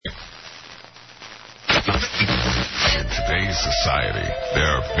today's society, there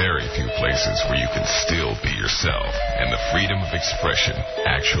are very few places where you can still be yourself, and the freedom of expression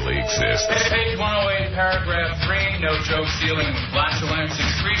actually exists. Page 108, paragraph 3, no joke dealing with flatulence,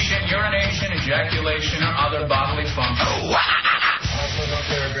 excretion, urination, ejaculation, or other bodily functions. Also, no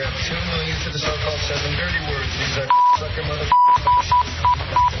paragraph 2, no use of the so-called 7 dirty words. These are sucker mother.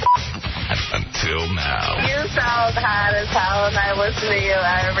 Until now. You sound hot as hell, and I listen to you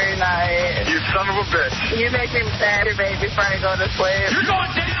every night. You son of a bitch. You make me masturbate before I go to sleep. You're going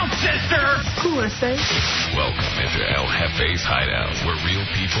down, sister! Cool, say. Welcome into El Jefe's Hideout, where real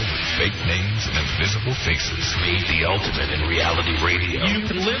people with fake names and invisible faces create the ultimate in reality radio. You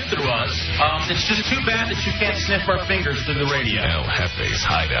can live through us. It's just too bad that you can't sniff our fingers through the radio. El Jefe's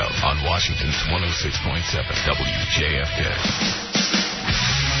Hideout on Washington's 106.7 WJFK.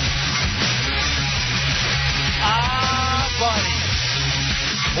 Buddy.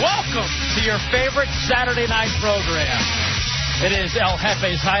 Welcome to your favorite Saturday night program. It is El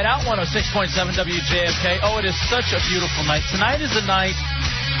Jefe's Hideout, 106.7 WJFK. Oh, it is such a beautiful night. Tonight is a night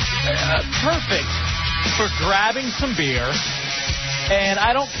perfect for grabbing some beer. And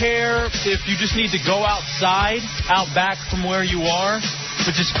I don't care if you just need to go outside, out back from where you are,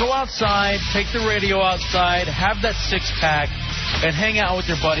 but just go outside, take the radio outside, have that six-pack, and hang out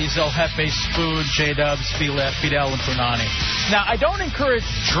with your buddies, El Jefe, Spoon, J-Dubs, Fidel, and Punani. Now, I don't encourage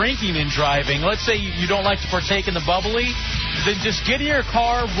drinking and driving. Let's say you don't like to partake in the bubbly, then just get in your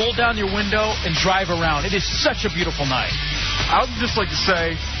car, roll down your window, and drive around. It is such a beautiful night. I would just like to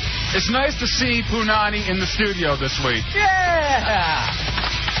say, it's nice to see Punani in the studio this week. Yeah!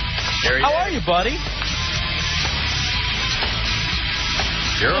 How are you, buddy?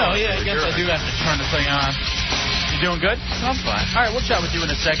 Oh, yeah, I guess I do have to turn the thing on. You doing good? I'm fine. All right, we'll chat with you in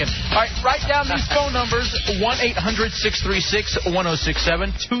a second. All right, write down these phone numbers,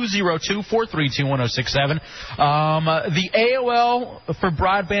 1-800-636-1067, 202-432-1067. The AOL for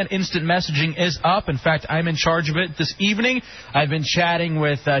broadband instant messaging is up. In fact, I'm in charge of it this evening. I've been chatting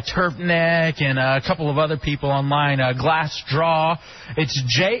with Turpneck and a couple of other people online, Glass Draw. It's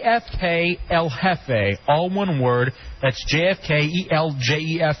JFK El Jefe, all one word. That's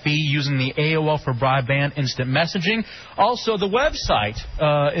JFK-ELJEFE using the AOL for broadband instant messaging. Also, the website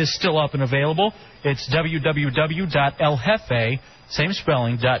is still up and available. It's www.eljefe, same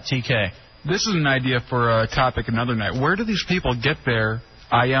spelling, .tk. This is an idea for a topic another night. Where do these people get their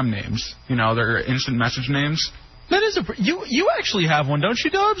IM names? You know, their instant message names? That is you actually have one, don't you,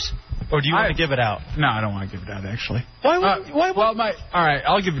 Dubs? Or do you want to give it out? No, I don't want to give it out, actually. Why? All right,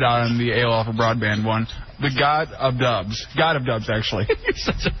 I'll give it out on the AOL for broadband one. The God of Dubs. God of Dubs, actually.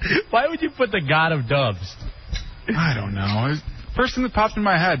 Why would you put the God of Dubs? I don't know. First thing that popped in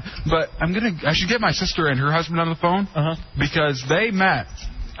my head. But I should get my sister and her husband on the phone because they met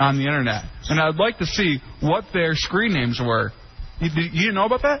on the internet, and I'd like to see what their screen names were. You didn't know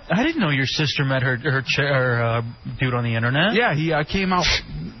about that? I didn't know your sister met her dude on the internet. Yeah, he came out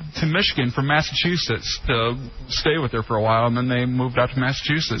to Michigan from Massachusetts to stay with her for a while, and then they moved out to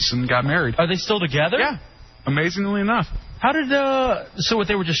Massachusetts and got married. Are they still together? Yeah, amazingly enough. How did so what,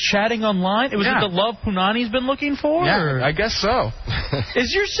 they were just chatting online? It was the love Punani's been looking for? Yeah, or? I guess so.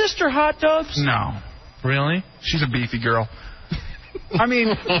 Is your sister hot, Dubs? No. Really? She's a beefy girl. I mean,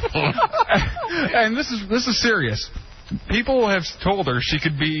 and this is serious. People have told her she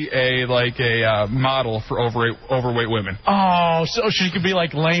could be a model for overweight women. Oh, so she could be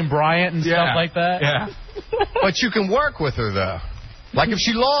like Lane Bryant and stuff like that? Yeah. But you can work with her, though. Like if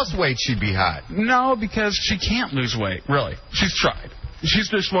she lost weight, she'd be hot. No, because she can't lose weight, really. She's tried. She's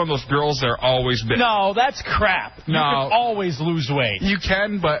just one of those girls that are always big. No, that's crap. You can always lose weight. You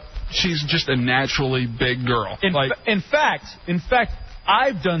can, but she's just a naturally big girl. In fact,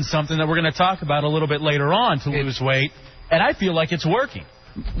 I've done something that we're going to talk about a little bit later on to lose weight, and I feel like it's working.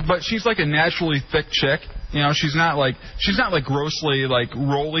 But she's like a naturally thick chick. You know, she's not like grossly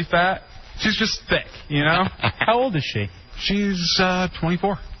rolly fat. She's just thick, you know? How old is she? She's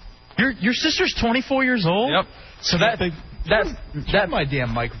 24. Your sister's 24 years old? Yep. So that's my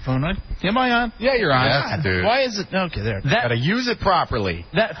damn microphone. Am I on? Yeah, you're on. Yeah, dude. Why is it? Okay, there. Gotta use it properly.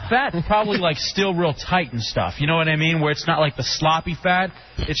 That fat's probably still real tight and stuff. You know what I mean? Where it's not like the sloppy fat.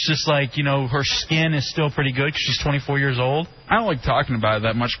 It's just her skin is still pretty good because she's 24 years old. I don't like talking about it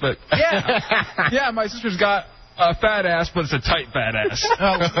that much, but yeah, yeah. My sister's got A fat ass, but it's a tight fat ass.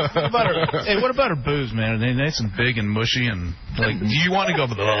 What about her boobs, man? Are they nice and big and mushy and like? Do you want to go?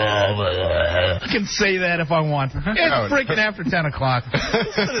 I can say that if I want. It's freaking after 10 o'clock.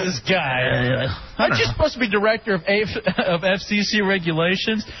 Listen to this guy. Aren't you supposed to be director of FCC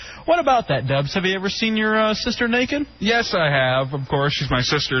regulations? What about that, Dubs? Have you ever seen your sister naked? Yes, I have. Of course, she's my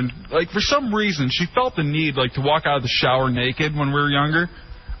sister. And, like, for some reason, she felt the need, like, to walk out of the shower naked when we were younger.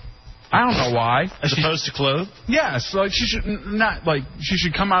 I don't know why. As opposed to clothes? Yes, like she should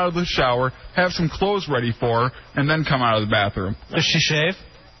come out of the shower, have some clothes ready for her, and then come out of the bathroom. Does she shave?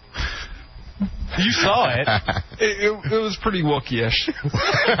 You saw it. It was pretty Wookiee-ish.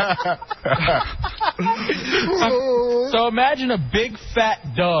 So imagine a big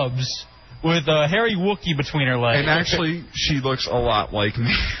fat Dubs with a hairy Wookiee between her legs. And actually, she looks a lot like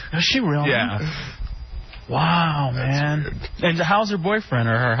me. Does she really? Yeah. Wow, man. And how's her boyfriend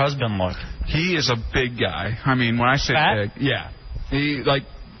or her husband look? He is a big guy. I mean, when I say fat? big, yeah. He, like...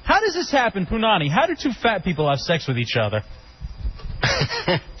 How does this happen, Punani? How do two fat people have sex with each other?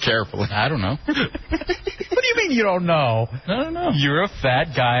 Carefully. I don't know. What do you mean you don't know? I don't know. You're a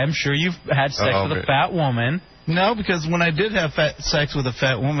fat guy. I'm sure you've had sex with a fat woman. No, because when I did have sex with a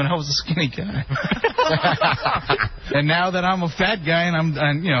fat woman, I was a skinny guy. And now that I'm a fat guy and I'm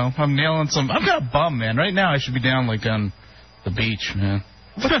nailing some, I'm kind of bummed, man. Right now I should be down like on the beach, man.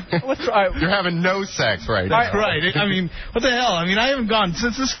 You're having no sex right now. Right. I mean, what the hell? I mean, I haven't gone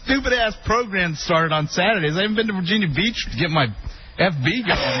since this stupid ass program started on Saturdays. I haven't been to Virginia Beach to get my FB going,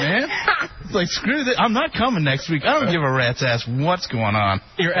 man. It's like, screw that. I'm not coming next week. I don't give a rat's ass what's going on.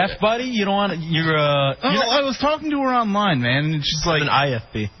 Your F buddy? You don't want your I was talking to her online, man, and she's like an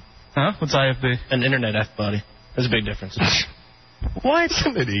IFB. Huh? What's IFB? An internet F buddy. There's a big difference. What?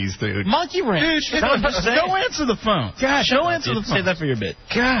 Some of these, dude. Monkey wrench. Dude, don't answer the phone. Gosh, don't answer the phone. Say that for your bit.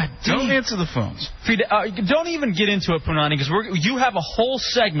 God, don't answer the phones. Don't even get into it, Punani, because you have a whole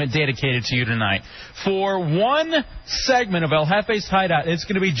segment dedicated to you tonight. For one segment of El Jefe's Hideout, it's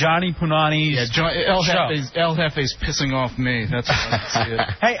going to be Johnny Punani's El Jefe's pissing off me. That's how I see it.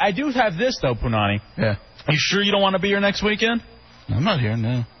 Hey, I do have this, though, Punani. Yeah. You sure you don't want to be here next weekend? I'm not here,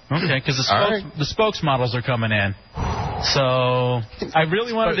 no. Okay, because the spokesmodels are coming in. So I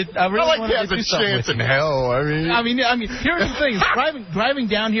really wanted to. I really wanted to do something chance with in you. hell. I mean, here's the thing: driving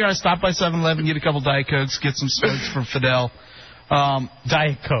down here, I stopped by 7-Eleven, get a couple Diet Cokes, get some smokes for Fidel.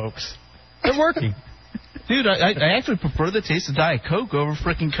 Diet Cokes. They're working. Dude, I actually prefer the taste of Diet Coke over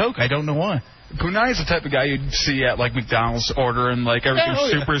frickin' Coke. I don't know why. Punani's the type of guy you'd see at like McDonald's ordering like everything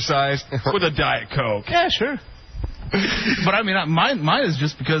supersized with a Diet Coke. Yeah, sure. But I mean, mine is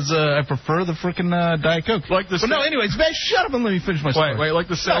just because I prefer the frickin' Diet Coke. But no, anyways, man, shut up and let me finish my story. Wait, like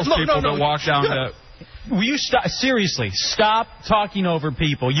the salespeople that walk down the... Will you stop? Seriously, stop talking over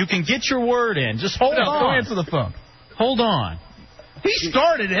people. You can get your word in. Just hold on. Don't answer the phone. Hold on. He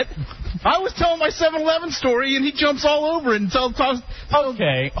started it. I was telling my 7-Eleven story, and he jumps all over it and tells...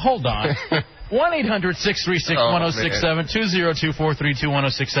 Okay, hold on. 1-800-636-1067,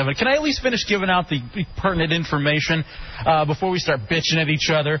 202-432-1067. Can I at least finish giving out the pertinent information before we start bitching at each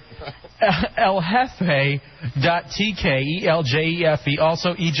other? eljefe.tk, ELJEFE,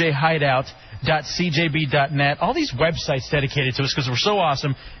 also ejhideout.cjb.net. All these websites dedicated to us because we're so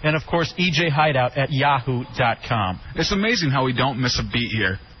awesome. And, of course, ejhideout@yahoo.com. It's amazing how we don't miss a beat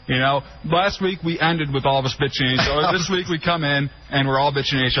here. You know, last week we ended with all of us bitching at each other. This week we come in and we're all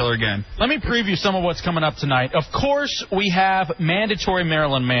bitching at each other again. Let me preview some of what's coming up tonight. Of course, we have mandatory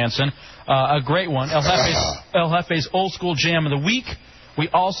Marilyn Manson, a great one. El Jefe's Old School Jam of the Week. We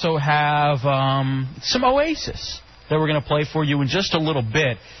also have some Oasis that we're going to play for you in just a little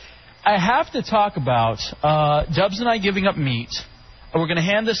bit. I have to talk about Dubs and I giving up meat. We're going to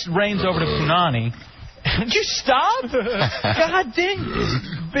hand this reins over to Punani. Would you stop? God dang.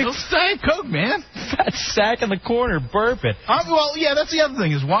 Big Diet Coke, man. Fat sack in the corner, burping. Well, yeah, that's the other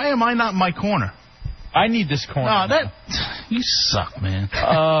thing is why am I not in my corner? I need this corner. No, you suck, man.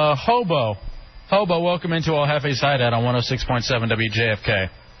 Hobo, welcome into El Jefe's Hideout on 106.7 WJFK.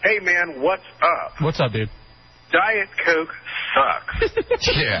 Hey, man, what's up? What's up, dude? Diet Coke sucks.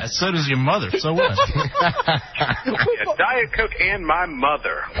 Yeah, so does your mother. So what? Yeah, Diet Coke and my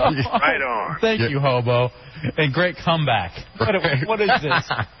mother. Right on. Thank you, Hobo. And great comeback. What is this?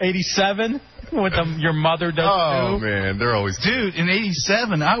 87? What your mother does too? Man, they're always... Dude, in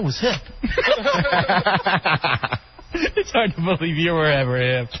 87, I was hip. It's hard to believe you were ever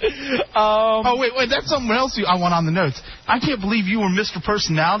him. Wait, that's something else I want on the notes. I can't believe you were Mr.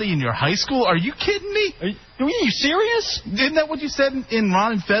 Personality in your high school. Are you kidding me? Are you serious? Isn't that what you said in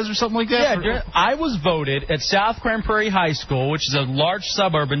Ron and Fez or something like that? Yeah, I was voted at South Grand Prairie High School, which is a large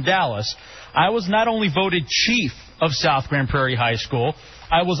suburb in Dallas. I was not only voted chief of South Grand Prairie High School,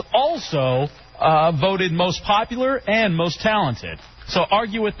 I was also voted most popular and most talented. So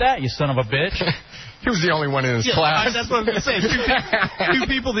argue with that, you son of a bitch. He was the only one in his class. That's what I was going to say. Two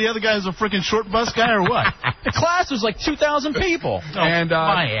people, the other guy is a freaking short bus guy or what? The class was like 2,000 people. And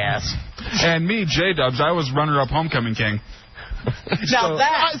my ass. And me, J-Dubs, I was runner-up homecoming king. Now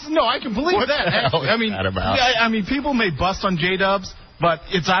I can believe what that. The hell I mean, is that about? I mean, people may bust on J-Dubs, but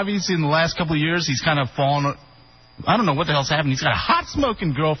it's obviously in the last couple of years he's kind of fallen. I don't know what the hell's happened. He's got a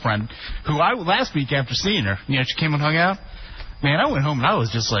hot-smoking girlfriend who last week after seeing her, she came and hung out. Man, I went home and I was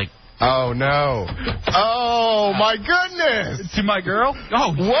just like, oh, no. Oh, my goodness. To my girl?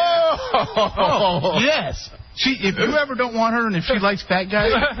 Oh, whoa. Oh, yes. If you ever don't want her and if she likes fat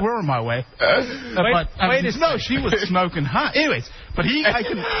guys, we're on my way. No, she was smoking hot. Anyways, but I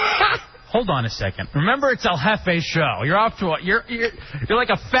can... Hold on a second. Remember, it's El Jefe's show. You're off to you're like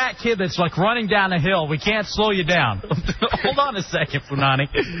a fat kid that's like running down a hill. We can't slow you down. Hold on a second, Funani.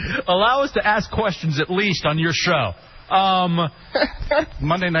 Allow us to ask questions at least on your show.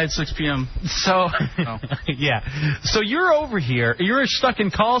 Monday night, 6 p.m. So, yeah. So you're over here. You were stuck in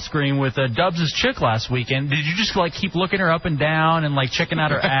call screen with Dubs' chick last weekend. Did you just like keep looking her up and down and like checking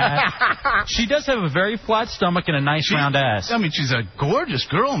out her ass? She does have a very flat stomach and a nice round ass. I mean, she's a gorgeous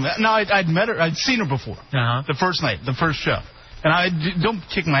girl. No, I'd met her. I'd seen her before. The first night, the first show. And don't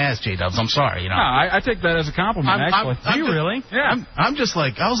kick my ass, J-Dubs. I'm sorry. No, I take that as a compliment, actually. Do you really? Yeah. I'm just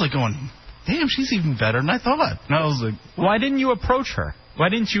like, I was like going, damn, she's even better than I thought. And I was like, why didn't you approach her? Why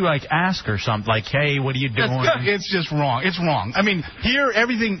didn't you, like, ask her something? Like, hey, what are you doing? It's just wrong. It's wrong. I mean, here,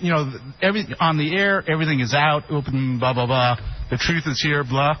 everything, on the air, everything is out, open, blah, blah, blah. The truth is here,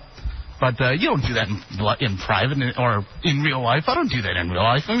 blah. But you don't do that in private or in real life. I don't do that in real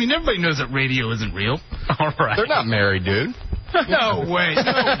life. I mean, everybody knows that radio isn't real. All right. They're not married, dude. No way.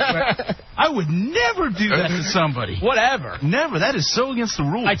 I would never do that to somebody. Whatever. Never. That is so against the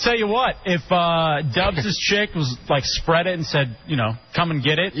rules. I tell you what, if Dubs' chick was like spread it and said, come and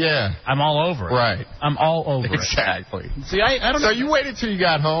get it, yeah, I'm all over it. Right. I'm all over it. Exactly. See, I don't know. So you waited till you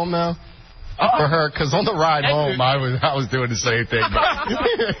got home, though? For her, because on the ride home, I was doing the same thing. But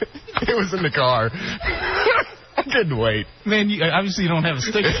it was in the car. I couldn't wait. Man, obviously you don't have a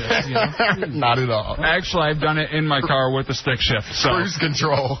stick shift. Not at all. Actually, I've done it in my car with a stick shift. So cruise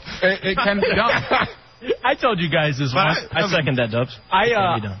control. It can be done. I told you guys this once. I second that, Dubs. I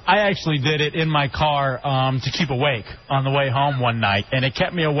actually did it in my car to keep awake on the way home one night, and it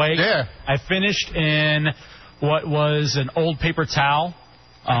kept me awake. Yeah. I finished in what was an old paper towel.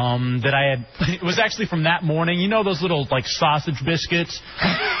 That I had, it was actually from that morning. You know those little like sausage biscuits?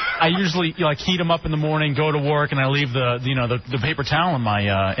 I usually heat them up in the morning, go to work, and I leave the paper towel in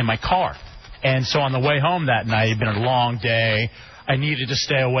my car. And so on the way home that night, it'd been a long day. I needed to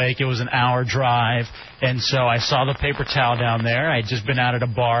stay awake. It was an hour drive, and so I saw the paper towel down there. I'd just been out at a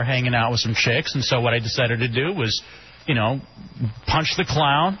bar hanging out with some chicks, and so what I decided to do was, punch the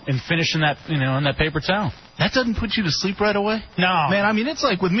clown and finish in that in that paper towel. That doesn't put you to sleep right away? No. Man, I mean, it's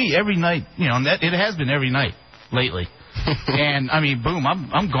like with me every night, and it has been every night lately. And, I mean, boom,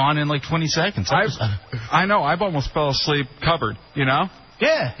 I'm gone in like 20 seconds. I know. I've almost fell asleep covered, Yeah.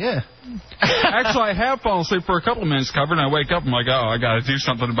 Actually, I have fallen asleep for a couple of minutes covered, and I wake up and I'm like, oh, I got to do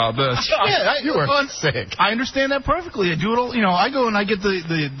something about this. Yeah, you are sick. I understand that perfectly. I do it all. I go and I get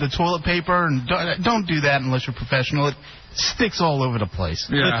the toilet paper, and don't do that unless you're professional. It sticks all over the place.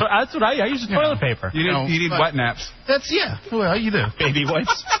 Yeah. That's what I use toilet paper. You need wet naps. Well, you do. Baby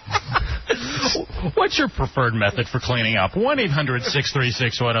wipes. What's your preferred method for cleaning up?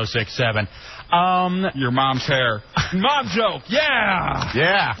 1-800-636-1067. Your mom's hair. Mom joke. Yeah.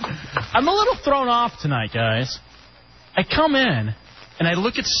 Yeah. I'm a little thrown off tonight, guys. I come in, and I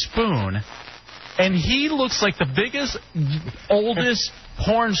look at Spoon, and he looks like the biggest, oldest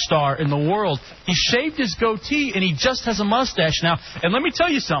porn star in the world. He shaved his goatee, and he just has a mustache now. And let me tell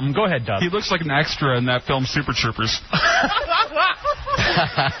you something. Go ahead, Doug. He looks like an extra in that film Super Troopers.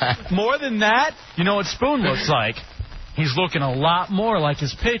 More than that, you know what Spoon looks like? He's looking a lot more like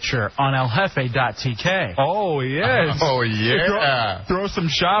his picture on eljefe.tk. Oh, yes. Oh, yeah. Throw some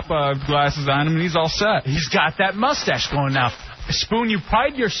shop glasses on him, and he's all set. He's got that mustache going now. Spoon, you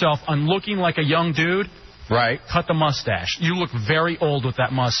pride yourself on looking like a young dude. Right. Cut the mustache. You look very old with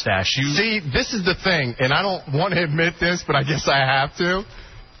that mustache. See, this is the thing, and I don't want to admit this, but I guess I have to.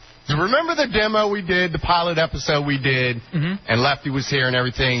 Remember the demo we did, the pilot episode we did, and Lefty was here and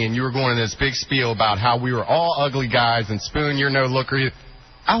everything, and you were going in this big spiel about how we were all ugly guys, and Spoon, you're no looker.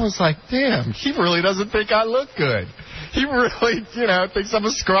 I was like, damn, he really doesn't think I look good. He really, thinks I'm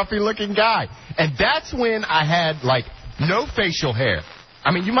a scruffy-looking guy. And that's when I had, like, no facial hair.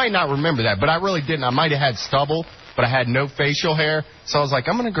 I mean, you might not remember that, but I really didn't. I might have had stubble, but I had no facial hair. So I was like,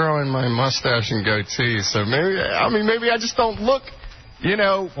 I'm going to grow in my mustache and goatee. So maybe I just don't look,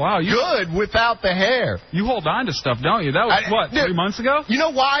 good without the hair. You hold on to stuff, don't you? That was, 3 months ago? You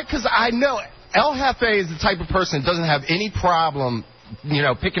know why? Because I know El Jefe is the type of person that doesn't have any problem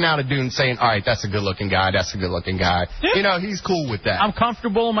picking out a dude and saying, all right, that's a good-looking guy, that's a good-looking guy. Yeah. He's cool with that. I'm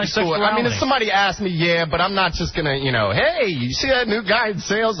comfortable in my sexuality. I mean, if somebody asked me, yeah, but I'm not just going to, hey, you see that new guy in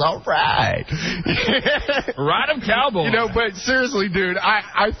sales? All right. Ride him, cowboy. But seriously, dude,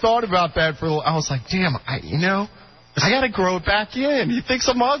 I thought about that for a little. I was like, damn, I got to grow it back in. He thinks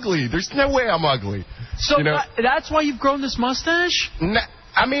I'm ugly. There's no way I'm ugly. So that's why you've grown this mustache?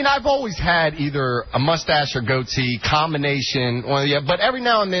 I mean, I've always had either a mustache or goatee, combination, but every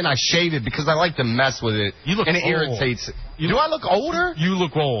now and then I shave it because I like to mess with it, and it irritates it. Do I look older? You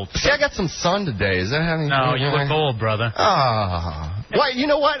look old. See, I got some sun today. Is that having? No, you look old, brother. Ah. Well, you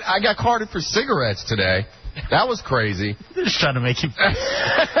know what? I got carded for cigarettes today. That was crazy. They're just trying to make you...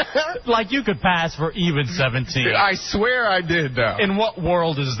 like you could pass for even 17. I swear I did, though. In what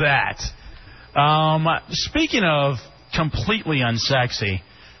world is that? Speaking of... completely unsexy,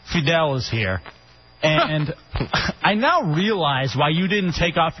 Fidel is here. And I now realize why you didn't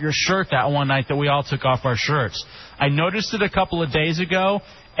take off your shirt that one night that we all took off our shirts. I noticed it a couple of days ago,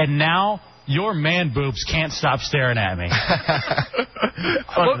 and now your man boobs can't stop staring at me.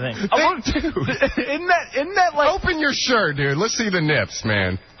 Dude, isn't that like... Open your shirt, dude. Let's see the nips,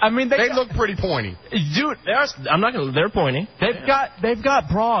 man. I mean, they look pretty pointy. Dude, they're pointy. They've got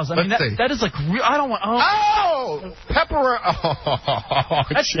bras. I mean, that is like real. I don't want. Oh, pepperoni. Oh,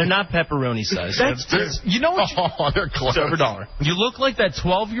 they're not pepperoni size. You know what? They're close. It's over $1. You look like that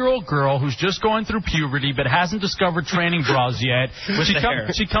 12-year-old girl who's just going through puberty but hasn't discovered training bras yet.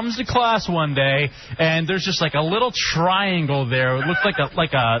 She comes to class one day and there's just like a little triangle there. It looks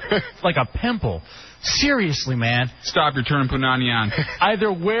like a pimple. Seriously, man. Stop, you're turning Punani on.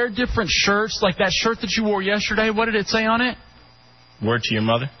 Either wear different shirts, like that shirt that you wore yesterday. What did it say on it? Word to your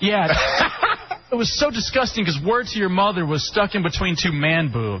mother? Yeah. It was so disgusting because word to your mother was stuck in between two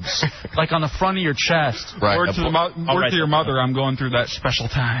man boobs, like on the front of your chest. Right. Word to your mother, I'm going through that special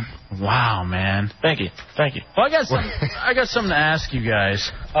time. Wow, man. Thank you. Well, I got something to ask you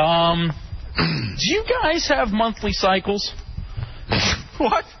guys. Do you guys have monthly cycles?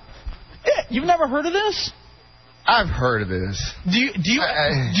 What? Yeah, you've never heard of this? I've heard of this.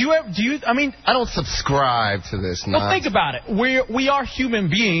 I mean, I don't subscribe to this. Well, think about it. We are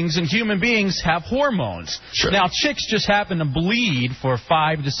human beings, and human beings have hormones. Sure. Now, chicks just happen to bleed for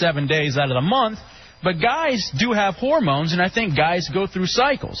 5 to 7 days out of the month, but guys do have hormones, and I think guys go through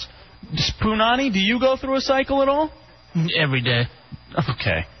cycles. Punani, do you go through a cycle at all? Every day.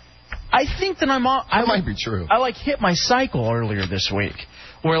 Okay. I think that that might be true. I hit my cycle earlier this week.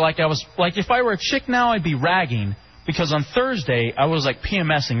 Where if I were a chick now, I'd be ragging because on Thursday I was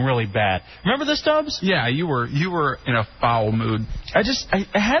PMSing really bad. Remember this, Stubbs? Yeah, you were in a foul mood. I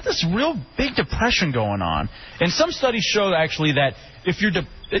had this real big depression going on, and some studies show actually that if you're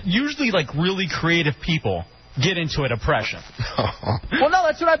usually really creative people get into a depression. Well, no,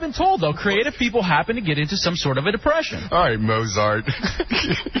 that's what I've been told though. Creative people happen to get into some sort of a depression. All right, Mozart.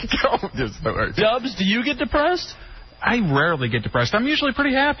 Stubbs, do you get depressed? I rarely get depressed. I'm usually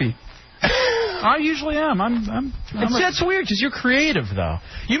pretty happy. I usually am. That's weird because you're creative, though.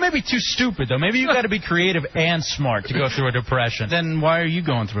 You may be too stupid, though. Maybe you got to be creative and smart to go through a depression. Then why are you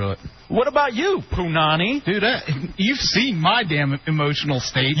going through it? What about you, Punani? Dude, you've seen my damn emotional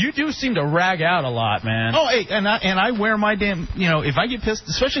state. You do seem to rag out a lot, man. Oh, hey, and I wear my damn, if I get pissed,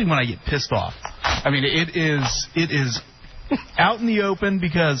 especially when I get pissed off. I mean, it is out in the open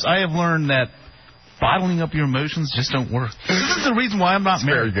because I have learned that bottling up your emotions just don't work. This is the reason why I'm not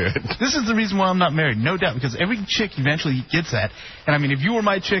married. Very good. This is the reason why I'm not married, no doubt, because every chick eventually gets that. And I mean, if you were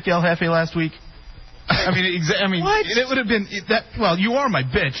my chick, El Jefe, last week, what? It would have been that. Well, you are my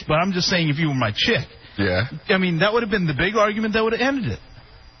bitch, but I'm just saying, if you were my chick, yeah. I mean, that would have been the big argument that would have ended it.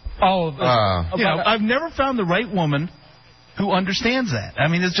 I've never found the right woman who understands that. I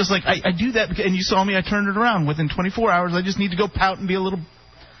mean, it's just like I do that, and you saw me. I turned it around within 24 hours. I just need to go pout and be a little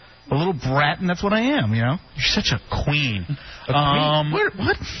brat, and that's what I am, You're such a queen.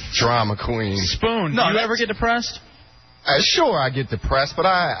 What? Drama queen. Spoon, do you ever get depressed? Sure, I get depressed, but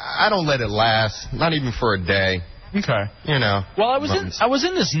I don't let it last, not even for a day. Okay. You know. Well, I was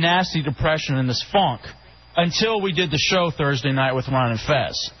in this nasty depression and this funk until we did the show Thursday night with Ron and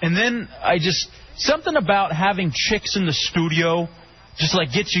Fez. And then something about having chicks in the studio just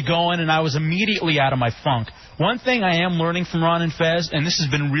like gets you going, and I was immediately out of my funk. One thing I am learning from Ron and Fez, and this has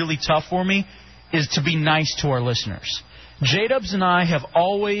been really tough for me, is to be nice to our listeners. J-Dubs and I have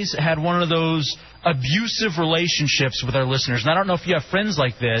always had one of those abusive relationships with our listeners, and I don't know if you have friends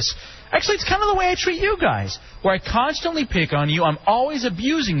like this. Actually, it's kind of the way I treat you guys, where I constantly pick on you, I'm always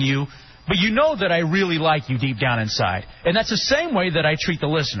abusing you, but you know that I really like you deep down inside. And that's the same way that I treat the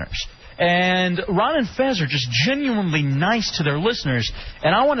listeners. And Ron and Fez are just genuinely nice to their listeners,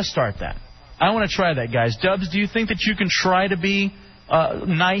 and I want to start that. I want to try that, guys. Dubs, do you think that you can try to be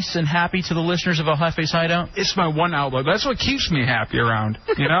nice and happy to the listeners of El Jefe's Hideout? It's my one outlet. That's what keeps me happy around,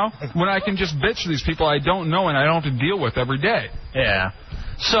 you know? When I can just bitch to these people I don't know and I don't have to deal with every day. Yeah.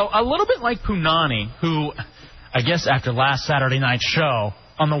 So a little bit like Punani, who I guess after last Saturday night's show,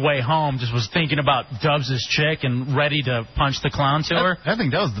 on the way home, just was thinking about Dubs' chick and ready to punch the clown to her. I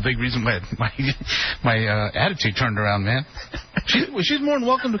think that was the big reason why my attitude turned around, man. She's more than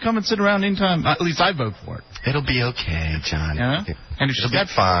welcome to come and sit around anytime. At least I vote for it. It'll be okay, John. Yeah? And It'll be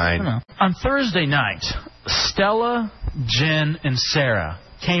fine. On Thursday night, Stella, Jen, and Sarah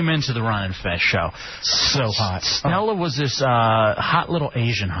came into the Ron and Fez show. So hot. Stella was this hot little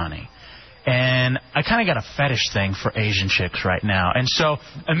Asian honey. And I kind of got a fetish thing for Asian chicks right now. And so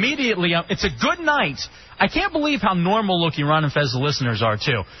immediately, it's a good night. I can't believe how normal-looking Ron and Fez listeners are,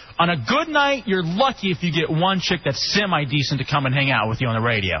 too. On a good night, you're lucky if you get one chick that's semi-decent to come and hang out with you on the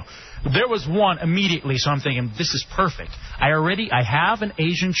radio. There was one immediately, so I'm thinking, this is perfect. I have an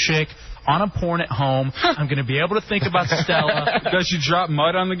Asian chick on a porn at home. I'm going to be able to think about Stella. Does she drop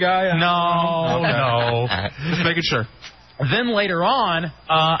mud on the guy? No. Just making sure. Then later on,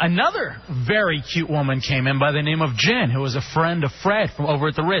 another very cute woman came in by the name of Jen, who was a friend of Fred from over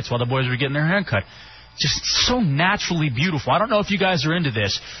at the Ritz while the boys were getting their haircut. Just so naturally beautiful. I don't know if you guys are into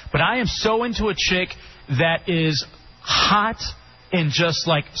this, but I am so into a chick that is hot in just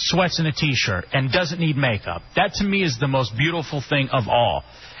like sweats and a T-shirt and doesn't need makeup. That to me is the most beautiful thing of all.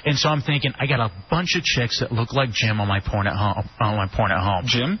 And so I'm thinking, I got a bunch of chicks that look like Jim on my porn at home.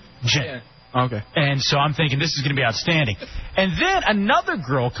 Jim? Jim. Yeah. Okay. And so I'm thinking this is going to be outstanding. And then another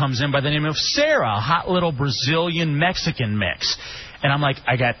girl comes in by the name of Sarah, a hot little Brazilian-Mexican mix. And I'm like,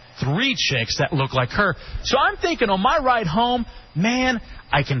 I got 3 chicks that look like her. So I'm thinking on my ride home, man,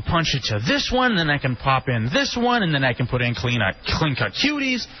 I can punch it to this one, and then I can pop in this one, and then I can put in clean-cut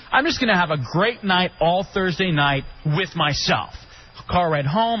cuties. I'm just going to have a great night all Thursday night with myself. Car ride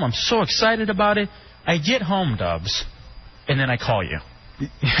home. I'm so excited about it. I get home, Dubs, and then I call you.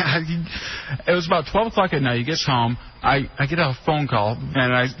 Yeah, it was about 12 o'clock at night. He gets home. I get a phone call,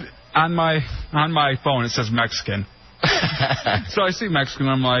 and on my phone it says Mexican. So I see Mexican.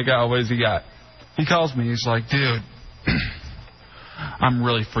 I'm like, oh, what does he got? He calls me. He's like, dude, I'm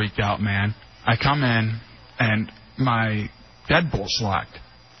really freaked out, man. I come in, and my deadbolt's locked.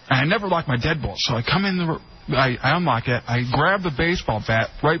 And I never lock my deadbolt, so I come in I unlock it. I grab the baseball bat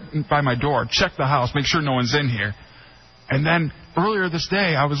right by my door, check the house, make sure no one's in here. And then earlier this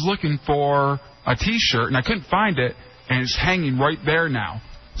day, I was looking for a T-shirt, and I couldn't find it, and it's hanging right there now.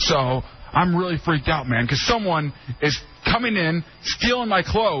 So I'm really freaked out, man, because someone is coming in, stealing my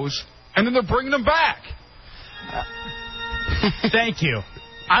clothes, and then they're bringing them back. Thank you.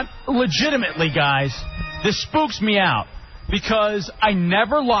 I'm legitimately, guys, this spooks me out, because I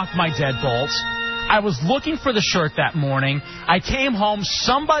never locked my deadbolts. I was looking for the shirt that morning. I came home.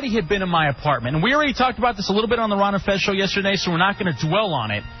 Somebody had been in my apartment. And we already talked about this a little bit on the Ron and Fez show yesterday, so we're not going to dwell on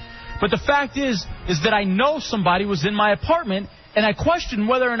it. But the fact is that I know somebody was in my apartment, and I questioned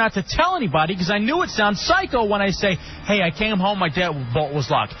whether or not to tell anybody because I knew it sounds psycho when I say, hey, I came home, my deadbolt was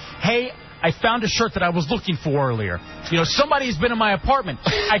locked. Hey, I found a shirt that I was looking for earlier. You know, somebody's been in my apartment.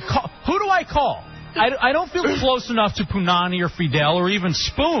 Who do I call? I don't feel close enough to Punani or Fidel or even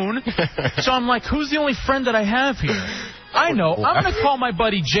Spoon. So I'm like, who's the only friend that I have here? I know. I'm going to call my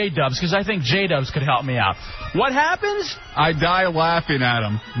buddy J-Dubs because I think J-Dubs could help me out. What happens? I die laughing at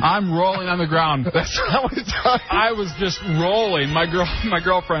him. I'm rolling on the ground. That's how I was just rolling. My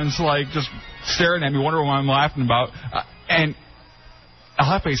girlfriend's like just staring at me, wondering what I'm laughing about. And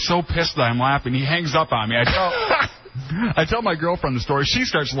El Jefe's so pissed that I'm laughing. He hangs up on me. I tell my girlfriend the story. She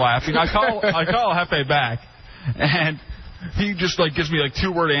starts laughing. I call Jefe back, and he just like gives me like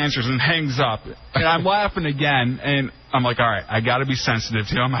 2-word answers and hangs up. And I'm laughing again, and I'm like, all right, I got to be sensitive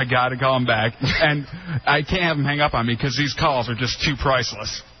to him. I got to call him back, and I can't have him hang up on me because these calls are just too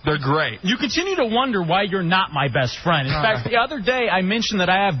priceless. They're great. You continue to wonder why you're not my best friend. In fact, the other day I mentioned that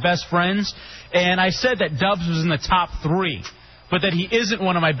I have best friends, and I said that Dubs was in the top 3, but that he isn't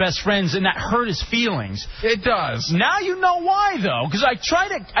one of my best friends, and that hurt his feelings. It does. Now you know why, though, because I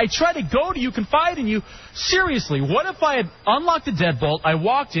try to go to you, confide in you. Seriously, what if I had unlocked the deadbolt, I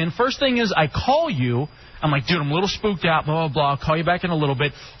walked in, first thing is I call you, I'm like, dude, I'm a little spooked out, blah, blah, blah. I'll call you back in a little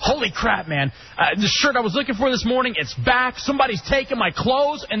bit. Holy crap, man. The shirt I was looking for this morning, it's back. Somebody's taking my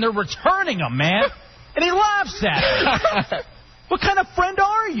clothes, and they're returning them, man. And he laughs at me. What kind of friend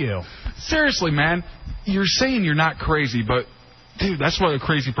are you? Seriously, man. You're saying you're not crazy, but, dude, that's what a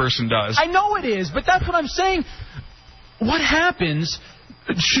crazy person does. I know it is, but that's what I'm saying. What happens?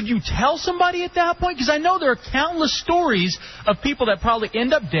 Should you tell somebody at that point? Because I know there are countless stories of people that probably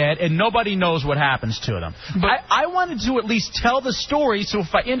end up dead and nobody knows what happens to them. But I wanted to at least tell the story so if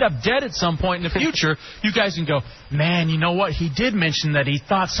I end up dead at some point in the future, you guys can go, man, you know what? He did mention that he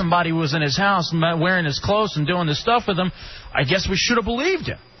thought somebody was in his house wearing his clothes and doing this stuff with him. I guess we should have believed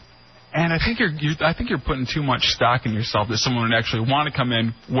him. And I think you're putting too much stock in yourself that someone would actually want to come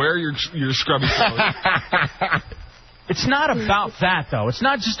in, wear your scrubby clothes. It's not about that, though. It's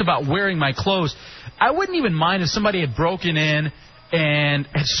not just about wearing my clothes. I wouldn't even mind if somebody had broken in and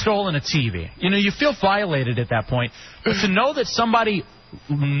had stolen a TV. You know, you feel violated at that point. But to know that somebody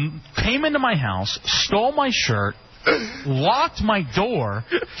came into my house, stole my shirt, locked my door,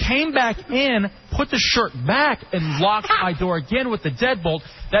 came back in, put the shirt back, and locked my door again with the deadbolt,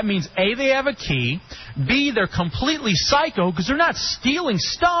 that means A, they have a key, B, they're completely psycho because they're not stealing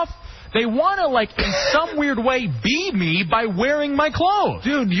stuff. They want to, like, in some weird way, be me by wearing my clothes.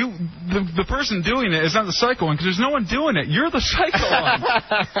 Dude, the person doing it is not the psycho one because there's no one doing it. You're the psycho one.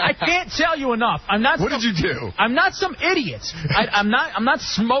 I can't tell you enough. What did you do? I'm not some idiot. I'm not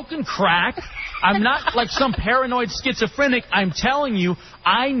smoking crack. I'm not like some paranoid schizophrenic. I'm telling you,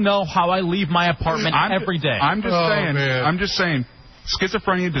 I know how I leave my apartment every day. I'm just saying.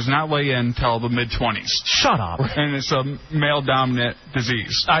 Schizophrenia does not lay in until the mid-20s. Shut up. And it's a male-dominant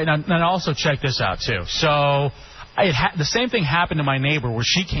disease. All right, and also check this out, too. So the same thing happened to my neighbor where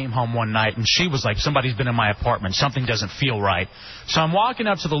she came home one night, and she was like, somebody's been in my apartment. Something doesn't feel right. So I'm walking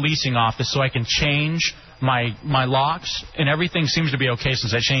up to the leasing office so I can change my locks, and everything seems to be okay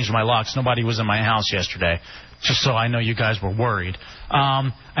since I changed my locks. Nobody was in my house yesterday, just so I know you guys were worried.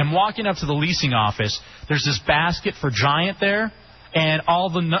 I'm walking up to the leasing office. There's this basket for Giant there. And all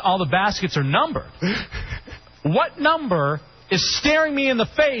the baskets are numbered. What number is staring me in the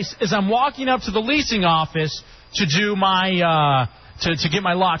face as I'm walking up to the leasing office to do my to get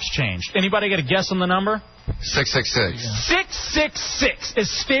my locks changed? Anybody got a guess on the number? 666. 666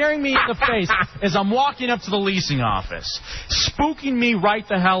 is staring me in the face as I'm walking up to the leasing office, spooking me right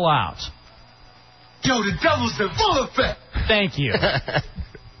the hell out. Yo, the devil's in full effect. Thank you.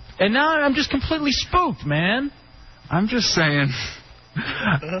 And now I'm just completely spooked, man. I'm just saying.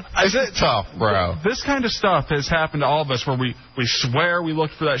 Is it tough, bro? This kind of stuff has happened to all of us where we swear we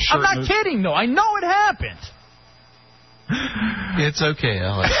looked for that shirt. I'm not kidding, though. I know it happened. It's okay,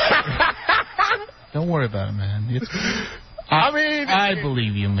 Alex. Don't worry about it, man. I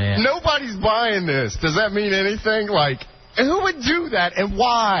believe you, man. Nobody's buying this. Does that mean anything? Like, who would do that and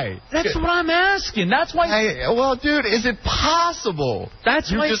why? That's what I'm asking. That's why. Well, dude, is it possible?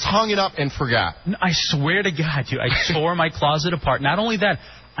 That's you why just hung it up and forgot. I swear to God, dude, I tore my closet apart. Not only that,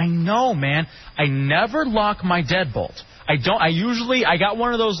 I know, man, I never lock my deadbolt. I got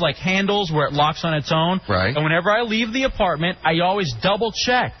one of those like handles where it locks on its own. Right. And whenever I leave the apartment, I always double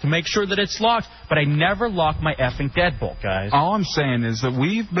check to make sure that it's locked. But I never lock my effing deadbolt, guys. All I'm saying is that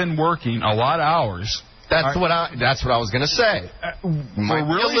we've been working a lot of hours. That's what I was going to say. We're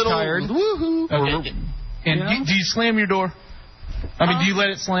really tired. Woohoo. Okay. And do you slam your door? I mean, do you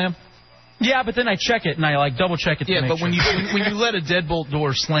let it slam? Yeah, but then I check it and I like double check it. Yeah, but sure. when you let a deadbolt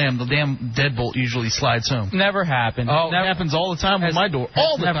door slam, the damn deadbolt usually slides home. Never happened. Oh, it happens all the time with my door.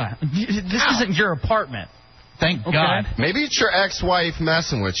 All the time. This isn't your apartment. Thank God. Maybe it's your ex-wife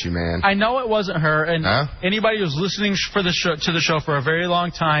messing with you, man. I know it wasn't her, and anybody who's listening to the show for a very long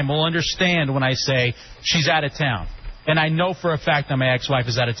time will understand when I say she's out of town. And I know for a fact that my ex-wife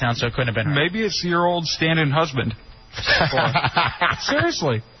is out of town, so it couldn't have been her. Maybe it's your old stand-in husband.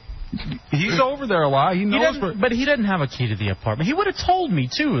 Seriously. He's over there a lot. He knows. But he doesn't have a key to the apartment. He would have told me,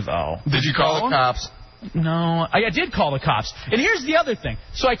 too, though. Did you call the cops? No, I did call the cops. And here's the other thing.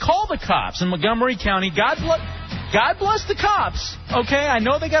 So I called the cops in Montgomery County. God bless the cops. Okay, I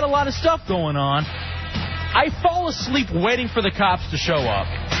know they got a lot of stuff going on. I fall asleep waiting for the cops to show up.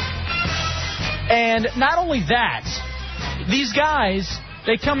 And not only that, these guys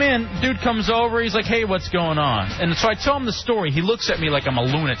They come in, dude comes over, he's like, hey, what's going on? And so I tell him the story. He looks at me like I'm a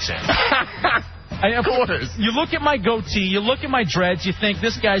lunatic. Of course. You look at my goatee, you look at my dreads, you think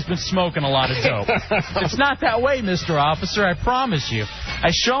this guy's been smoking a lot of dope. It's not that way, Mr. Officer, I promise you.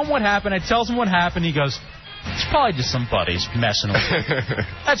 I show him what happened, I tell him what happened, he goes, it's probably just some buddies messing with me.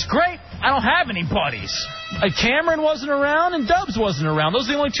 That's great. I don't have any buddies. Cameron wasn't around and Dubs wasn't around. Those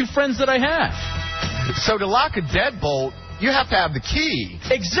are the only two friends that I have. So to lock a deadbolt, you have to have the key.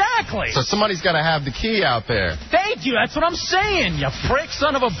 Exactly. So somebody's got to have the key out there. Thank you. That's what I'm saying, you prick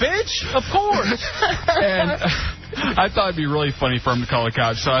son of a bitch. Of course. And I thought it'd be really funny for him to call the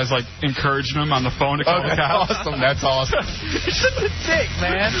cops, so I was like encouraging him on the phone to call the cops. Awesome. That's awesome. You're such a dick,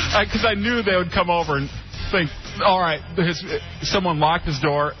 man. Because I knew they would come over and think, all right, someone locked his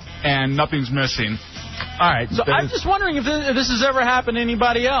door and nothing's missing. All right, so I'm just wondering if this has ever happened to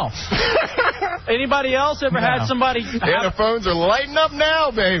anybody else. Anybody else ever had somebody... Yeah, the phones are lighting up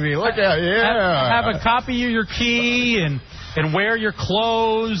now, baby. Look out, Have a copy of your key and wear your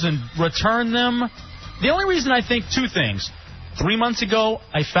clothes and return them. The only reason I think two things. 3 months ago,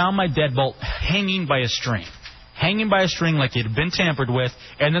 I found my deadbolt hanging by a string. Hanging by a string like it had been tampered with,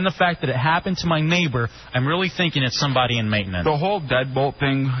 and then the fact that it happened to my neighbor, I'm really thinking it's somebody in maintenance. The whole deadbolt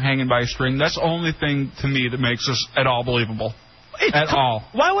thing hanging by a string, that's the only thing to me that makes this at all believable. At all.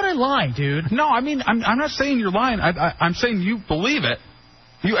 Why would I lie, dude? No, I mean, I'm not saying you're lying. I'm saying you believe it.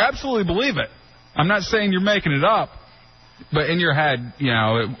 You absolutely believe it. I'm not saying you're making it up, but in your head, you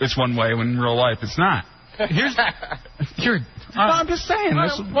know, it's one way when in real life it's not. I'm just saying.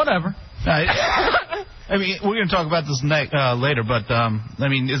 Whatever. I mean, we're going to talk about this later, but, I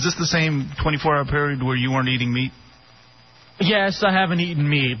mean, is this the same 24-hour period where you weren't eating meat? Yes, I haven't eaten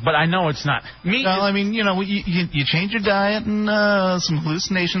meat, but I know it's not. Meat. Well, I mean, you know, you change your diet and some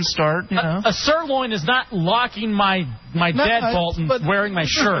hallucinations start, you know. A sirloin is not locking my deadbolt and wearing my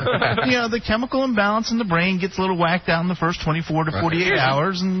shirt. You know, the chemical imbalance in the brain gets a little whacked out in the first 24 to 48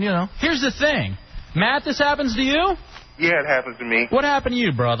 hours, and, you know. Here's the thing. Matt, this happens to you? Yeah, it happens to me. What happened to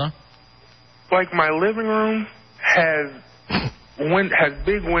you, brother? Like, my living room has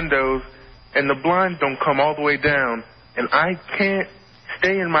big windows, and the blinds don't come all the way down, and I can't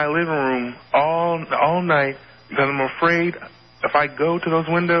stay in my living room all night because I'm afraid if I go to those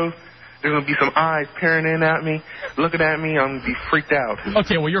windows, there's going to be some eyes peering in at me, looking at me. I'm going to be freaked out.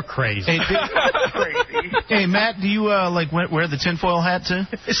 Okay, well, you're crazy. Crazy. Hey, Matt, do you, like, wear the tinfoil hat, too?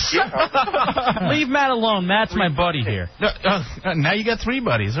 Yeah. Leave Matt alone. Matt's my buddy here. Now you got 3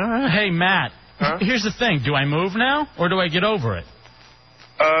 buddies. All right. Hey, Matt, here's the thing. Do I move now, or do I get over it?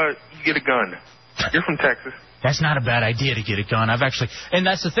 You get a gun. You're from Texas. That's not a bad idea to get a gun. And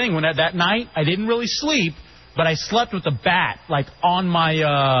that's the thing. When that night, I didn't really sleep, but I slept with a bat, like, on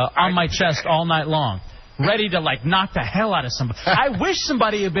my chest all night long, ready to, like, knock the hell out of somebody. I wish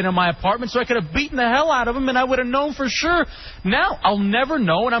somebody had been in my apartment so I could have beaten the hell out of him, and I would have known for sure. Now, I'll never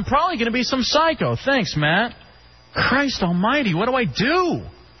know, and I'm probably going to be some psycho. Thanks, Matt. Christ almighty, what do I do?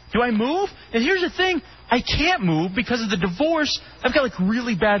 Do I move? And here's the thing. I can't move because of the divorce. I've got, like,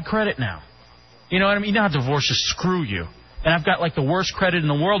 really bad credit now. You know what I mean? You know how divorces screw you. And I've got, like, the worst credit in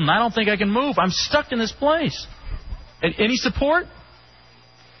the world, and I don't think I can move. I'm stuck in this place. Any support?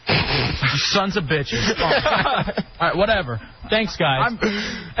 You sons of bitches. All right, whatever. Thanks, guys.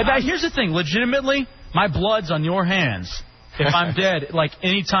 Here's the thing. Legitimately, my blood's on your hands. If I'm dead, like,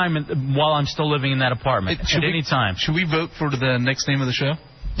 any time while I'm still living in that apartment. At any time. Should we vote for the next name of the show?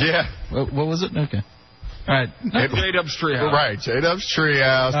 Yeah. What was it? Okay. All right. J-Dub's Treehouse. Right, J-Dub's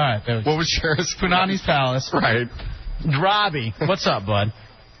Treehouse. All right. What was yours? Punani's Palace. Right. Robbie, what's up, bud?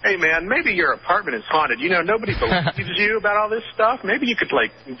 Hey, man, maybe your apartment is haunted. You know, nobody believes you about all this stuff. Maybe you could,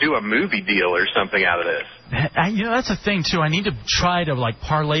 like, do a movie deal or something out of this. You know, that's the thing, too. I need to try to, like,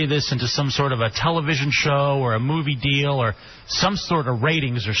 parlay this into some sort of a television show or a movie deal or some sort of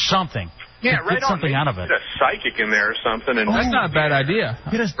ratings or something. Yeah, right get something on. out of it. Get a psychic in there or something. And that's not a bad idea.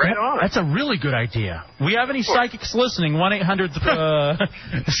 Right on. That's a really good idea. We have any psychics listening? 1-800.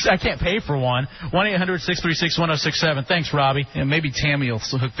 I can't pay for one. 1-800-636-1067. Thanks, Robbie. Yeah, maybe Tammy will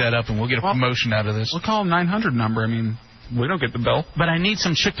hook that up and we'll get a promotion out of this. We'll call him 900 number. I mean, we don't get the bill. But I need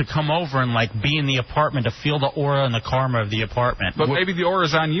some chick to come over and, like, be in the apartment to feel the aura and the karma of the apartment. But maybe the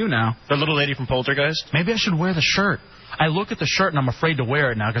aura's on you now. The little lady from Poltergeist? Maybe I should wear the shirt. I look at the shirt and I'm afraid to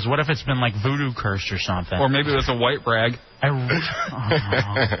wear it now because what if it's been, like, voodoo cursed or something? Or maybe it's a white rag. Come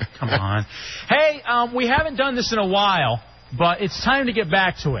on. Hey, we haven't done this in a while, but it's time to get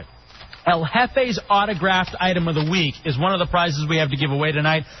back to it. El Jefe's autographed item of the week is one of the prizes we have to give away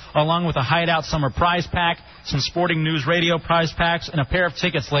tonight, along with a Hideout Summer prize pack, some Sporting News Radio prize packs, and a pair of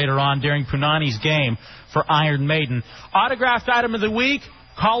tickets later on during Punani's game for Iron Maiden. Autographed item of the week,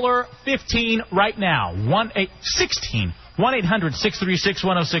 caller 15 right now,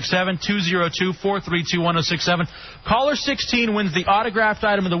 1-800-636-1067, 202-432-1067. Caller 16 wins the autographed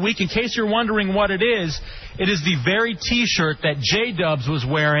item of the week. In case you're wondering what it is the very T-shirt that J-Dubs was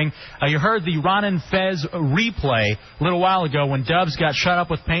wearing. You heard the Ron and Fez replay a little while ago when Dubs got shot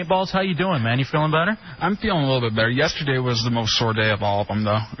up with paintballs. How you doing, man? You feeling better? I'm feeling a little bit better. Yesterday was the most sore day of all of them,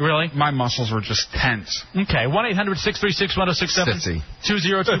 though. Really? My muscles were just tense. Okay, 1-800-636-1067,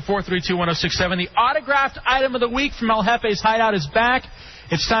 202-432-1067. The autographed item of the week from El Jefe's Hideout is back.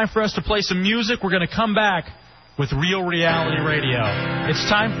 It's time for us to play some music. We're going to come back with Real Reality Radio. It's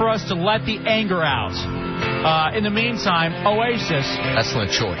time for us to let the anger out. In the meantime, Oasis. Excellent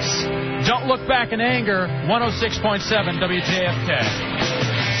choice. Don't Look Back in Anger, 106.7 WJFK.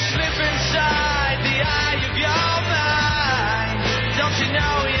 Slip inside the eye of your mind. Don't you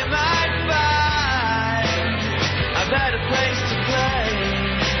know you might find a better place to play?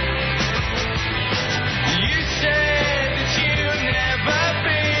 You said that you've never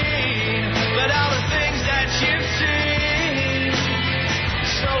been, but all the things that you've seen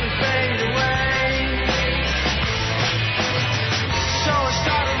slowly fade away. So I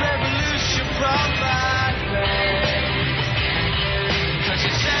start a revolution from my bed, 'cause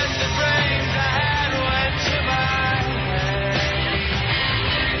you said the brains I had went to my head.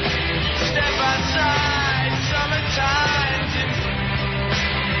 Step outside, summertime to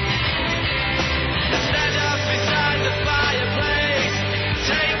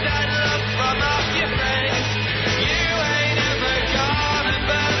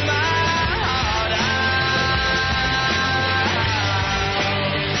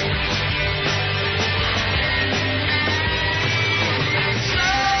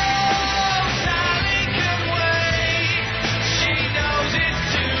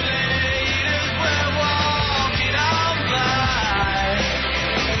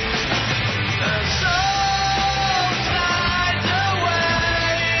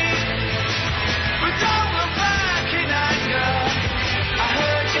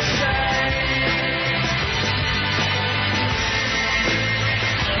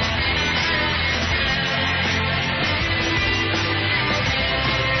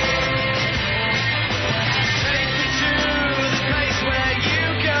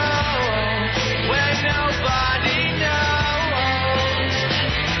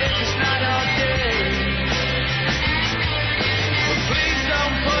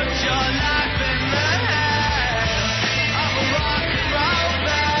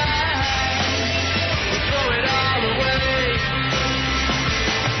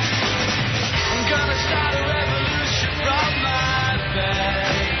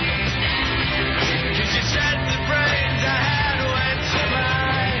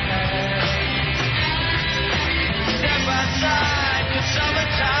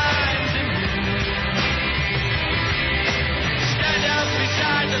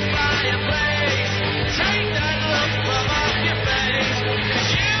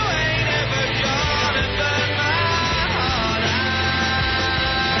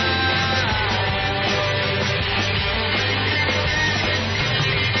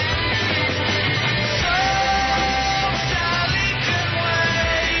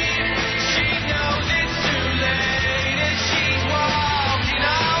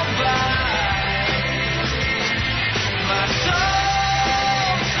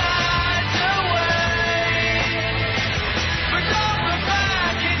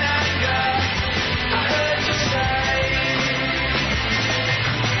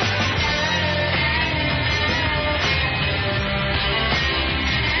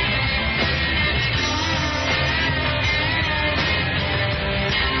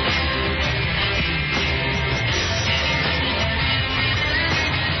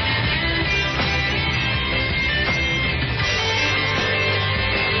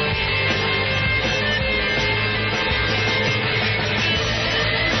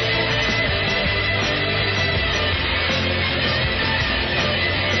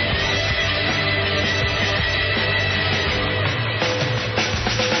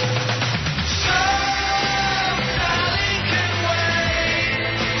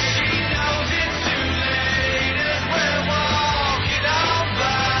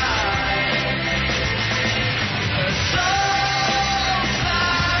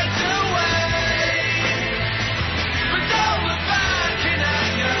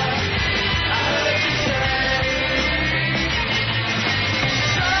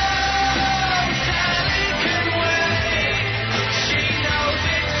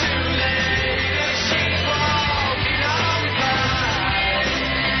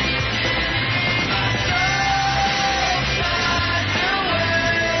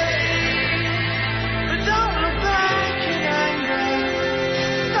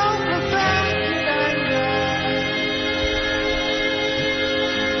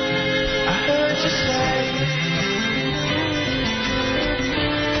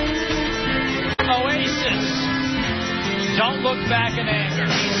Don't look back in anger.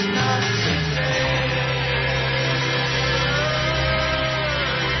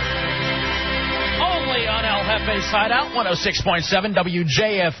 Only on El Jefe's Hideout, 106.7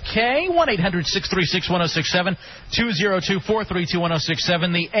 WJFK, 1-800-636-1067,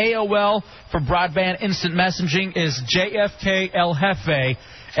 202-432-1067. The AOL for broadband instant messaging is JFK El Jefe.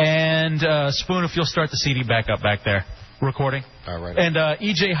 And, Spoon, if you'll start the CD back up back there. Recording. All right. And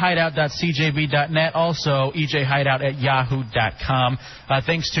ejhideout.cjb.net, also ejhideout@yahoo.com.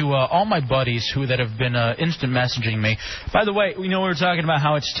 Thanks to all my buddies that have been instant messaging me. By the way, we were talking about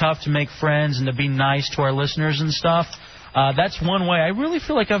how it's tough to make friends and to be nice to our listeners and stuff. That's one way. I really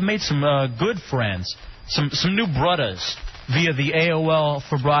feel like I've made some good friends, some new brothers via the AOL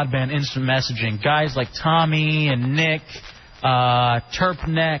for broadband instant messaging. Guys like Tommy and Nick,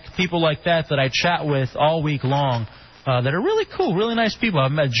 Terpneck, people like that I chat with all week long. That are really cool, really nice people.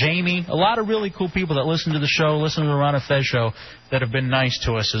 I've met Jamie, a lot of really cool people that listen to the show, listen to the Ron and Fez show, that have been nice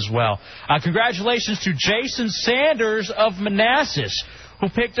to us as well. Congratulations to Jason Sanders of Manassas, who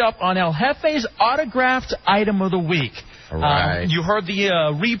picked up on El Jefe's autographed item of the week. All right. You heard the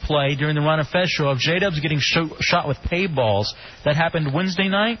replay during the Ron and Fez show of J-Dubs getting shot with paintballs. That happened Wednesday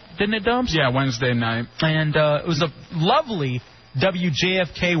night, didn't it, Dubs? Yeah, Wednesday night. And it was a lovely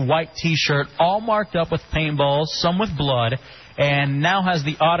WJFK white T-shirt, all marked up with paintballs, some with blood, and now has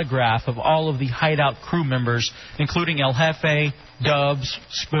the autograph of all of the Hideout crew members, including El Jefe, Dubs,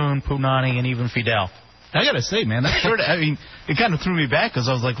 Spoon, Punani, and even Fidel. I gotta say, man, that shirt, it kind of threw me back because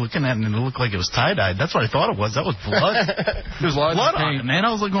I was like looking at it and it looked like it was tie-dyed. That's what I thought it was. That was blood. There's blood on it, man.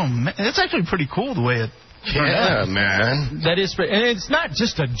 I was like, man, it's actually pretty cool the way it turned out. Man. That is, and it's not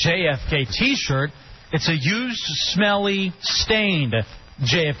just a JFK T-shirt. It's a used, smelly, stained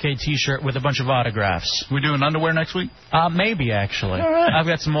JFK T-shirt with a bunch of autographs. We doing underwear next week? Maybe, actually. All right. I've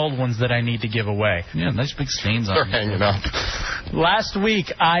got some old ones that I need to give away. Yeah, nice big stains on They're them. hanging up. Last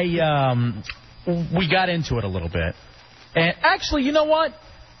week, we got into it a little bit. And actually, you know what?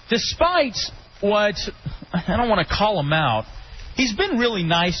 Despite what, I don't want to call him out, he's been really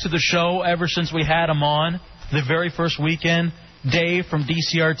nice to the show ever since we had him on the very first weekend. Dave from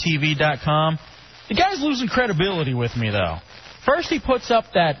DCRTV.com. The guy's losing credibility with me, though. First, he puts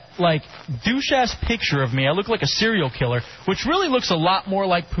up that, douche-ass picture of me. I look like a serial killer, which really looks a lot more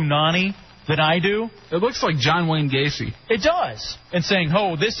like Punani than I do. It looks like John Wayne Gacy. It does. And saying,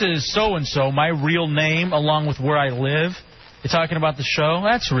 this is so-and-so, my real name, along with where I live. You're talking about the show?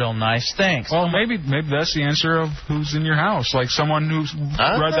 That's real nice. Thanks. Well, maybe that's the answer of who's in your house. Like someone who's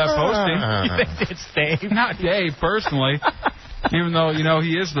read that posting. You think it's Dave? Not Dave, personally. Even though,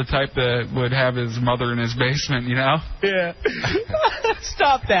 he is the type that would have his mother in his basement, Yeah.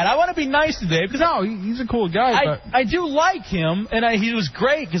 Stop that. I want to be nice to Dave. No, he's a cool guy. I do like him, and he was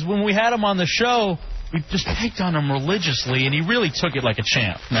great, because when we had him on the show, we just picked on him religiously, and he really took it like a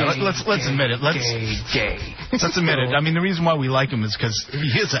champ. No, let's admit it. Let's admit it. I mean, the reason why we like him is because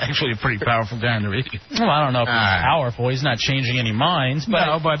he is actually a pretty powerful guy on the radio. Well, I don't know if he's powerful. He's not changing any minds. But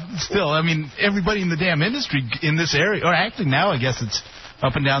no, but still, I mean, everybody in the damn industry in this area, or actually now I guess it's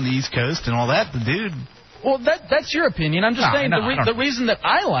up and down the East Coast and all that, the dude. Well, that's your opinion. I'm just saying the reason that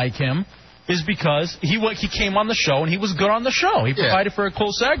I like him is because he came on the show and he was good on the show. He provided for a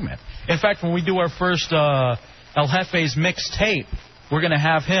cool segment. In fact, when we do our first El Jefe's mixtape, we're going to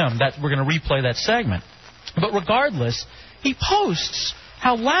have him. We're going to replay that segment. But regardless, he posts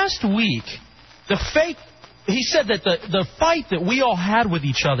how last week he said that the fight that we all had with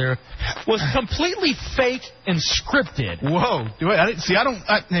each other was completely fake and scripted. Whoa.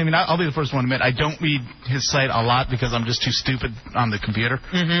 I'll be the first one to admit, I don't read his site a lot because I'm just too stupid on the computer.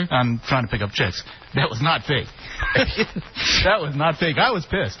 Mm-hmm. I'm trying to pick up chicks. That was not fake. That was not fake. I was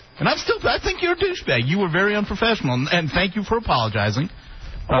pissed. And I think you're a douchebag. You were very unprofessional, and thank you for apologizing.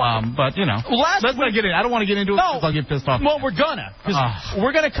 But let's not get in. I don't want to get into it because I'll get pissed off. Well, we're gonna, because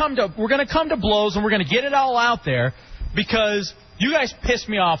we're gonna come to blows, and we're gonna get it all out there because you guys pissed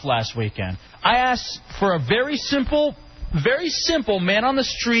me off last weekend. I asked for a very simple man on the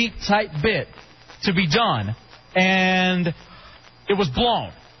street type bit to be done, and it was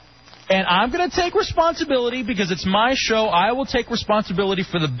blown. And I'm going to take responsibility because it's my show. I will take responsibility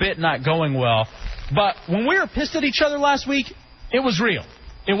for the bit not going well. But when we were pissed at each other last week, it was real.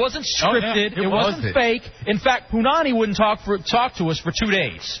 It wasn't scripted. It wasn't fake. In fact, Punani wouldn't talk to us for 2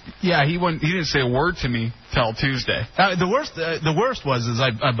 days. Yeah, he didn't say a word to me till Tuesday. The worst was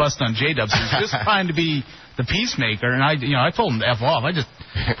I bust on J-Dubs. He was just trying to be the peacemaker, and I told him to F off. It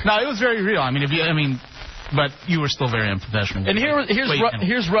was very real. But you were still very unprofessional. And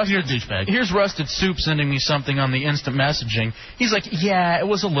here's Rusted Soup sending me something on the instant messaging. He's like, yeah, it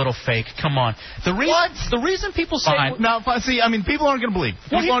was a little fake. Come on. The reason people say... Fine. No, see, I mean, people aren't going to believe.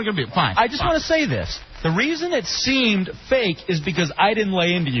 People aren't going to believe. Fine. I just want to say this. The reason it seemed fake is because I didn't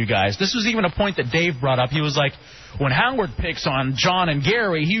lay into you guys. This was even a point that Dave brought up. He was like, when Howard picks on John and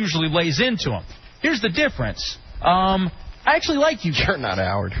Gary, he usually lays into them. Here's the difference. I actually like you guys. You're not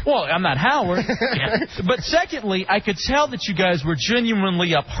Howard. Well, I'm not Howard. But secondly, I could tell that you guys were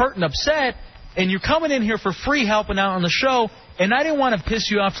genuinely hurt and upset, and you're coming in here for free helping out on the show, and I didn't want to piss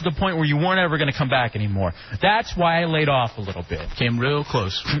you off to the point where you weren't ever going to come back anymore. That's why I laid off a little bit. Came real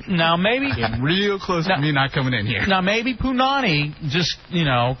close. Now, maybe... Came real close to me not coming in here. Now, maybe Punani just,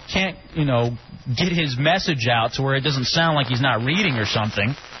 can't, get his message out to where it doesn't sound like he's not reading or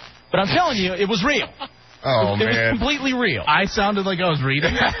something. But I'm telling you, it was real. Oh, man. It was completely real. I sounded like I was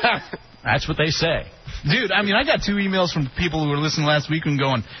reading. That's what they say. Dude, I mean, I got 2 emails from people who were listening last week and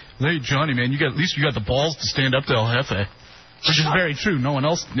going, hey, Johnny, man, at least you got the balls to stand up to El Jefe. Which is very true. No one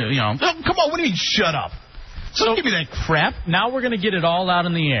else, come on, what do you mean, shut up? So don't give me that crap. Now we're going to get it all out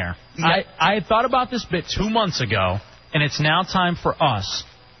in the air. Yeah. I had thought about this bit 2 months ago, and it's now time for us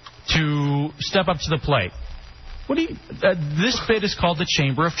to step up to the plate. What do you? This bit is called the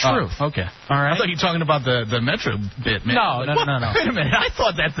Chamber of Truth. Oh, okay. All right. I thought you were talking about the Metro bit, man. No. Wait a minute. I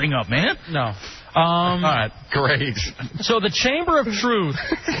thought that thing up, man. No. All right. Great. So the Chamber of Truth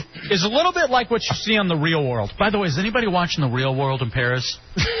is a little bit like what you see on The Real World. By the way, is anybody watching The Real World in Paris?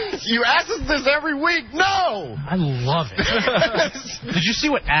 You ask us this every week. No. I love it. Did you see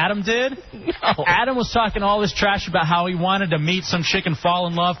what Adam did? No. Adam was talking all this trash about how he wanted to meet some chick and fall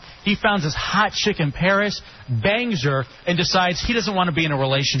in love. He found this hot chick in Paris, bangs her, and decides he doesn't want to be in a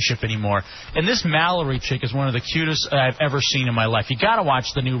relationship anymore. And this Mallory chick is one of the cutest I've ever seen in my life. You got to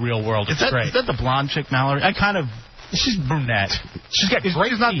watch The New Real World. It's great. Is that the blonde chick, Mallory? She's brunette. She's got great teeth.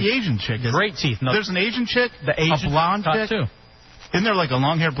 She's not the Asian chick. Great teeth. No. There's an Asian chick, a blonde chick too. Isn't there like a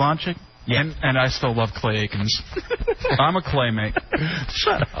long-haired blonde chick? Yeah. And I still love Clay Aikens. I'm a Claymate.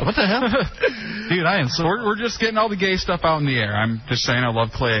 Shut up. What the hell? Dude, I am so... We're just getting all the gay stuff out in the air. I'm just saying I love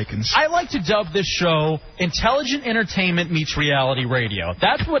Clay Aikens. I like to dub this show Intelligent Entertainment Meets Reality Radio.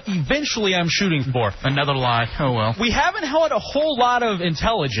 That's what eventually I'm shooting for. Another lie. Oh, well. We haven't had a whole lot of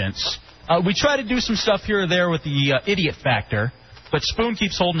intelligence. We try to do some stuff here or there with the idiot factor, but Spoon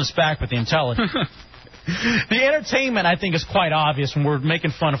keeps holding us back with the intelligence. The entertainment, I think, is quite obvious when we're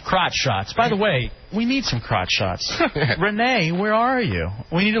making fun of crotch shots. By the way, we need some crotch shots. Renee, where are you?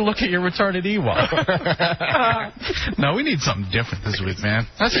 We need to look at your retarded Ewok. No, we need something different this week, man.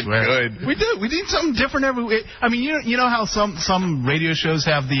 That's good. We do. We need something different every week. I mean, you know how some radio shows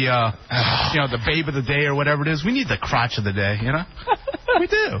have the the babe of the day or whatever it is? We need the crotch of the day, We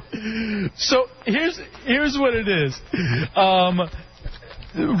do. So here's what it is.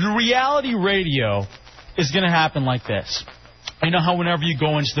 Reality radio is going to happen like this. You know how whenever you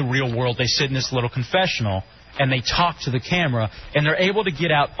go into the real world, they sit in this little confessional and they talk to the camera, and they're able to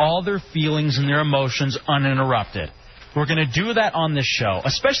get out all their feelings and their emotions uninterrupted. We're going to do that on this show,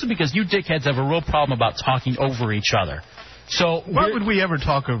 especially because you dickheads have a real problem about talking over each other. So why would we ever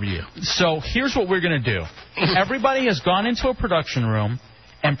talk over you? So here's what we're going to do. Everybody has gone into a production room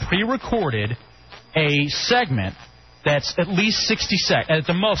and pre-recorded a segment that's at least 60 seconds, at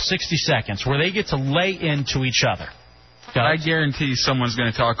the most 60 seconds, where they get to lay into each other. I guarantee someone's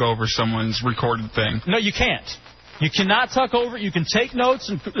going to talk over someone's recorded thing. No, you can't. You cannot talk over it. You can take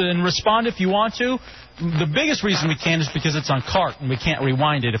notes and respond if you want to. The biggest reason we can't is because it's on cart and we can't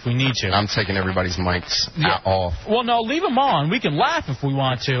rewind it if we need to. I'm taking everybody's mics off. Well, no, leave them on. We can laugh if we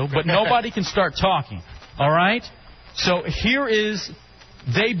want to, but nobody can start talking. All right? So here is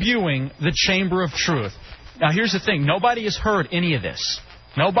debuting the Chamber of Truth. Now, here's the thing. Nobody has heard any of this.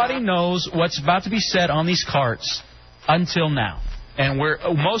 Nobody knows what's about to be said on these carts until now. And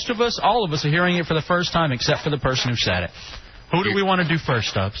most of us, all of us, are hearing it for the first time, except for the person who said it. Who do we want to do first,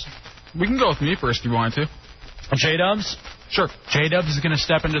 Stubbs? We can go with me first if you want to. J-Dubs? Sure. J-Dubs is going to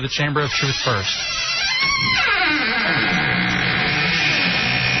step into the Chamber of Truth first.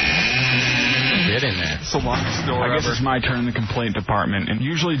 Get in there. It's the longest story I guess it's my turn in the complaint department. And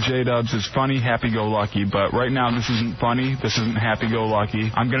usually J-Dubs is funny, happy-go-lucky, but right now this isn't funny, this isn't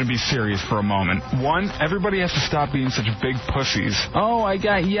happy-go-lucky. I'm going to be serious for a moment. One, everybody has to stop being such big pussies. Oh, I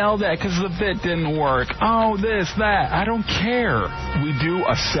got yelled at because the bit didn't work. Oh, this, that. I don't care. We do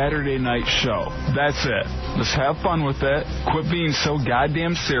a Saturday night show. That's it. Let's have fun with it. Quit being so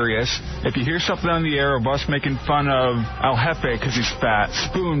goddamn serious. If you hear something on the air of us making fun of El Jefe because he's fat,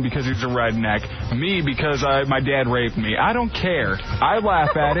 Spoon because he's a redneck, me because because my dad raped me. I don't care. I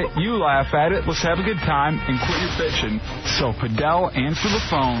laugh at it. You laugh at it. Let's have a good time and quit your bitching. So Fidel, answer the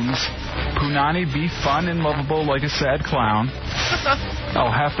phones. Punani, be fun and lovable like a sad clown. El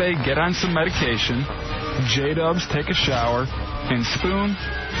Jefe, get on some medication. J-Dubs, take a shower. And Spoon,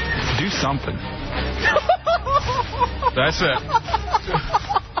 do something. That's it.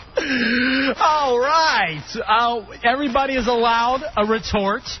 All right. Everybody is allowed a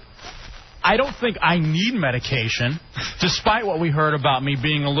retort. I don't think I need medication, despite what we heard about me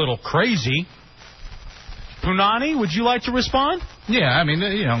being a little crazy. Punani, would you like to respond? Yeah, I mean,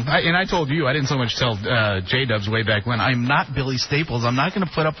 I told you, I didn't so much tell J-Dubs way back when, I'm not Billy Staples. I'm not going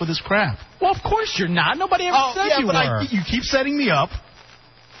to put up with this crap. Well, of course you're not. Nobody ever said you were. You keep setting me up.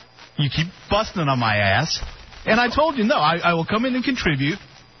 You keep busting on my ass. And I told you, no, I will come in and contribute.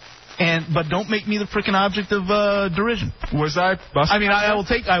 But don't make me the freaking object of derision. Was I busting? I mean, I will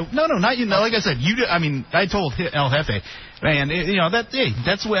take... No, not you. Like I said, I told El Jefe. And,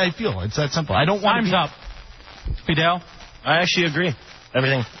 that's the way I feel. It's that simple. I don't want Time's up. Fidel? I actually agree.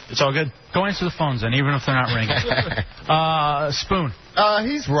 Everything. It's all good. Go answer the phones then, even if they're not ringing. Spoon.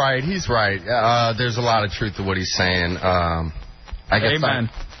 He's right. There's a lot of truth to what he's saying. I guess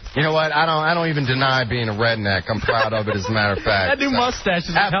Amen. You know what? I don't even deny being a redneck. I'm proud of it, as a matter of fact. That new mustache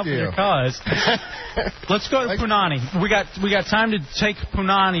is helping your cause. Let's go to Punani. We got time to take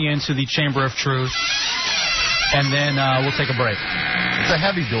Punani into the Chamber of Truth, and then we'll take a break. It's a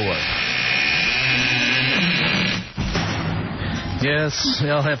heavy door. Yes,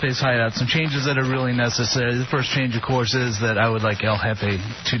 El Jefe's Hideout. Some changes that are really necessary. The first change, of course, is that I would like El Jefe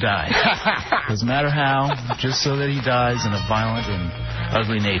to die. Doesn't matter how, just so that he dies in a violent and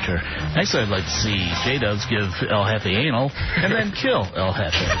ugly nature. Next, I'd like to see J-Dubs give El Jefe anal and then kill El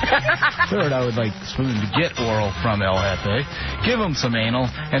Jefe. Third, I would like Spoon to get oral from El Jefe, give him some anal,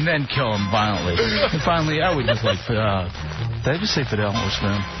 and then kill him violently. And finally, I would just like... did I just say Fidel or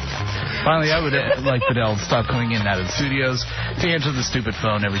Spoon? Finally, I would like Fidel to stop coming in and out of the studios to answer the stupid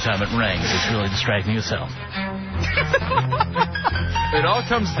phone every time it rings. It's really distracting as hell. It all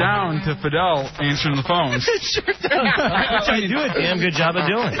comes down to Fidel answering the phones. Which I do a damn good job of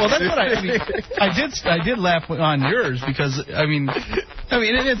doing. Well, that's what I did laugh on yours because it's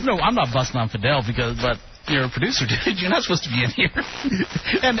I'm not busting on Fidel but you're a producer, dude. You're not supposed to be in here.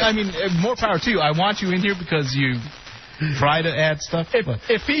 And more power to you. I want you in here because you try to add stuff.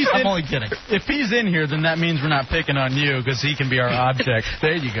 I'm only kidding. If he's in here, then that means we're not picking on you because he can be our object.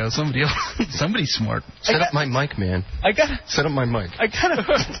 There you go. Somebody's smart. Set up my mic, man. Set up my mic.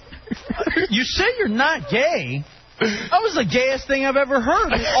 You say you're not gay. That was the gayest thing I've ever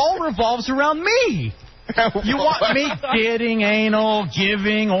heard. It all revolves around me. You want me getting anal,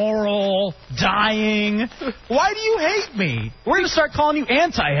 giving oral, dying. Why do you hate me? We're going to start calling you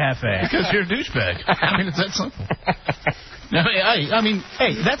anti-Jefe. Because you're a douchebag. It's that simple. No, hey,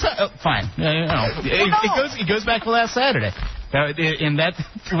 that's fine. It goes back to last Saturday. And that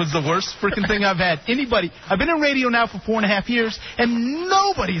was the worst freaking thing I've had. I've been in radio now for 4.5 years, and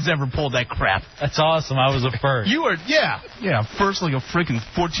nobody's ever pulled that crap. That's awesome. I was a first. You were, first like a freaking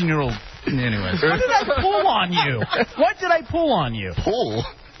 14-year-old. Anyway. What did I pull on you? What did I pull on you? Pull?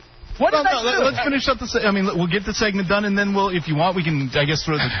 What did I do? Let's finish up we'll get the segment done, and then if you want, we can, I guess,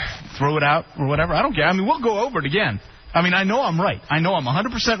 throw it out or whatever. I don't care. We'll go over it again. I know I'm right. I know I'm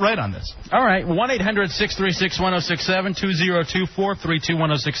 100% right on this. All right. 1-800-636-1067,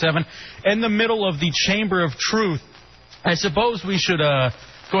 202-432-1067. In the middle of the Chamber of Truth, I suppose we should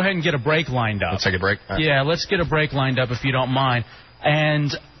go ahead and get a break lined up. Let's take a break. Yeah, let's get a break lined up if you don't mind.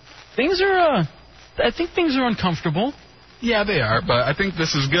 And things are, I think things are uncomfortable. Yeah, they are, but I think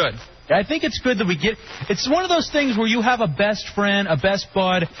this is good. I think it's good that it's one of those things where you have a best friend, a best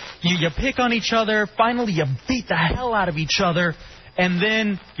bud, you pick on each other, finally you beat the hell out of each other, and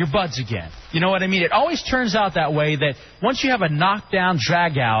then you're buds again. You know what I mean? It always turns out that way, that once you have a knockdown,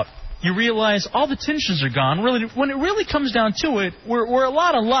 drag out, you realize all the tensions are gone. Really, when it really comes down to it, we're a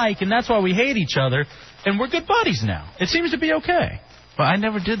lot alike, and that's why we hate each other, and we're good buddies now. It seems to be okay. Well, I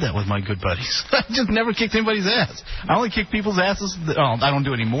never did that with my good buddies. I just never kicked anybody's ass. I only kick people's asses. I don't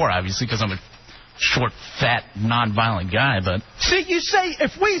do it anymore, obviously, because I'm a short, fat, non-violent guy. But see, you say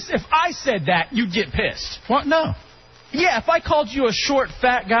if I said that, you'd get pissed. What? No. Yeah, if I called you a short,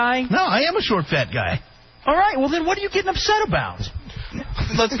 fat guy. No, I am a short, fat guy. All right. Well, then what are you getting upset about?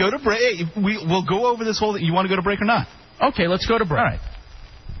 Let's go to break. We'll go over this whole. You want to go to break or not? Okay, let's go to break. All right.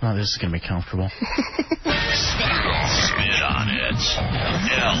 Oh, this is going to be comfortable. Spit on it.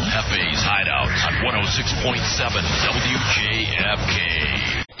 El Jefe's Hideout on 106.7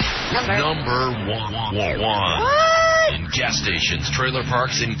 WJFK. Number one. What? in gas stations, trailer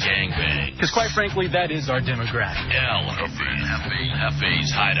parks, and gangbangs. Because quite frankly, that is our demographic.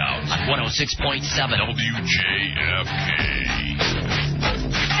 Hefe's Hideout on 106.7 WJFK.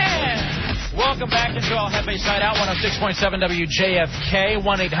 Welcome back into El Jefe's Hideout, 106.7 WJFK,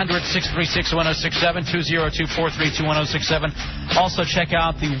 1-800-636-1067, 202-432-1067. Also check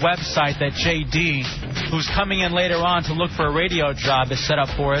out the website that JD, who's coming in later on to look for a radio job, has set up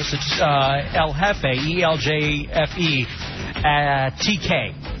for us. It's El Jefe, ELJFE,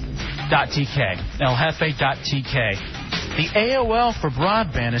 TK.TK, eljefe.tk. The AOL for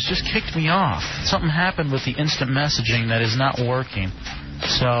broadband has just kicked me off. Something happened with the instant messaging that is not working.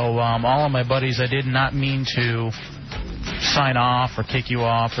 So all of my buddies, I did not mean to sign off or kick you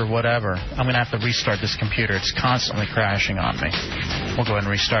off or whatever. I'm going to have to restart this computer. It's constantly crashing on me. We'll go ahead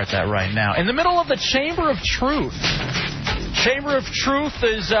and restart that right now. In the middle of the Chamber of Truth. Chamber of Truth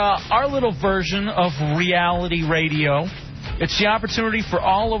is our little version of reality radio. It's the opportunity for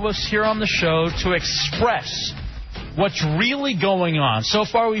all of us here on the show to express what's really going on. So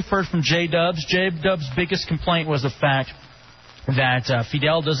far we've heard from J-Dubs. J-Dubs' biggest complaint was the fact that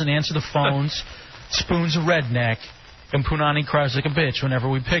Fidel doesn't answer the phones, Spoon's a redneck, and Punani cries like a bitch whenever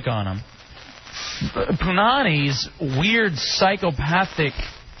we pick on him. Punani's weird psychopathic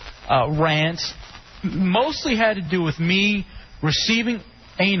rant mostly had to do with me receiving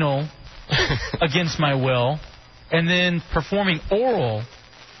anal against my will and then performing oral,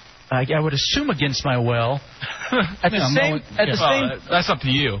 I would assume against my will, at the same. That's up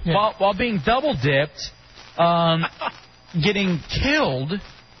to you. While being double dipped. Getting killed,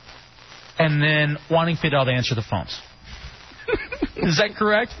 and then wanting Fidel to answer the phones. Is that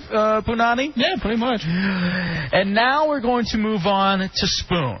correct, Punani? Yeah, pretty much. And now we're going to move on to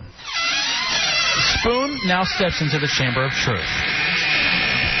Spoon. Spoon now steps into the Chamber of Truth.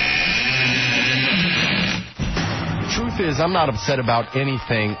 The truth is, I'm not upset about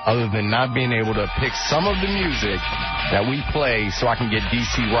anything other than not being able to pick some of the music that we play so I can get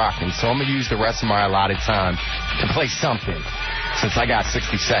DC rocking. So I'm going to use the rest of my allotted time to play something, since I got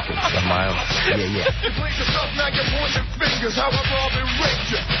 60 seconds of my own. Yeah. You play yourself, now you're pointing fingers. How I've all been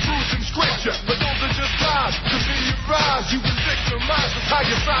raped you, bruised and scraped you. But those are just lies, cause in your eyes, you can victimize. That's how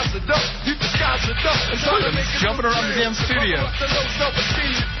you size it up. You disguise it up and try to make it jumping around the damn studio. The low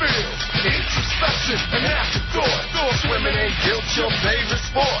self-esteem you feel. Introspection and afterthought. Swimming ain't guilt, your favorite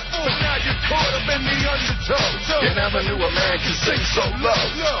sport. But now you're caught up in the undertow. You never knew a man could sing so low.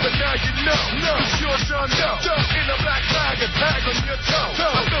 But now you know, cause you're sure know. In a black bag, a tag on your toe.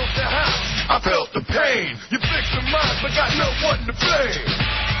 I built the house, I felt the pain. You fixed the mind, but got no one to blame.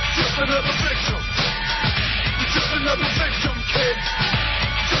 Just another victim. You're just another victim, kid.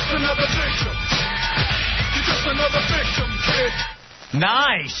 Just another victim. You're just another victim, kid.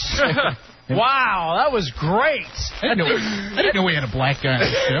 Nice. Wow, that was great. I didn't know we had a black guy on the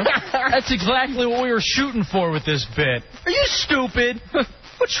show. That's exactly what we were shooting for with this bit. Are you stupid?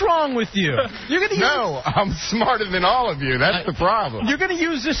 What's wrong with you? No, I'm smarter than all of you. That's the problem. You're going to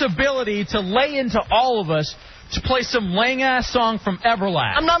use this ability to lay into all of us to play some lame-ass song from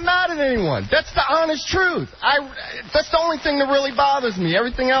Everlast. I'm not mad at anyone. That's the honest truth. That's the only thing that really bothers me.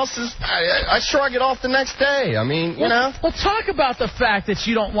 Everything else is, I shrug it off the next day. I mean, you know. Well, talk about the fact that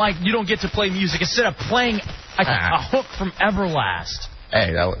you don't get to play music instead of playing a hook from Everlast.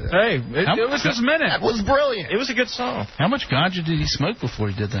 Hey, it was his minute. That was brilliant. It was a good song. How much ganja did he smoke before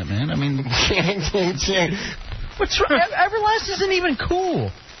he did that, man? I mean, what's wrong? Everlast isn't even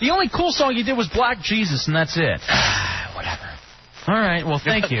cool. The only cool song he did was Black Jesus, and that's it. Whatever. All right, well,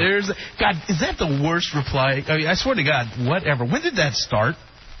 thank you. God, is that the worst reply? I mean, I swear to God, whatever. When did that start?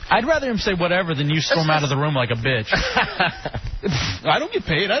 I'd rather him say whatever than you storm out of the room like a bitch. I don't get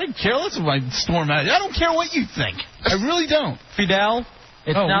paid. I didn't care. Listen, I storm out. I don't care what you think. I really don't. Fidel,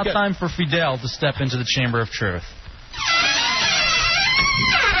 it's now time for Fidel to step into the Chamber of Truth.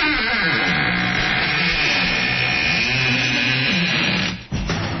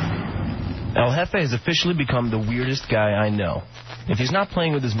 El Jefe has officially become the weirdest guy I know. If he's not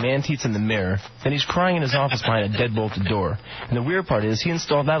playing with his man-teats in the mirror, then he's crying in his office behind a dead-bolted door. And the weird part is he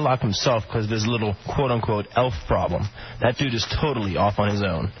installed that lock himself because of his little quote-unquote elf problem. That dude is totally off on his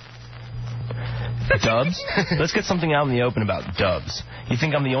own. Dubs? Let's get something out in the open about Dubs. You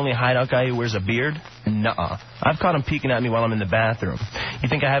think I'm the only hideout guy who wears a beard? Nuh-uh. I've caught him peeking at me while I'm in the bathroom. You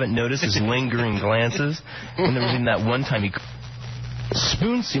think I haven't noticed his lingering glances? And there was even that one time he...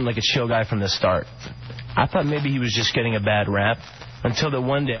 Spoon seemed like a chill guy from the start. I thought maybe he was just getting a bad rap, until that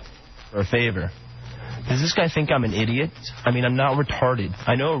one day for a favor. Does this guy think I'm an idiot? I mean, I'm not retarded.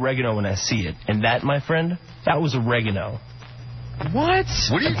 I know oregano when I see it. And that, my friend, that was oregano. What?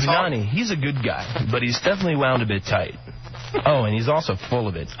 What are you Punani, he's a good guy, but he's definitely wound a bit tight. Oh, and he's also full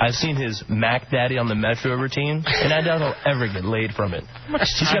of it. I've seen his Mac Daddy on the Metro routine, and I doubt he'll ever get laid from it.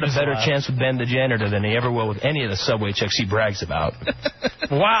 He's got a better chance with Ben the janitor than he ever will with any of the subway chicks he brags about.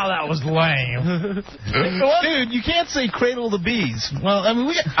 Wow, that was lame. Dude, you can't say cradle the bees. Well, I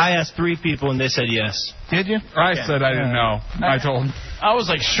mean, I asked 3 people, and they said yes. Did you? I said I didn't know. I told him. I was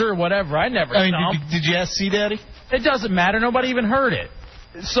like, sure, whatever. I never did you ask C-Daddy? It doesn't matter. Nobody even heard it.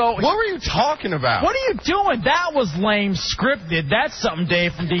 So what were you talking about? What are you doing? That was lame scripted. That's something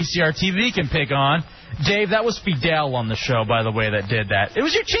Dave from DCR TV can pick on. Dave, that was Fidel on the show, by the way, that did that. It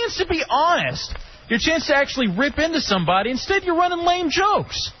was your chance to be honest. Your chance to actually rip into somebody. Instead, you're running lame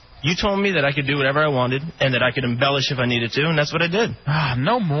jokes. You told me that I could do whatever I wanted and that I could embellish if I needed to, and that's what I did.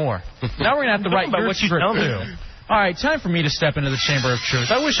 No more. Now we're going to have to write your script, too. All right, time for me to step into the Chamber of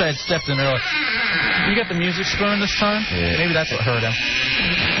Truth. I wish I had stepped in earlier. You got the music Spoon this time? Yeah. Maybe that's what hurt him.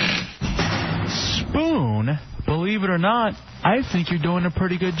 Spoon, believe it or not, I think you're doing a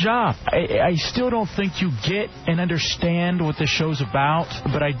pretty good job. I still don't think you get and understand what the show's about,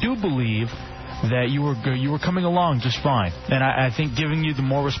 but I do believe that you were coming along just fine. And I think giving you the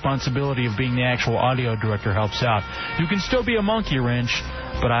more responsibility of being the actual audio director helps out. You can still be a monkey wrench,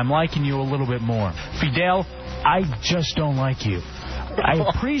 but I'm liking you a little bit more. Fidel, I just don't like you. I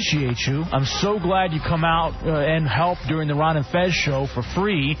appreciate you. I'm so glad you come out and help during the Ron and Fez show for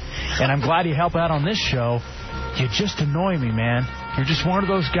free, and I'm glad you help out on this show. You just annoy me, man. You're just one of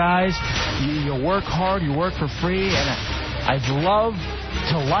those guys. You work hard, you work for free, and I'd love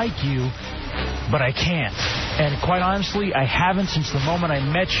to like you, but I can't. And quite honestly, I haven't since the moment I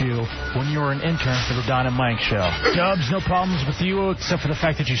met you when you were an intern for the Don and Mike show. Dubs, no problems with you except for the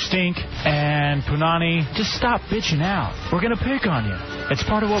fact that you stink. And Punani, just stop bitching out. We're going to pick on you. It's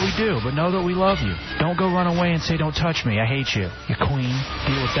part of what we do, but know that we love you. Don't go run away and say, don't touch me. I hate you. You queen.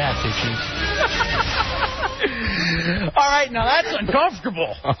 Deal with that, bitches. All right, now that's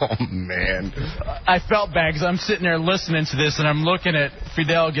uncomfortable. Oh, man. I felt bad because I'm sitting there listening to this, and I'm looking at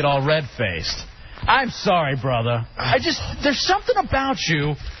Fidel get all red-faced. I'm sorry, brother. There's something about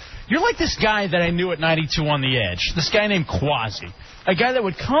you. You're like this guy that I knew at 92 on the Edge. This guy named Quasi. A guy that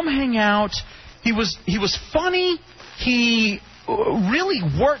would come hang out. He was funny. He really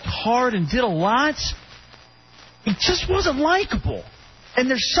worked hard and did a lot. He just wasn't likable. And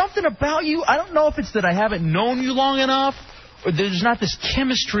there's something about you. I don't know if it's that I haven't known you long enough, or there's not this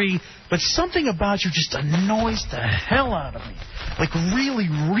chemistry, but something about you just annoys the hell out of me. Like really,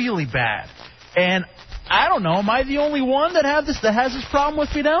 really bad. And I don't know, am I the only one that has this problem with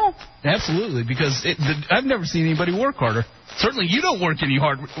Fidel? Absolutely, because I've never seen anybody work harder. Certainly you don't work any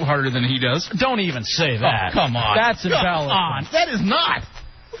harder than he does. Don't even say that. Oh, come on. That's invalid. Come on. That is not.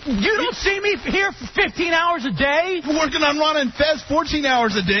 You don't see me here for 15 hours a day? You're working on Ron and Fez 14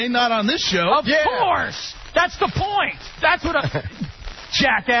 hours a day, not on this show. Of course. That's the point. That's what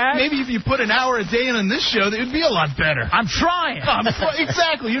jackass. Maybe if you put an hour a day in on this show, it would be a lot better. I'm trying.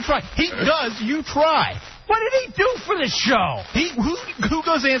 Exactly, you're trying. He does, you try. What did he do for the show? Who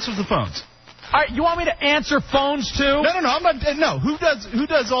goes answers the phones? All right, you want me to answer phones too? No, I'm not. No, who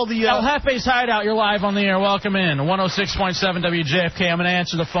does all the? El Jefe's Hideout. You're live on the air. Welcome in 106.7 WJFK. I'm going to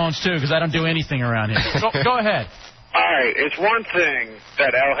answer the phones too because I don't do anything around here. Go ahead. All right, it's one thing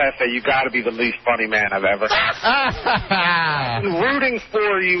that El Jefe, you got to be the least funny man I've ever. I'm rooting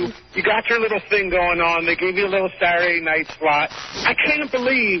for you. You got your little thing going on. They gave you a little Saturday night slot. I can't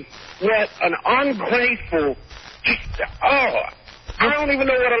believe what an ungrateful. I don't even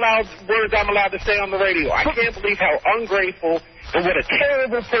know what words I'm allowed to say on the radio. I can't believe how ungrateful and what a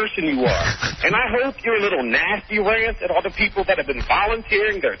terrible person you are. And I hope your little nasty rant at all the people that have been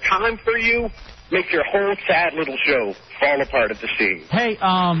volunteering their time for you makes your whole sad little show fall apart at the seams. Hey,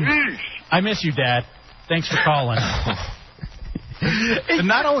 I miss you, Dad. Thanks for calling. And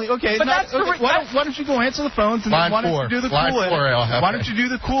not only, why don't you go answer the phones and then why don't you do the cool edit? Why don't you do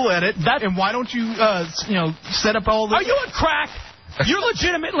the cool edit? And why don't you, set up all the... Are you on crack? You're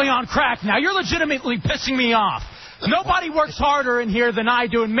legitimately on crack now. You're legitimately pissing me off. Nobody works harder in here than I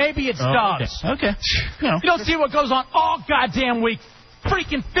do, and maybe it's Dubs. Okay. You don't see what goes on all goddamn week.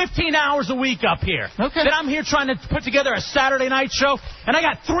 Freaking 15 hours a week up here. Okay. Then I'm here trying to put together a Saturday night show, and I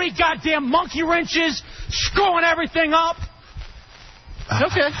got 3 goddamn monkey wrenches screwing everything up.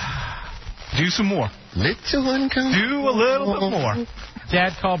 Okay. Do some more. Do a little bit more.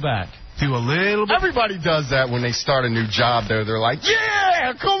 Dad, call back. Do a little bit. Everybody does that when they start a new job, though. They're like,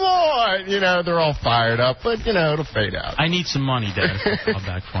 yeah, come on. They're all fired up, but, it'll fade out. I need some money, Dad. Call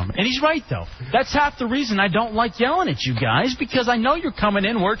back for me. And he's right, though. That's half the reason I don't like yelling at you guys, because I know you're coming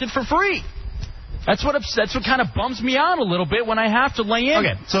in working for free. That's what kind of bums me out a little bit when I have to lay in.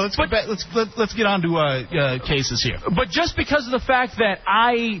 Okay, so let's get on to cases here. But just because of the fact that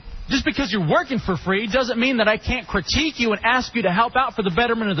just because you're working for free doesn't mean that I can't critique you and ask you to help out for the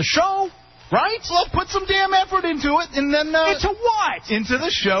betterment of the show. Right? Well, put some damn effort into it, and then into what? Into the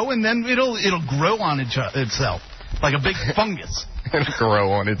show, and then it'll grow on itself like a big fungus. It'll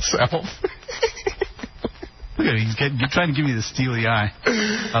grow on itself. Look at him. He's trying to give me the steely eye.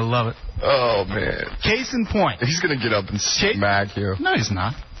 I love it. Oh man. Case in point. He's gonna get up and smack you. No, he's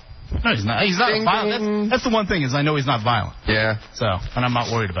not. No, he's not. He's not violent. That's the one thing is I know he's not violent. Yeah. So, and I'm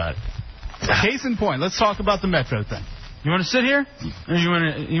not worried about it. Case in point. Let's talk about the Metro thing. You want to sit here? Or you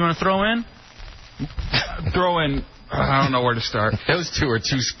want to throw in? Throw in. I don't know where to start. Those two are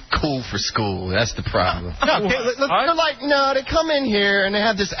too cool for school. That's the problem. No, they're like, no, they come in here and they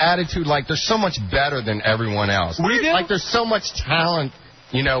have this attitude like they're so much better than everyone else. Like there's so much talent,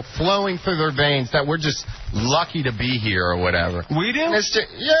 flowing through their veins that we're just lucky to be here or whatever. We do?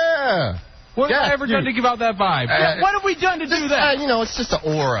 Yeah. What have I ever done to give out that vibe? What have we done to do that? It's just an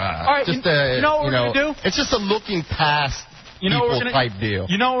aura. All right, just you know what we're going to do? It's just a looking past people type deal.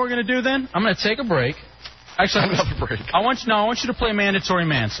 You know what we're going to do then? I'm going to take a break. Actually, another break. I want you to play Mandatory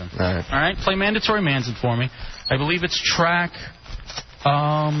Manson. All right? Play Mandatory Manson for me. I believe it's track 2.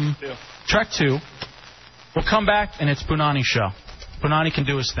 We'll come back, and it's Punani's show. Punani can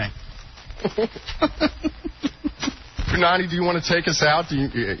do his thing. Punani, do you want to take us out? Do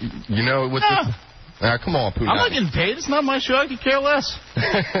you know what? Come on, Punani. I'm not getting paid. It's not my show. I could care less.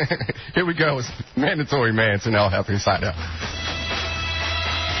 Here we go. It's Mandatory Manson. I'll help you inside out.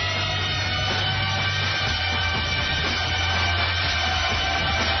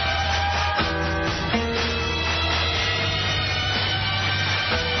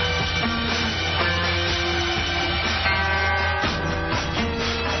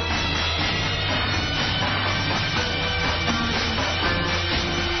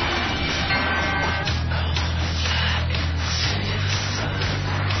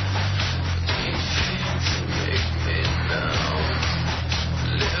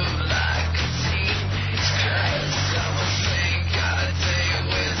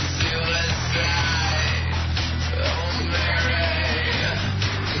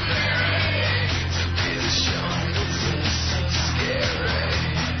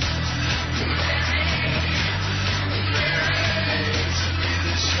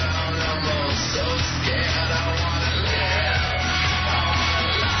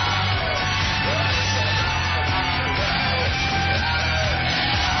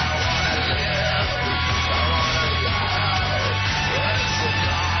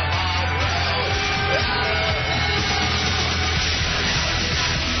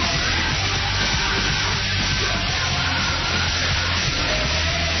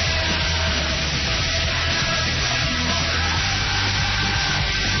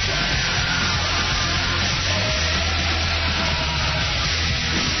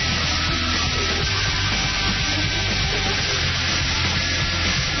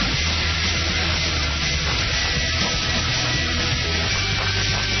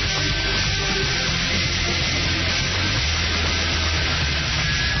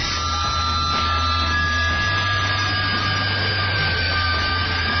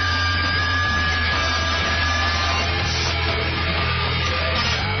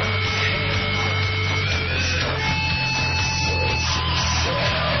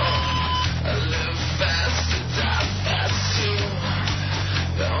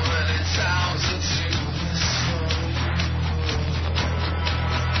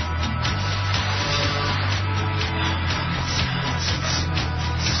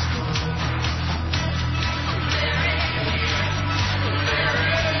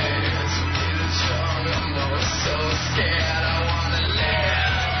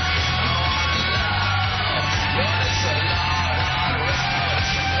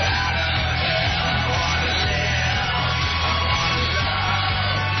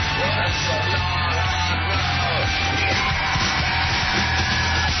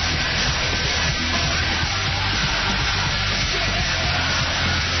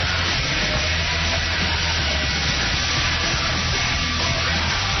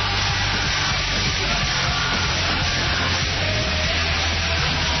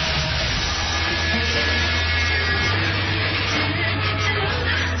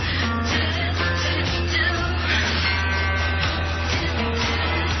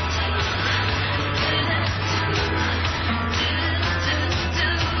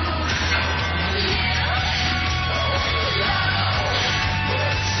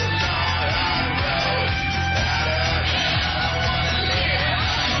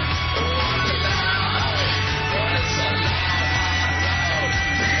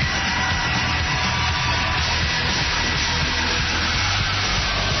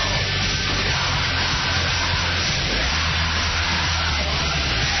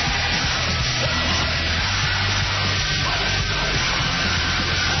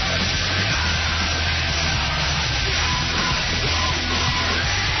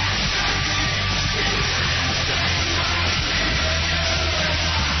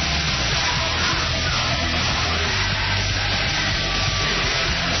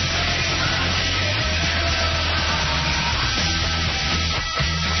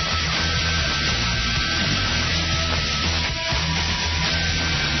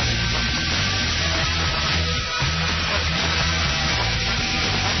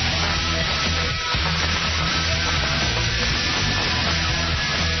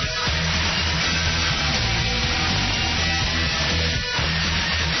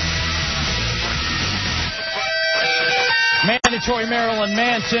 Mandatory Marilyn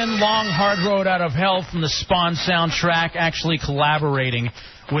Manson, Long Hard Road Out of Hell from the Spawn soundtrack, actually collaborating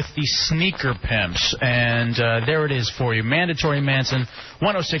with the Sneaker Pimps. And there it is for you. Mandatory Manson,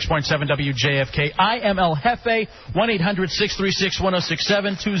 106.7 WJFK. I am El Jefe,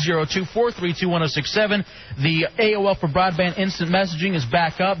 1-800-636-1067, 202-432-1067. The AOL for broadband instant messaging is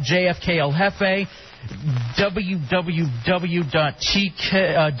back up. JFK El Jefe.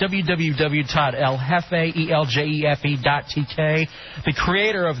 www.eljeffe.tk. The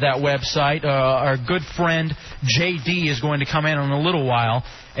creator of that website, our good friend JD, is going to come in a little while,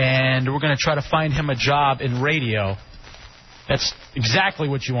 and we're going to try to find him a job in radio. That's exactly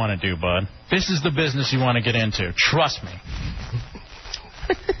what you want to do, bud. This is the business you want to get into. Trust me.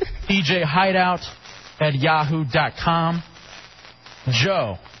 EJHideout@yahoo.com.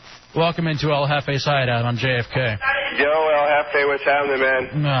 Joe, welcome into El Jefe's Hideout on JFK. Yo, El Jefe, what's happening,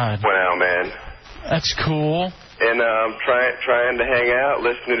 man? Well, man. That's cool. And I'm trying to hang out,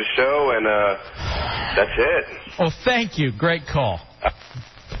 listen to the show, and that's it. Well, thank you. Great call.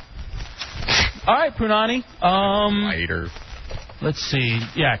 All right, Punani. Later. Let's see.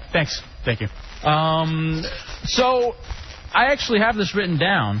 Yeah, thanks. Thank you. So, I actually have this written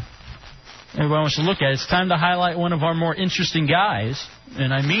down. Everybody wants to look at it. It's time to highlight one of our more interesting guys,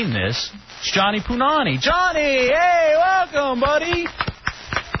 and I mean this. It's Johnny Punani. Johnny! Hey, welcome, buddy!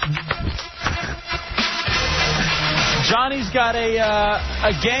 Johnny's got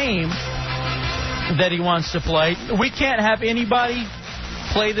a game that he wants to play. We can't have anybody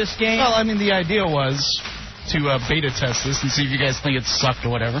play this game. Well, I mean, the idea was to beta test this and see if you guys think it sucked or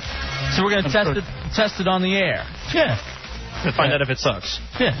whatever. So we're going to test it on the air. Yeah. To find out if it sucks.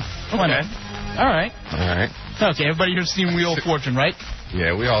 Yeah. Okay. All right. Okay, everybody here's seen Wheel of Fortune, right?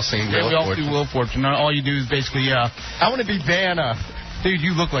 Yeah, we all seen Wheel of Fortune. We all see Wheel of Fortune. All you do is basically... I want to be Vanna. Dude,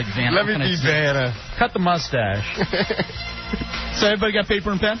 you look like Vanna. Let me be Vanna. Cut the mustache. So everybody got paper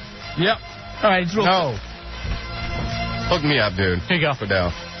and pen? Yep. All right. No. Hook me up, dude. Here you go.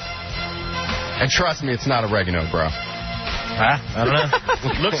 Fidel. And trust me, it's not oregano, bro. Huh? I don't know.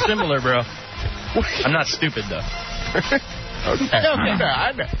 Looks similar, bro. I'm not stupid, though. Okay.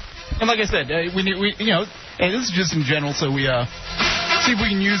 I know. And like I said, we hey, this is just in general, so we see if we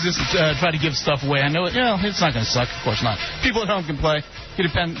can use this to try to give stuff away. I know it's not going to suck, of course not. People at home can play. Get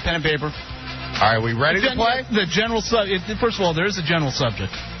a pen and paper. All right, we ready to play? The general first of all, there is a general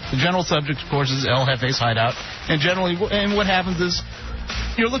subject. The general subject, of course, is El Jefe's Hideout. And generally, and what happens is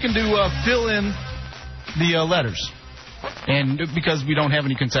you're looking to fill in the letters. And because we don't have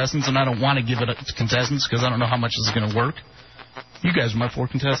any contestants, and I don't want to give it to contestants because I don't know how much this is going to work, you guys are my 4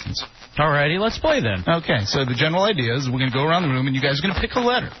 contestants. All righty, let's play then. Okay, so the general idea is we're going to go around the room, and you guys are going to pick a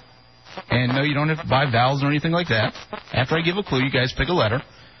letter. And no, you don't have to buy vowels or anything like that. After I give a clue, you guys pick a letter,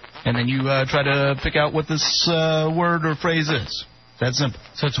 and then you try to pick out what this word or phrase is. That's simple.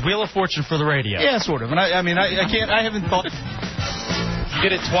 So it's Wheel of Fortune for the radio. Yeah, sort of. And I haven't thought... You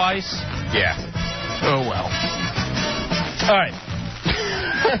get it twice? Yeah. Oh, well. All right.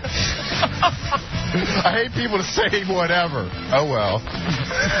 I hate people to say whatever. Oh, well.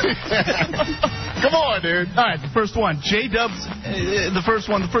 Come on, dude. All right, the first one. J-Dubs. The first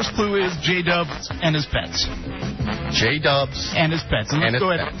clue is J-Dubs and his pets. J-Dubs and his pets. And let's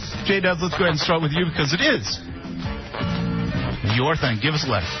go ahead. J-Dubs, let's go ahead and start with you because it is your thing. Give us a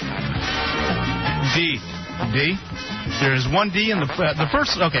letter. D. D? There's one D in the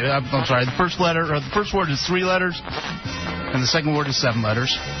first... Okay, I'm sorry. The first letter, or the first word is 3 letters, and the second word is 7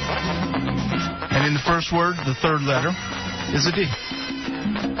 letters. And in the first word, the third letter is a D.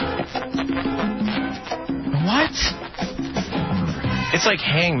 What? It's like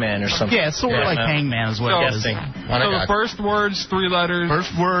Hangman or something. Yeah, it's sort of like Hangman is what it is. So the first word's 3 letters.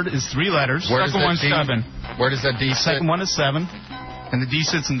 First word is 3 letters. Second one's 7. Where does that D sit? Second one is 7. And the D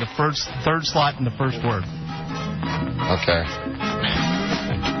sits in the third slot in the first word. Okay.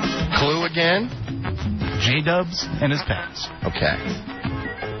 Clue again? J-Dubs and his pets. Okay.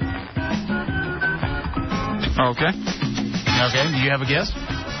 Okay. Okay, do you have a guess?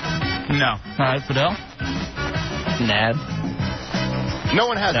 No. All right, Fidel? Nad. No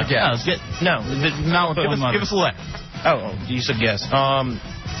one has a guess. No. Give us a letter. Oh, you said guess. A.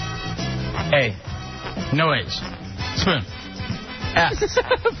 No A's. Spoon. S.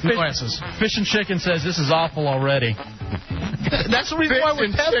 No S's. Fish and Chicken says this is awful already. That's the reason why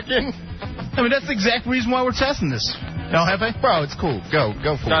we're testing. I mean, that's the exact reason why we're testing this. El Jefe? Bro, it's cool. Go for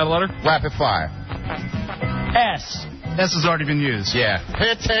it. Got a letter? Rapid fire. S. S has already been used. Yeah.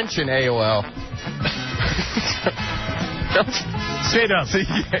 Pay attention, AOL. J-Dubs.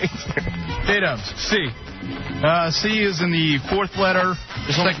 J-Dubs. C. C is in the 4th letter.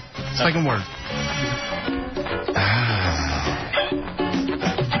 Second word.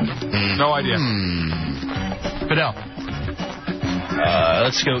 No idea. Fidel.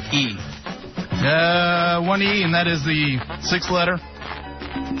 Let's go E. One E, and that is the 6th letter.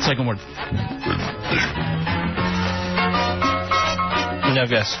 Second word. No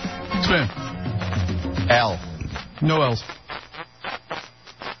guess. Spoon. L. No L's.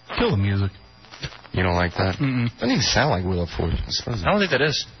 Kill the music. You don't like that? Doesn't even sound like Wheel of Fortune. I don't think that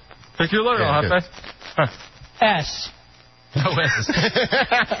is. Pick your letter, Yeah, Jefe. S. No S's.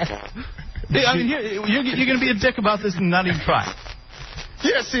 I mean, you're going to be a dick about this and not even try.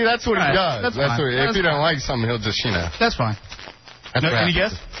 Yeah, see, that's what he does. That's That's fine. what, if you don't like something, he'll just, That's fine. That's No, what any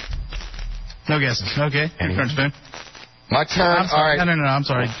happens. guess? No guesses. Okay. Any. Your turn, Spoon. My turn. I'm sorry. All right. No, I'm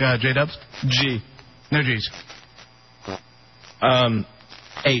sorry. J-Dubs? G. No G's.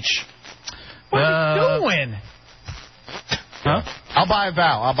 H. What are you doing? Huh? I'll buy a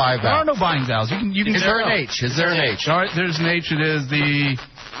vowel. There are no buying vowels. You can Is there an zero. H? Is there an H? All right, there's an H. It is the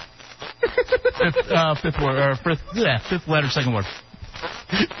fifth word, or fifth letter, second word.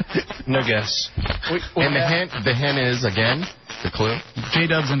 No guess. And the hint is, again, the clue?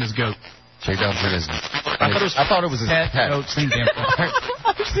 J-Dubs and his goat. J-Dubs and his... I thought it was his pet. Goat, same damn thing.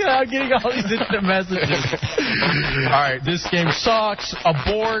 I'm getting all these instant messages. All right. This game sucks.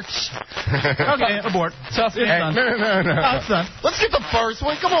 Abort. Okay, abort. Tough. It's done. No. It's done. Let's get the first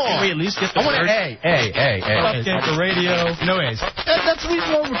one. Come on. Can we at least get the I want an first? A. Tough game for radio. No A's. That's the reason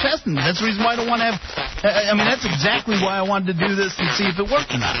why we're testing. That's the reason why I don't want to have... I mean, that's exactly why I wanted to do this and see if it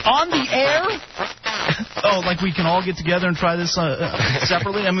worked or not. On the air? Oh, like we can all get together and try this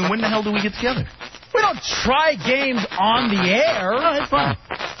separately? I mean, when the hell do we get together? We don't try games on the air. All right, fine.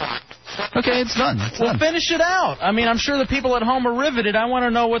 Okay, it's done. We'll finish it out. I mean, I'm sure the people at home are riveted. I want to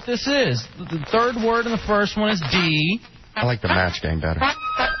know what this is. The third word in the first one is D. I like the match game better.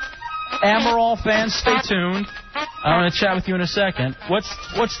 Amaral fans, stay tuned. I'm going to chat with you in a second. What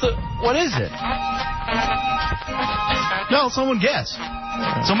is it? No, someone guess.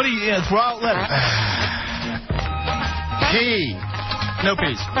 Somebody throw out letters. P. No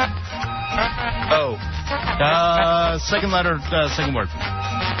P's. O. Second letter, second word.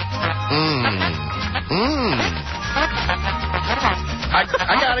 I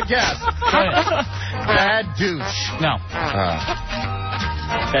got to guess. Bad douche. No.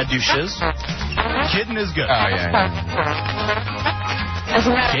 Bad douches. Kitten is good. Oh, yeah.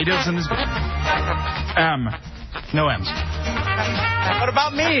 J-Dubs and his good. M. No M's. What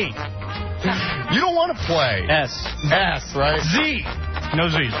about me? You don't want to play. S. S, right? Z. No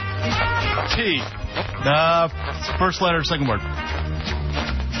Z's. T. First letter, second word.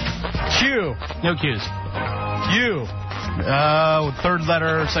 Q. No Q's. U. Third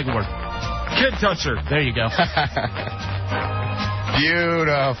letter, second word. Kid toucher. There you go.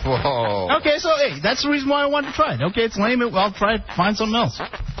 Beautiful. Okay, so hey, that's the reason why I wanted to try it. Okay, it's lame. I'll try to find something else.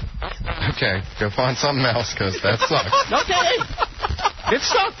 Okay, go find something else because that sucks. Okay, hey. It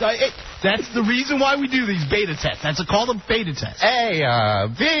sucked. That's the reason why we do these beta tests. That's called a beta test. A,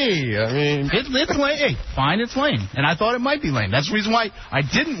 B. I mean, it's lame. Hey, fine, it's lame. And I thought it might be lame. That's the reason why I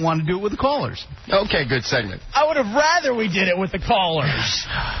didn't want to do it with the callers. Okay, good segment. I would have rather we did it with the callers.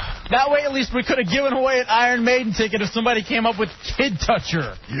 That way, at least we could have given away an Iron Maiden ticket if somebody came up with Kid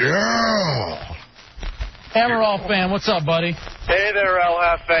Toucher. Yeah. Amaral fan, what's up, buddy? Hey there, El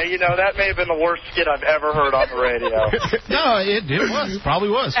Jefe. You know, that may have been the worst skit I've ever heard on the radio. No, it was. Probably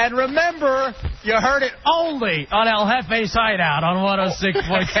was. And remember, you heard it only on El Jefe's Hideout on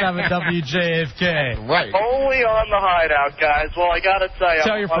 106.7 WJFK. Right. Only on the Hideout, guys. Well, I got to tell you,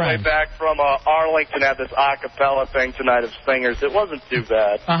 Tell I'm your on my way friends. back from Arlington at this a cappella thing tonight of singers. It wasn't too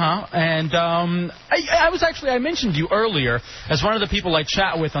bad. And I mentioned you earlier as one of the people I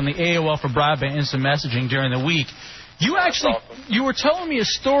chat with on the AOL for Broadband Instant Messaging during the week. You were telling me a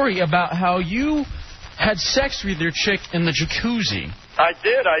story about how you had sex with your chick in the jacuzzi. I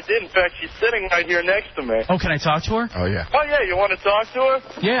did. In fact, she's sitting right here next to me. Oh, can I talk to her? Oh, yeah. Oh, yeah, you want to talk to her?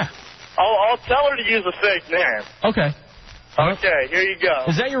 Yeah. I'll tell her to use a fake name. Okay. Okay, here you go.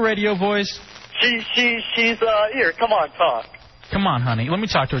 Is that your radio voice? She's here, come on, talk. Come on, honey. Let me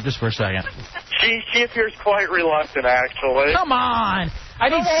talk to her just for a second. She appears quite reluctant, actually. Come on. I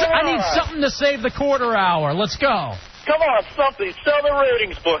need something to save the quarter hour. Let's go. Come on, something. Sell the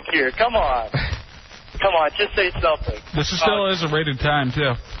ratings book here. Come on. Come on, just say something. This still is a rated time,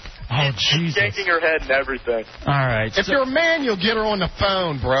 too. Oh, Jesus. Shaking her head and everything. All right. If you're a man, you'll get her on the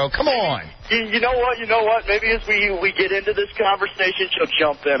phone, bro. Come on. You know what? Maybe as we get into this conversation, she'll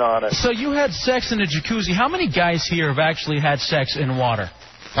jump in on it. So you had sex in a jacuzzi. How many guys here have actually had sex in water?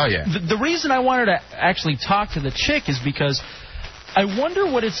 Oh, yeah. The reason I wanted to actually talk to the chick is because I wonder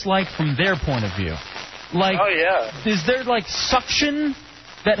what it's like from their point of view. Like, oh, yeah. Is there, like, suction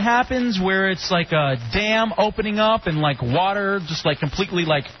that happens where it's like a dam opening up and like water just like completely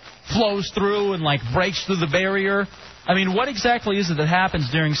like flows through and like breaks through the barrier? I mean, what exactly is it that happens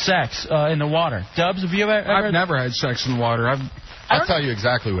during sex in the water? Dubs, have you ever I've never had sex in the water. I'll tell you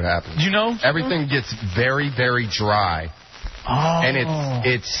exactly what happens. You know? Everything gets very, very dry. Oh. And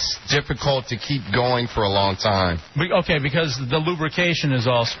it's difficult to keep going for a long time. Okay, because the lubrication is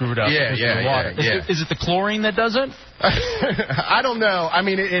all screwed up. Yeah, because of the water. yeah. Is it the chlorine that does it? I don't know. I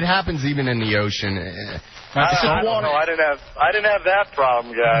mean, it happens even in the ocean. I don't know. I didn't have that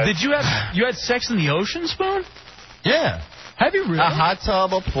problem, guys. Did you had sex in the ocean, Spoon? Yeah. Have you really? A hot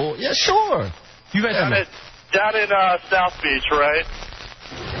tub, a pool. Yeah, sure. You had down in South Beach, right?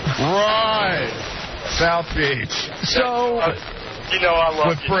 Right. South Beach. So, you know I love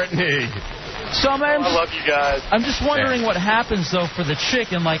with Brittany. So I love you guys. I'm just wondering what happens though for the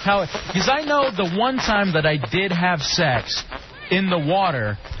chick and like how, because I know the one time that I did have sex in the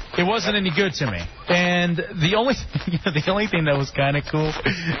water, it wasn't any good to me. And the only thing that was kind of cool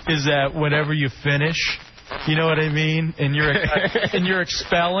is that whenever you finish, you know what I mean? And you're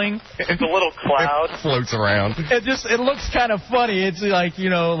expelling. It's a little cloud. It floats around. It looks kind of funny. It's like, you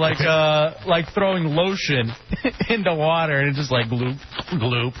know, like throwing lotion into water and it's just like gloop,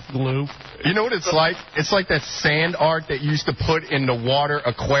 gloop, gloop. You know what it's like? It's like that sand art that you used to put in the water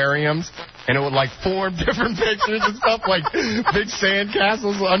aquariums, and it would like form different pictures and stuff, like big sand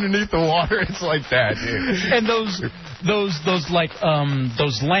castles underneath the water. It's like that, dude. And those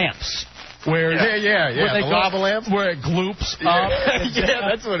lamps. Where the lava lamp, where it gloops up. Yeah,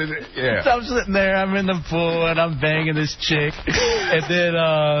 that's what it is. Yeah. So I'm sitting there, I'm in the pool, and I'm banging this chick, and then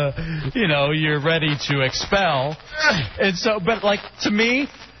you know, you're ready to expel, and so, but like to me,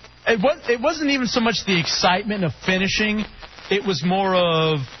 it wasn't even so much the excitement of finishing, it was more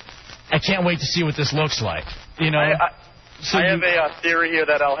of I can't wait to see what this looks like, you know. I have a theory here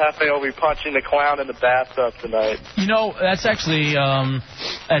that El Jefe will be punching the clown in the bathtub tonight. You know, that's actually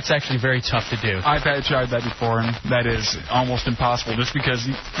very tough to do. I've tried that before, and that is almost impossible, just because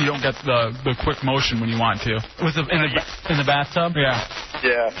you don't get the quick motion when you want to. In the bathtub? Yeah.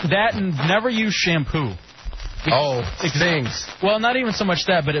 Yeah. That and never use shampoo. It stings. Well, not even so much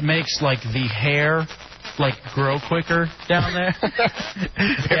that, but it makes like the hair like grow quicker down there.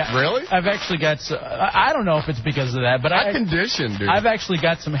 Yeah. Really? I've actually got. I don't know if it's because of that, but I conditioned, dude. I've actually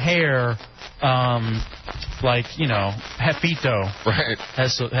got some hair, like you know, Jefito. Right.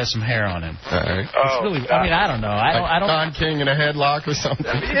 Has some hair on him. All right. It's really. I mean, I don't know. I don't. Don King in a headlock or something.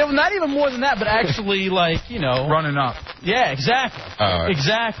 Not even more than that, but actually, like you know, running up. Yeah, exactly. Right.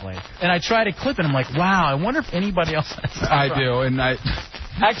 Exactly. And I try to clip it. I'm like, wow. I wonder if anybody else has that. I do, and I.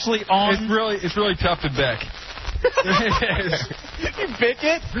 Actually, it's really tough to bick. You bick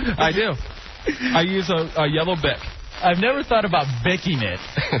it? I do. I use a yellow bick. I've never thought about bicking it.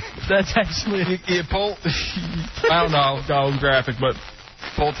 That's actually you pull. I don't know, go graphic, but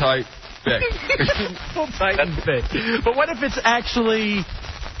pull tight, bick. Pull tight and bick. But what if it's actually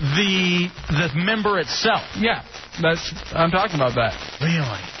the member itself? Yeah, I'm talking about that.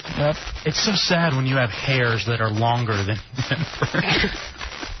 Really? Yep. It's so sad when you have hairs that are longer than member.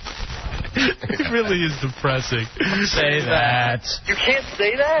 It really is depressing. Say that. You can't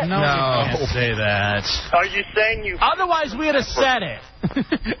say that? No. You can't say that. Are you saying you... Otherwise, we would have said it.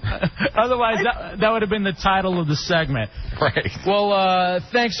 Otherwise, that would have been the title of the segment. Right. Well,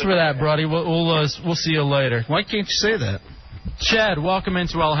 thanks for that, Brody. We'll see you later. Why can't you say that? Chad, welcome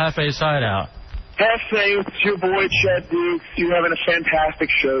into El Jefe's Hideout. Jefe, it's your boy Chad Dukes. You're having a fantastic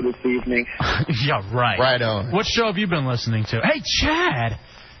show this evening. Yeah, right. Right on. What show have you been listening to? Hey, Chad.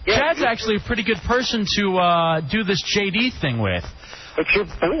 Yeah, Chad's actually a pretty good person to do this JD thing with. It's your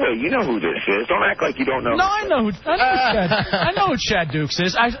boy. You know who this is. Don't act like you don't know. No, I know who Chad Dukes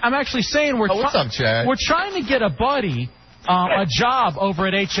is. I'm actually saying what's up, Chad? We're trying to get a buddy a job over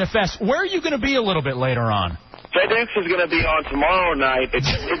at HFS. Where are you going to be a little bit later on? Chad Dukes is going to be on tomorrow night at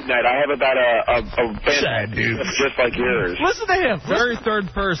midnight. I have about a band just like yours. Listen to him. Very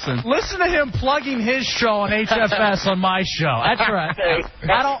third person. Listen to him plugging his show on HFS on my show. That's right.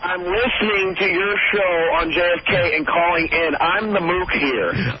 I'm listening to your show on JFK and calling in. I'm the mook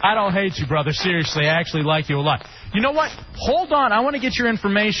here. I don't hate you, brother. Seriously, I actually like you a lot. You know what? Hold on. I want to get your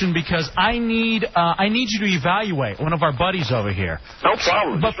information because I need you to evaluate one of our buddies over here. No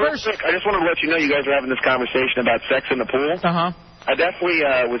problem. But first, quick, I just wanted to let you know you guys are having this conversation about sex in the pool. Uh-huh. I definitely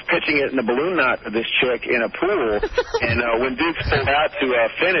was pitching it in the balloon knot to this chick in a pool, and when Dukes pulled out to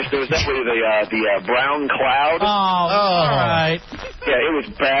finish, there was definitely the brown cloud. Oh, all right. Yeah, it was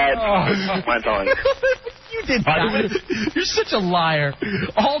bad. I'm telling you. You did not. You're such a liar.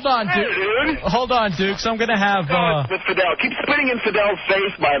 Hold on, Duke. Hold on, Dukes. I'm going to have... with Fidel. Keep spitting in Fidel's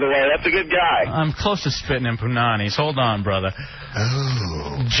face, by the way. That's a good guy. I'm close to spitting in Punani's. Hold on, brother.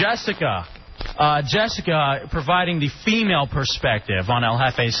 Oh. Jessica. Jessica providing the female perspective on El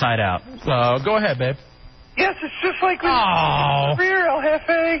Jefe's Hideout. Go ahead, babe. Yes, it's just like when career, El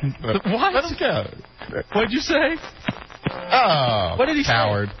Jefe. What? Let him go. What'd you say? Oh, what did he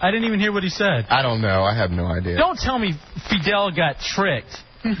coward. say? I didn't even hear what he said. I don't know. I have no idea. Don't tell me Fidel got tricked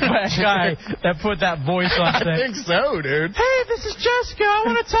by a guy that put that voice on thing. I think so, dude. Hey, this is Jessica. I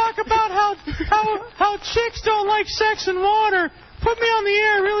want to talk about how chicks don't like sex and water. Put me on the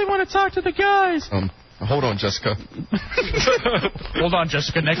air. I really want to talk to the guys. Hold on, Jessica. Hold on,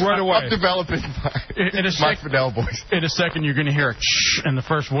 Jessica. Next right away. I'm developing my Fidel voice. In a second, you're going to hear a shh, and the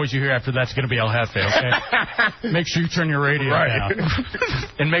first voice you hear after that's going to be El Jefe, okay? Make sure you turn your radio down.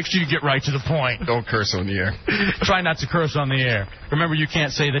 And make sure you get right to the point. Don't curse on the air. Try not to curse on the air. Remember, you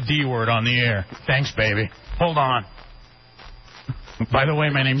can't say the D word on the air. Thanks, baby. Hold on. By the way,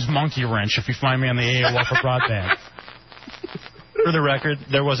 my name's Monkey Wrench if you find me on the AOL for broadband. For the record,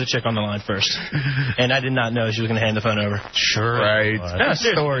 there was a chick on the line first, and I did not know she was going to hand the phone over. Sure. Right. That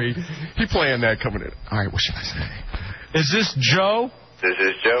story. He planned that coming in. All right, what should I say? Is this Joe? This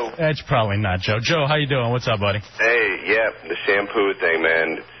is Joe. It's probably not Joe. Joe, how you doing? What's up, buddy? Hey, yeah, the shampoo thing,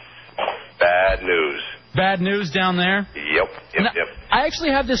 man. Bad news. Bad news down there? Yep. I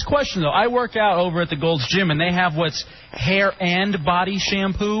actually have this question, though. I work out over at the Gold's Gym, and they have what's hair and body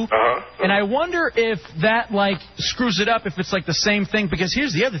shampoo. And I wonder if that, like, screws it up, if it's, like, the same thing. Because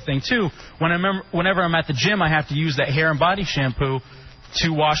here's the other thing, too. Whenever I'm at the gym, I have to use that hair and body shampoo to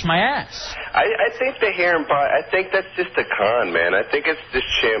wash my ass. I think the hair and body, I think that's just a con, man. I think it's just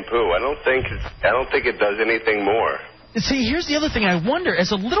shampoo. I don't think it does anything more. See, here's the other thing. I wonder,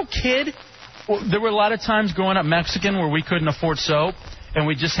 as a little kid... There were a lot of times growing up Mexican where we couldn't afford soap, and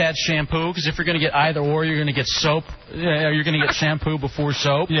we just had shampoo, because if you're going to get either or, you're going to get soap. You're going to get shampoo before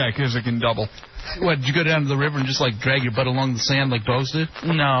soap. Yeah, because it can double. What, did you go down to the river and just, like, drag your butt along the sand like Bo's did?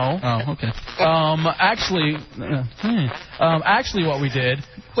 No. Oh, okay. Actually, what we did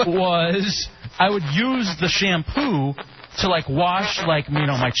was I would use the shampoo to, like, wash, like, you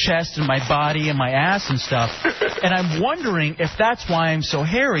know, my chest and my body and my ass and stuff. And I'm wondering if that's why I'm so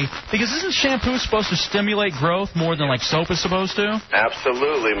hairy. Because isn't shampoo supposed to stimulate growth more than, like, soap is supposed to?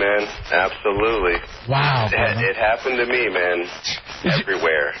 Absolutely, man. Absolutely. Wow. It happened to me, man.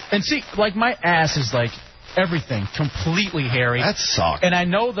 Everywhere. And see, like, my ass is, like, everything completely hairy. That sucks. And I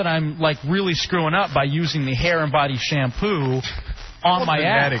know that I'm, like, really screwing up by using the hair and body shampoo on my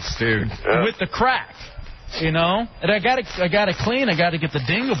ass. Dude. With the crack. You know? And I gotta clean. I gotta get the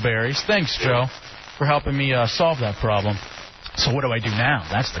dingleberries. Thanks, Joe, for helping me solve that problem. So what do I do now?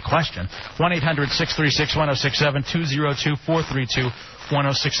 That's the question. 1-800-636-1067,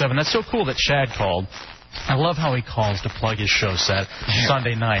 202-432-1067. That's so cool that Chad called. I love how he calls to plug his show set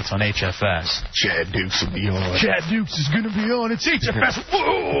Sunday nights on HFS. Chad Dukes will be on. Chad Dukes is going to be on. It's HFS.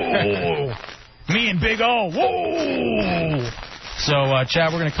 Whoa! Me and Big O. Whoa! So,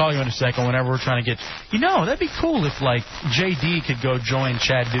 Chad, we're going to call you in a second whenever we're trying to get... You know, that'd be cool if, like, JD could go join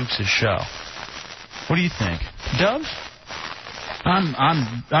Chad Dukes' show. What do you think? Dubs?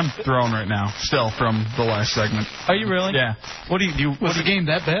 I'm thrown right now, still, from the last segment. Are you really? Yeah. What do you Was the game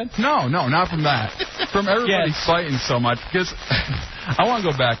that bad? No, not from that. From everybody fighting so much. Because I want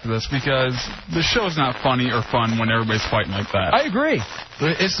to go back to this because the show's not funny or fun when everybody's fighting like that. I agree.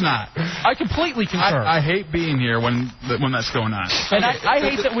 It's not. I completely concur. I hate being here when that's going on. And I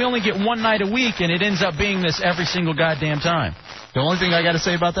hate that we only get one night a week and it ends up being this every single goddamn time. The only thing I got to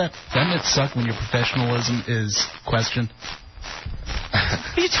say about that, doesn't it suck when your professionalism is questioned?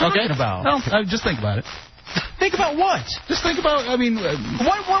 What are you talking about? No, just think about it. Think about what? Just think about, I mean...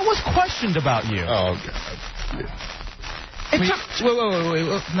 What was questioned about you? Oh, God. Wait.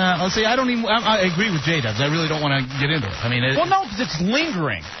 No, see, I agree with J-Dubs. I really don't want to get into it. I mean... Well, no, because it's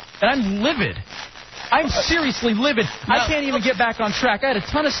lingering. And I'm livid. I'm seriously livid. No. I can't even get back on track. I had a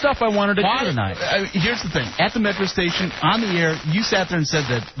ton of stuff I wanted to do tonight. Here's the thing. At the Metro station, on the air, you sat there and said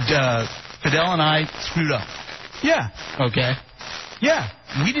that Fidel and I screwed up. Yeah. Okay. Yeah.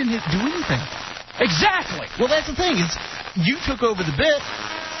 We didn't do anything. Exactly. Well, that's the thing. Is you took over the bit.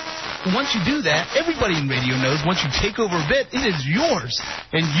 Once you do that, everybody in radio knows once you take over a bit, it is yours.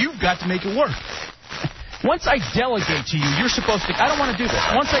 And you've got to make it work. Once I delegate to you, you're supposed to... I don't want to do this.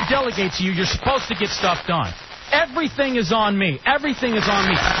 Once I delegate to you, you're supposed to get stuff done. Everything is on me. Everything is on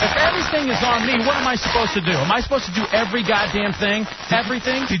me. If everything is on me, what am I supposed to do? Am I supposed to do every goddamn thing?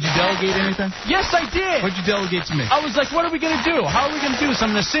 Everything? Did you delegate anything? Yes, I did. What'd you delegate to me? I was like, what are we going to do? How are we going to do this?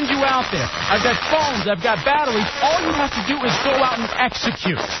 I'm going to send you out there. I've got phones. I've got batteries. All you have to do is go out and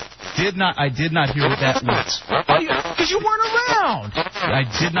execute. I did not hear that once. Because you weren't around. I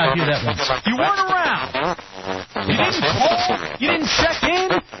did not hear that once. You weren't around. You didn't call. You didn't check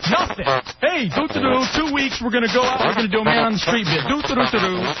in. Nothing. Hey, 2 weeks, we're going to go out. We're going to do a man on the street bit.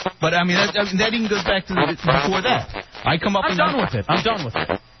 But, I mean, that even goes back to before that. I'm done with it. I'm done with it.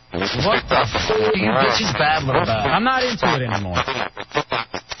 What the f*** are you bitches babbling about? I'm not into it anymore.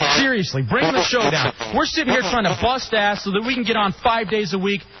 Seriously, bring the show down. We're sitting here trying to bust ass so that we can get on 5 days a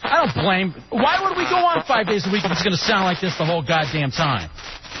week. I don't blame. Why would we go on 5 days a week if it's going to sound like this the whole goddamn time?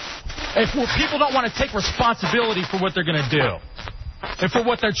 If people don't want to take responsibility for what they're going to do and for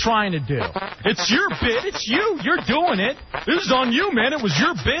what they're trying to do. It's your bit. It's you. You're doing it. This is on you, man. It was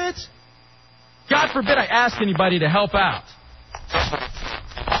your bit. God forbid I ask anybody to help out.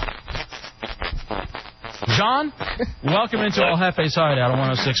 John, welcome into El Jefe's Hideout on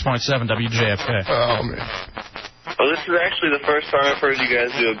 106.7 WJFK. Oh, man. Well, this is actually the first time I've heard you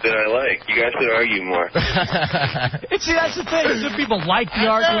guys do a bit I like. You guys should argue more. See, that's the thing. Some people like the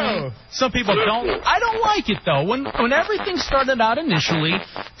arguing. Some people don't. I don't like it, though. When everything started out initially,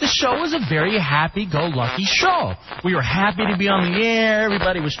 the show was a very happy-go-lucky show. We were happy to be on the air.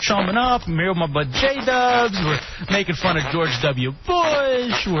 Everybody was chumming up. Me and my bud J-Dubs. We're making fun of George W.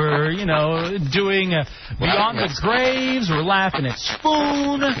 Bush. We're, doing Beyond the Graves. We're laughing at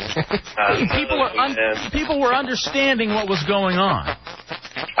Spoon. People were understanding what was going on.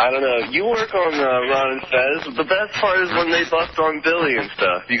 I don't know. You work on Ron and Fez. The best part is when they bust on Billy and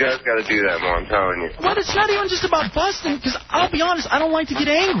stuff. You guys got to do that more, I'm telling you. But it's not even just about busting, because I'll be honest, I don't like to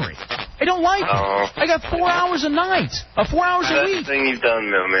get angry. I don't like it. I got 4 hours a night, 4 hours a week. The best thing you've done,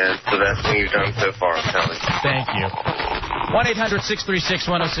 though, man. The best thing you've done so far, I'm telling you. Thank you.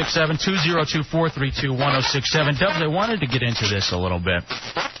 1-800-636-1067, 202-432-1067. Dubs, I wanted to get into this a little bit.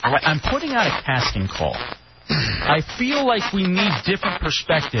 I'm putting out a casting call. I feel like we need different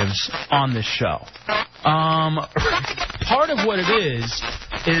perspectives on this show. Part of what it is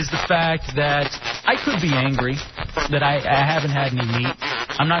the fact that I could be angry that I haven't had any meat.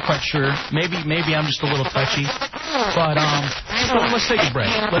 I'm not quite sure. Maybe I'm just a little touchy. But let's take a break.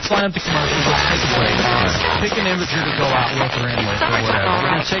 Let's line up the commercials. Let's take a break. Pick an imager to go out with or in with or whatever.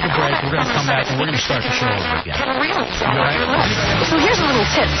 We're going to take a break. We're going to come back and we're going to start the show over again. You all right? So here's a little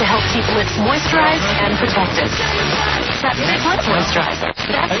tip to help keep lips moisturized and protected. That Big Lip Moisturizer.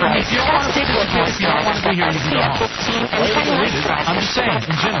 That's right. That's Big Lip Moisturizer. If you don't want to be here, you can go home. I'm just saying,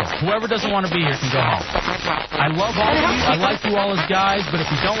 in general, whoever doesn't want to be here can go home. I love all of you. I like you all as guys, but if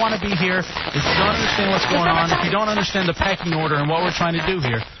you don't want to be here, if you don't understand what's going on, if you don't understand the pecking order and what we're trying to do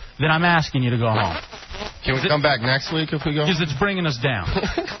here, then I'm asking you to go home. Can we come back next week if we go? Because it's bringing us down.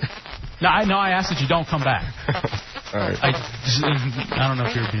 No, I asked that you don't come back. All right. I don't know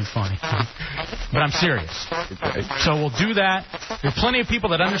if you're being funny, but I'm serious. Okay. So we'll do that. There are plenty of people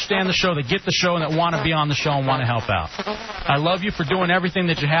that understand the show, that get the show, and that want to be on the show and want to help out. I love you for doing everything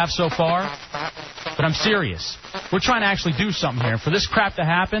that you have so far, but I'm serious. We're trying to actually do something here. For this crap to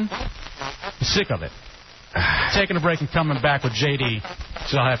happen, I'm sick of it. Taking a break and coming back with JD.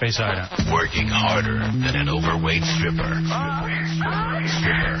 So I'll have a side out. Working harder than an overweight stripper. Can I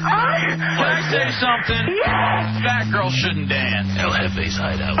say something? Yes. Fat girls shouldn't dance. El Jefe's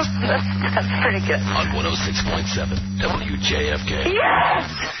Hideout. That's pretty good. On 106.7 WJFK. Yes!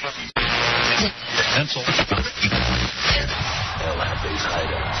 Pencil. El Jefe's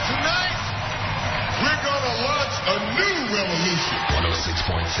Hideout. Tonight, we're going to launch a new revolution.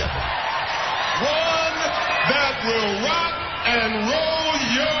 106.7. One that will rock and roll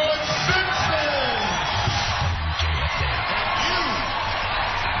your senses. You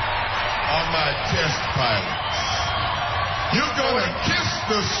are my test pilots. You're going to kiss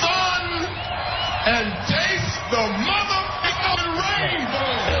the sun and taste the motherfucking rainbow.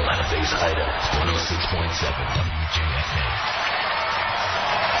 El Jefe's Hideout. 106.7 WJFK.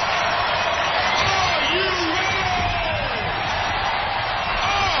 Are you ready?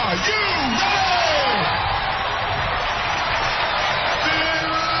 Are you ready?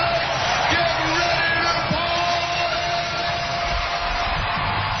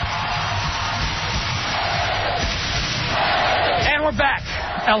 We're back.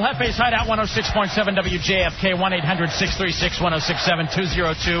 El Jefe's Hideout 106.7 WJFK 1-800-636-1067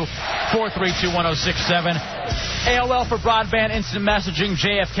 202-432-1067 AOL for broadband instant messaging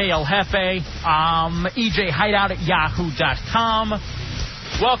JFK El Jefe EJ Hideout at yahoo.com.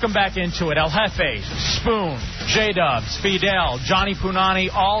 Welcome back into it. El Jefe, Spoon, J-Dubs, Fidel, Johnny Punani,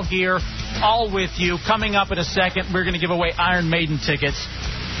 all here, all with you. Coming up in a second, we're going to give away Iron Maiden tickets.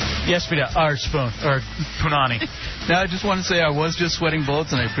 Yes, Fidel, or Spoon, or Punani. No, I just want to say I was just sweating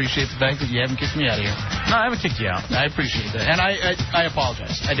bullets, and I appreciate the fact that you haven't kicked me out of here. No, I haven't kicked you out. I appreciate that. And I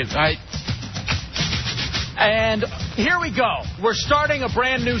apologize. I do. And here we go. We're starting a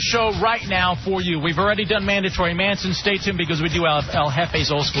brand new show right now for you. We've already done Mandatory Manson. Stay tuned because we do have El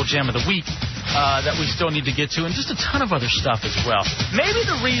Jefe's Old School Jam of the Week that we still need to get to, and just a ton of other stuff as well. Maybe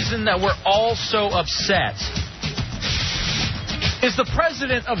the reason that we're all so upset is the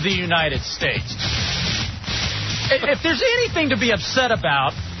President of the United States. If there's anything to be upset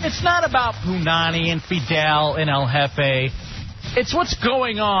about, it's not about Punani and Fidel and El Jefe. It's what's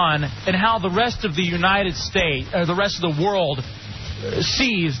going on and how the rest of the United States, or the rest of the world,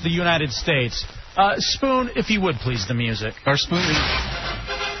 sees the United States. Spoon, if you would, please, the music. Or Spoon.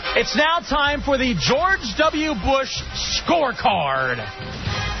 It's now time for the George W. Bush scorecard.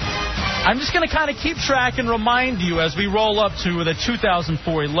 I'm just going to kind of keep track and remind you as we roll up to the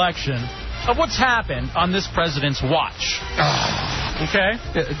 2004 election of what's happened on this president's watch. Okay?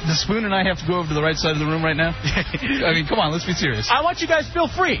 The Spoon and I have to go over to the right side of the room right now? I mean, come on, let's be serious. I want you guys to feel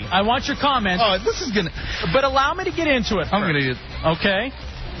free. I want your comments. Oh, this is going to... But allow me to get into it. I'm going to... Okay?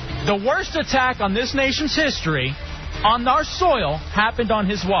 The worst attack on this nation's history on our soil happened on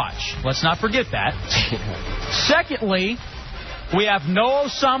his watch. Let's not forget that. Secondly, we have no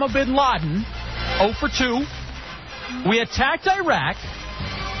Osama bin Laden, 0 for 2. We attacked Iraq.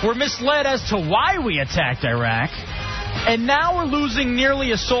 We're misled as to why we attacked Iraq. And now we're losing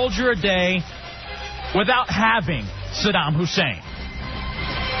nearly a soldier a day without having Saddam Hussein.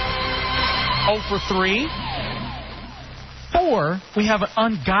 0 for 3. 4, we have an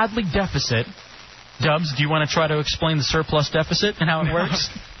ungodly deficit. Dubs, do you want to try to explain the surplus deficit and how it works?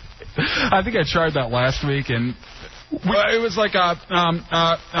 I think I tried that last week, and it was like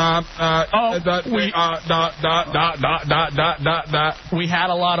we had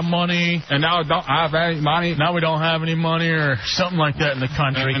a lot of money, and now don't have any money. Now we don't have any money, or something like that in the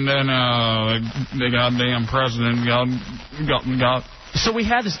country. And then the goddamn president got. So we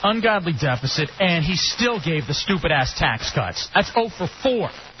had this ungodly deficit, and he still gave the stupid-ass tax cuts. That's 0 for 4,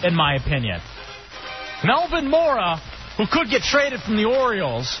 in my opinion. Melvin Mora, who could get traded from the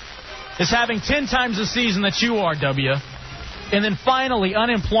Orioles, is having 10 times the season that you are, W. And then finally,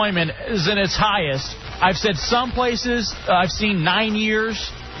 unemployment is in its highest. I've said some places, I've seen 9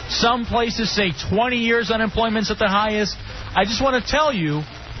 years. Some places say 20 years unemployment's at the highest. I just want to tell you,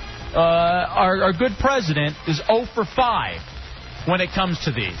 our good president is 0 for 5 when it comes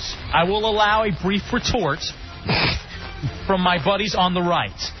to these. I will allow a brief retort from my buddies on the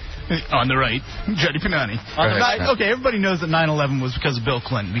right. On the right, Johnny Punani. Okay, everybody knows that 9/11 was because of Bill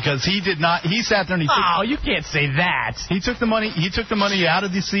Clinton, because he did not. He sat there and he. Oh, you can't say that. He took the money. He took the money out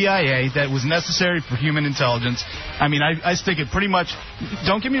of the CIA that was necessary for human intelligence. I mean, I stick it pretty much.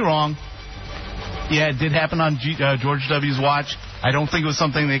 Don't get me wrong. Yeah, it did happen on George W.'s watch. I don't think it was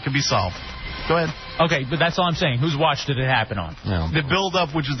something that could be solved. Go ahead. Okay, but that's all I'm saying. Whose watch did it happen on? No. The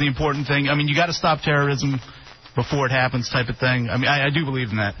build-up, which is the important thing. I mean, you got to stop terrorism before it happens, type of thing. I mean, I do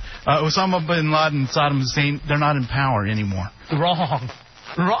believe in that. Osama bin Laden and Saddam Hussein, they're not in power anymore. Wrong.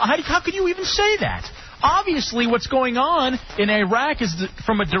 How can you even say that? Obviously, what's going on in Iraq is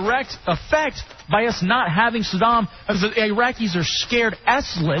from a direct effect by us not having Saddam, because the Iraqis are scared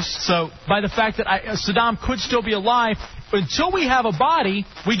S-less by the fact that Saddam could still be alive. Until we have a body,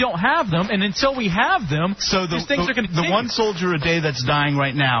 we don't have them, and until we have them, these things are going to continue. The one soldier a day that's dying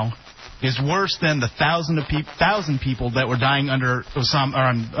right now is worse than the 1,000 people that were dying under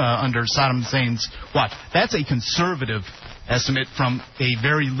under Saddam Hussein's watch. That's a conservative estimate from a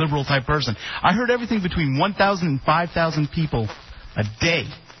very liberal type person. I heard everything between 1,000 and 5,000 people a day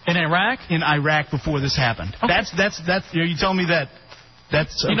in Iraq. In Iraq before this happened. Okay. That's. You tell me that.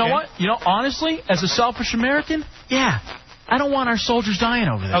 That's. Okay. You know what? Honestly, as a selfish American, yeah, I don't want our soldiers dying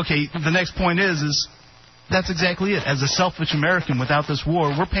over there. Okay. The next point is. That's exactly it. As a selfish American, without this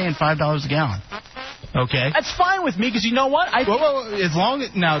war, we're paying $5 a gallon. Okay? That's fine with me, because you know what?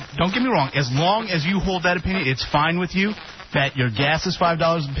 Now, don't get me wrong. As long as you hold that opinion, it's fine with you that your gas is $5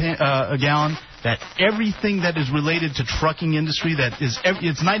 a gallon, that everything that is related to trucking industry, it's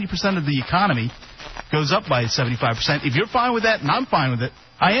 90% of the economy, goes up by 75%. If you're fine with that, and I'm fine with it,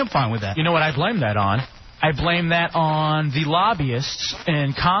 I am fine with that. You know what I blame that on? I blame that on the lobbyists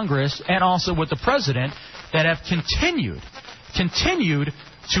in Congress and also with the president that have continued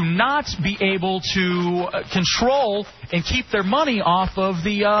to not be able to control and keep their money off of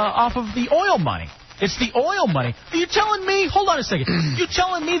the oil money. It's the oil money. Are you telling me, hold on a second, you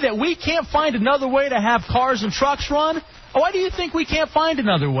telling me that we can't find another way to have cars and trucks run? Why do you think we can't find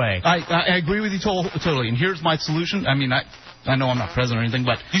another way? I agree with you totally, and here's my solution. I mean, I know I'm not president or anything,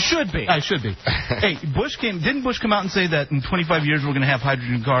 but... You should be. I should be. Hey, didn't Bush come out and say that in 25 years we're going to have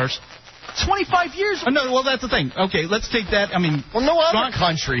hydrogen cars? 25 years? No, well, that's the thing. Okay, let's take that. I mean... Well, no other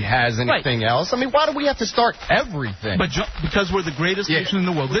country has anything else. I mean, why do we have to start everything? But because we're the greatest nation in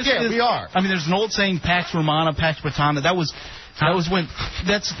the world. We are. I mean, there's an old saying, Pax Romana, Pax Britana.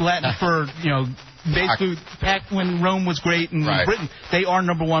 That's Latin for, basically, when Rome was great and Britain, they are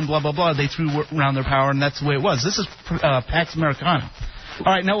number one, blah, blah, blah. They threw around their power, and that's the way it was. This is Pax Americana.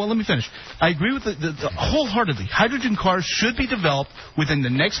 All right, now, let me finish. I agree with the wholeheartedly. Hydrogen cars should be developed within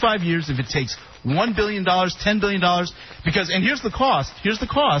the next 5 years if it takes $1 billion, $10 billion. And here's the cost.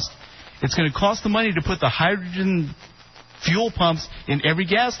 It's going to cost the money to put the hydrogen fuel pumps in every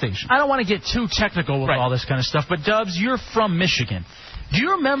gas station. I don't want to get too technical with all this kind of stuff, but, Dubs, you're from Michigan. Do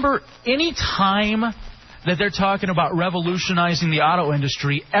you remember any time that they're talking about revolutionizing the auto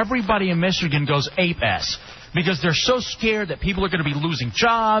industry, everybody in Michigan goes ape-ass because they're so scared that people are going to be losing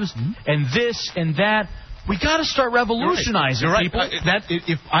jobs and this and that. We got to start revolutionizing people.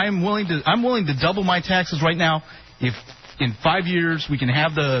 I'm willing to double my taxes right now if in 5 years we can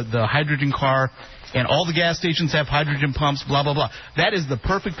have the hydrogen car and all the gas stations have hydrogen pumps, blah, blah, blah. That is the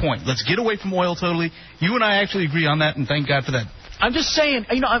perfect point. Let's get away from oil totally. You and I actually agree on that, and thank God for that. I'm just saying,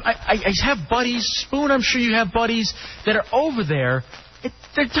 I have buddies, Spoon, I'm sure you have buddies that are over there.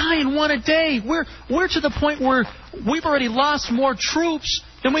 They're dying one a day. We're to the point where we've already lost more troops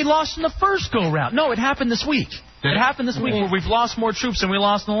than we lost in the first go-round. No, it happened this week. It happened this week where we've lost more troops than we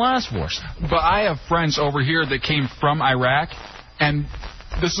lost in the last wars. But I have friends over here that came from Iraq, and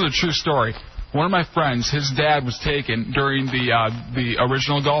this is a true story. One of my friends, his dad was taken during the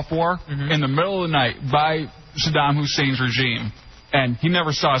original Gulf War in the middle of the night by Saddam Hussein's regime, and he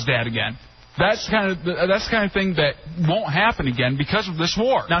never saw his dad again. That's the kind of thing that won't happen again because of this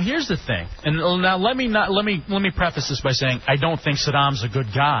war. Now here's the thing, and now let me preface this by saying I don't think Saddam's a good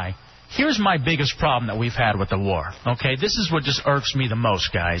guy. Here's my biggest problem that we've had with the war. Okay, this is what just irks me the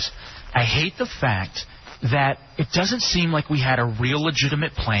most, guys. I hate the fact that it doesn't seem like we had a real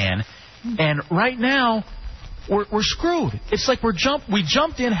legitimate plan. And right now, we're screwed. It's like we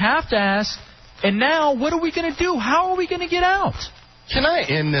jumped in half-assed, and now what are we going to do? How are we going to get out? Can I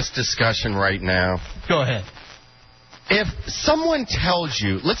end this discussion right now? Go ahead. If someone tells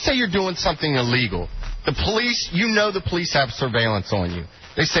you, let's say you're doing something illegal, the police have surveillance on you.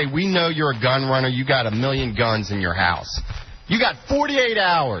 They say, we know you're a gun runner, you got 1 million guns in your house. You got 48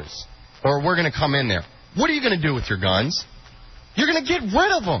 hours, or we're going to come in there. What are you going to do with your guns? You're going to get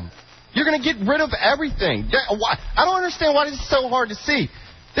rid of them. You're going to get rid of everything. I don't understand why this is so hard to see.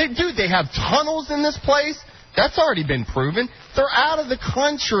 They have tunnels in this place. That's already been proven. They're out of the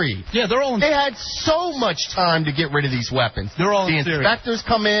country. Yeah, They had so much time to get rid of these weapons. They're all the inspectors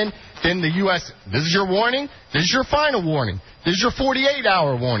come in, then the U.S., this is your warning, this is your final warning, this is your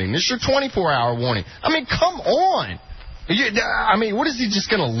 48-hour warning, this is your 24-hour warning. I mean, come on. What is he just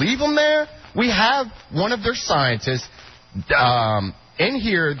going to leave them there? We have one of their scientists in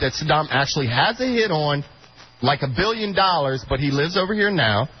here that Saddam actually has a hit on, like $1 billion, but he lives over here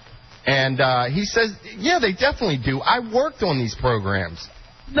now. And he says, yeah, they definitely do. I worked on these programs.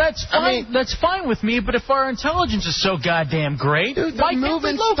 That's fine. That's fine with me, but if our intelligence is so goddamn great, dude, they're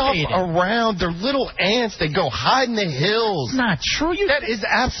moving stuff around. They're little ants. They go hide in the hills. Not true. That is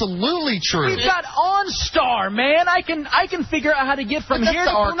absolutely true. We've got OnStar, man. I can figure out how to get from here to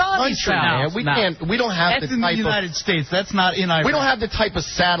Punani's house. We can't. We don't have That's in the United States. That's not in Iraq. We don't have the type of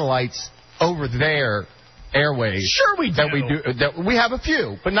satellites over there, airways. Sure we do. That we have a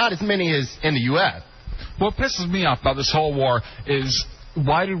few, but not as many as in the U.S. What pisses me off about this whole war is,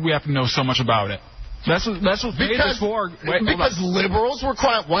 why did we have to know so much about it? That's what made this war. Because liberals were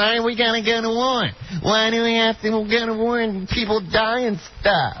crying, why are we going to go to war? Why do we have to go to war and people die and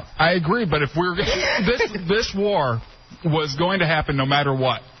stuff? I agree, but if we're this war was going to happen no matter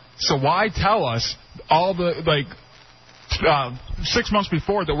what. So why tell us all the 6 months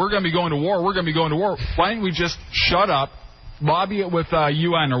before that we're going to be going to war? We're going to be going to war. Why didn't we just shut up, lobby it with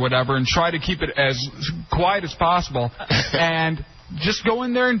UN or whatever, and try to keep it as quiet as possible, and just go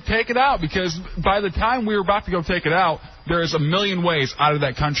in there and take it out? Because by the time we were about to go take it out, there's 1 million ways out of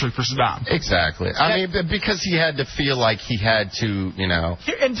that country for Saddam. Exactly. I mean, because he had to feel like he had to,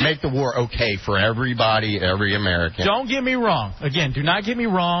 make the war okay for everybody, every American. Don't get me wrong. Again, do not get me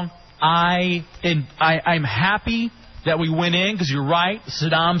wrong. I'm happy that we went in, because you're right,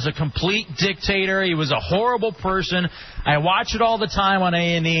 Saddam's a complete dictator. He was a horrible person. I watch it all the time on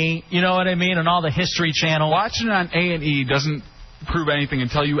A&E, you know what I mean, on all the History Channel. Watching it on A&E doesn't prove anything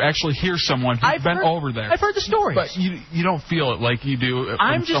until you actually hear someone who's been over there. I've heard the stories. But you don't feel it like you do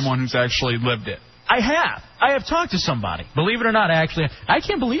from someone who's actually lived it. I have talked to somebody. Believe it or not, actually. I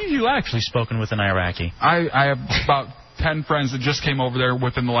can't believe you actually spoken with an Iraqi. I have about 10 friends that just came over there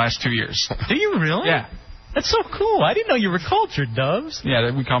within the last 2 years. Do you really? Yeah. That's so cool. I didn't know you were cultured, Dubs.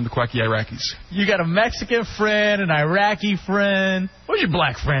 Yeah, we call them the Quacky Iraqis. You got a Mexican friend, an Iraqi friend. Where's your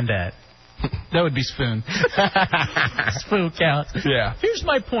black friend at? That would be Spoon. Spoon counts. Yeah. Here's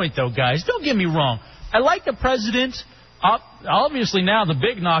my point, though, guys. Don't get me wrong. I like the president. Obviously, now the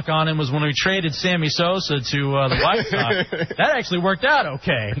big knock on him was when we traded Sammy Sosa to the White Sox. That actually worked out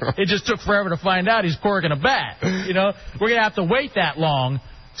okay. It just took forever to find out he's corking a bat. You know, we're gonna have to wait that long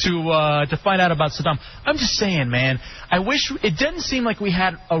to find out about Saddam. I'm just saying, man. I wish it didn't seem like we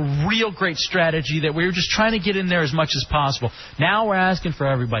had a real great strategy, that we were just trying to get in there as much as possible. Now we're asking for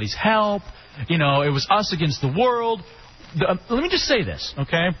everybody's help. You know, it was us against the world. Let me just say this,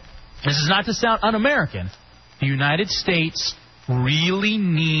 okay? This is not to sound un-American. The United States really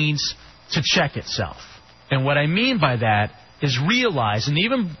needs to check itself. And what I mean by that is realize, and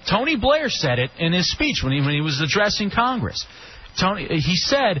even Tony Blair said it in his speech when he was addressing Congress. He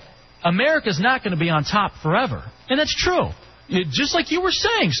said, America's not going to be on top forever. And that's true. Just like you were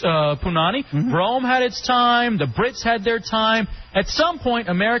saying, Punani, Rome had its time, the Brits had their time. At some point,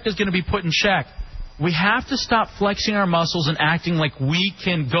 America's going to be put in check. We have to stop flexing our muscles and acting like we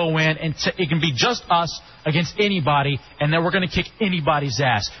can go in and it can be just us against anybody, and then we're going to kick anybody's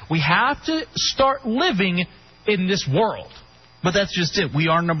ass. We have to start living in this world. But that's just it. We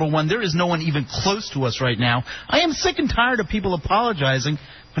are number one. There is no one even close to us right now. I am sick and tired of people apologizing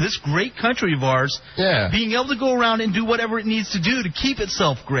for this great country of ours being able to go around and do whatever it needs to do to keep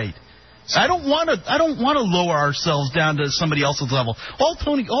itself great. I don't want to lower ourselves down to somebody else's level. All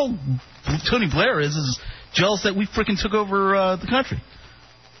Tony Blair is jealous that we freaking took over the country.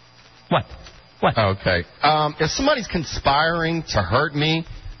 What? Okay. If somebody's conspiring to hurt me,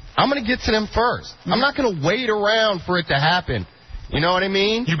 I'm going to get to them first. I'm not going to wait around for it to happen. You know what I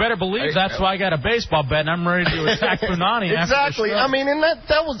mean? You better believe that's why I got a baseball bat and I'm ready to attack Punani. Exactly. I mean, and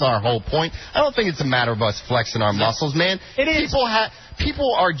that was our whole point. I don't think it's a matter of us flexing our muscles, man. It is.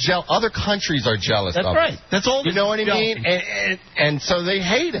 People are jealous. Other countries are jealous of us. That's right. That's all. You know what I mean? And so they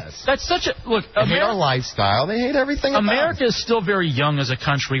hate us. That's such a look. They hate our lifestyle. They hate everything about America is still very young as a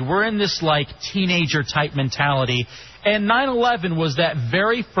country. We're in this like teenager type mentality, and 9/11 was that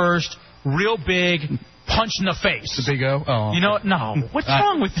very first real big punch in the face. The big O. Oh, you know what? No. What's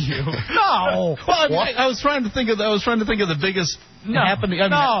wrong with you? No. Well, I was trying to think of the biggest happening. I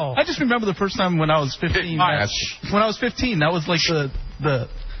mean, I just remember the first time when I was 15. When I was 15, that was like the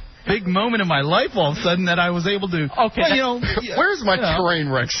big moment in my life. All of a sudden, that I was able to. Okay. Well, where's my train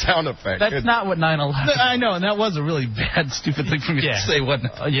wreck sound effect? That's not what 9/11. I know, and that was a really bad, stupid thing for me to say,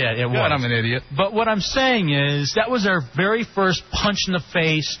 wasn't it? Yeah, it was. God, I'm an idiot. But what I'm saying is that was our very first punch in the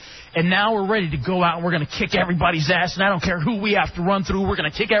face. And now we're ready to go out and we're going to kick everybody's ass. And I don't care who we have to run through. We're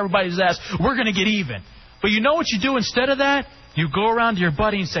going to kick everybody's ass. We're going to get even. But you know what you do instead of that? You go around to your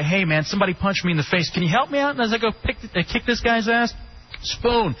buddy and say, hey, man, somebody punched me in the face. Can you help me out? And as I go kick this guy's ass,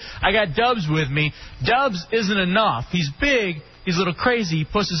 Spoon, I got Dubs with me. Dubs isn't enough. He's big. He's a little crazy. He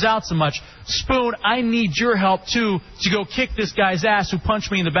pusses out so much. Spoon, I need your help too to go kick this guy's ass who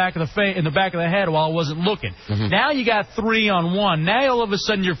punched me in the back of the head while I wasn't looking. Now you got 3 on 1. Now all of a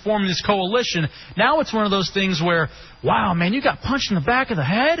sudden you're forming this coalition. Now it's one of those things where, wow, man, you got punched in the back of the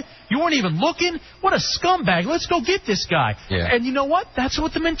head? You weren't even looking? What a scumbag. Let's go get this guy. Yeah. And you know what? That's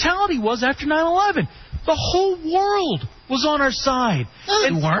what the mentality was after 9/11. The whole world was on our side. No,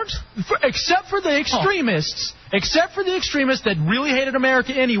 they weren't. Except for the extremists. Except for the extremists that really hated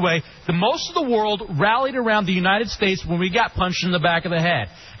America anyway, most of the world rallied around the United States when we got punched in the back of the head.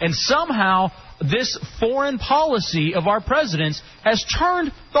 And somehow, this foreign policy of our presidents has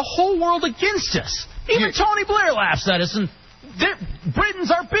turned the whole world against us. Even Tony Blair laughs at us, and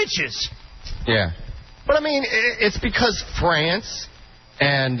Britons are bitches. Yeah. But, I mean, it's because France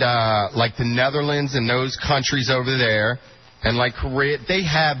and, like, the Netherlands and those countries over there, and, like, Korea, they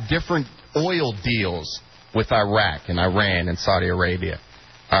have different oil deals with Iraq and Iran and Saudi Arabia.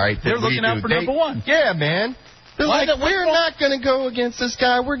 All right, they're looking out for number one. Yeah, man. They're like, we're not going to go against this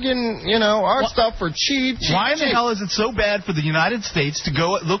guy. We're getting, our stuff for cheap. Why in the hell is it so bad for the United States to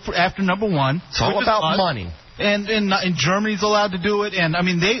go look after number one? It's all about money. and Germany's allowed to do it, and I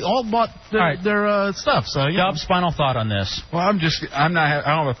mean they all bought their stuff. So Dub's final thought on this. Well, I don't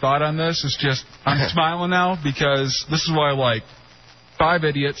have a thought on this. It's just I'm smiling now because this is what I like. 5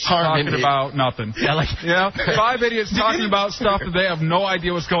 idiots talking about nothing. Yeah, 5 idiots talking about stuff that they have no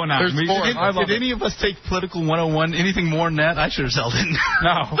idea what's going on. Did any of us take Political 101? Anything more than that? I sure as hell didn't.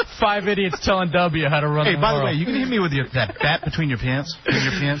 No. 5 idiots telling W how to run the world. Hey, by the way, you can hit me with that bat between your pants?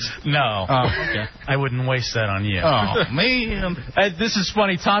 No. Okay. I wouldn't waste that on you. Oh, man. This is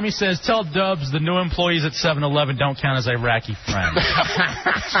funny. Tommy says, tell Dubs the new employees at 7-Eleven don't count as Iraqi friends.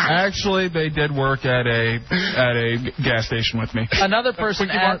 Actually, they did work at a gas station with me. Another person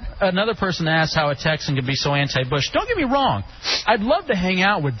asked how a Texan could be so anti-Bush. Don't get me wrong. I'd love to hang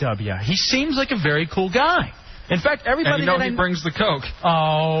out with W. He seems like a very cool guy. In fact, everybody and he brings the Coke.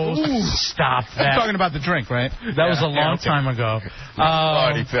 Oh, stop that. You're talking about the drink, right? That was a long time ago.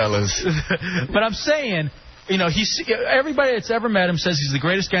 Party fellas. But I'm saying, everybody that's ever met him says he's the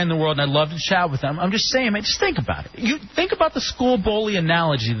greatest guy in the world, and I'd love to chat with him. I'm just saying, man, just think about it. You think about the school bully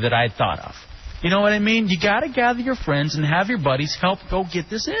analogy that I thought of. You know what I mean? You got to gather your friends and have your buddies help go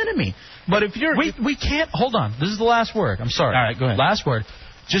get this enemy. But if you're... We can't... Hold on. This is the last word. I'm sorry. All right, go ahead. Last word.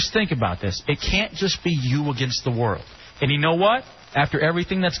 Just think about this. It can't just be you against the world. And you know what? After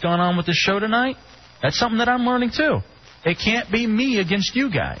everything that's gone on with this show tonight, that's something that I'm learning too. It can't be me against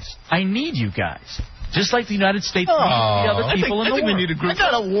you guys. I need you guys. Just like the United States needs the other people in the world. We need a group. I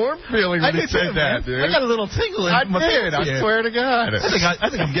got a warm feeling when you said that, dude. I got a little tingle in my did. I swear to God. I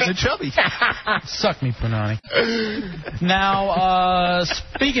think I'm getting chubby. Suck me, Punani. Now,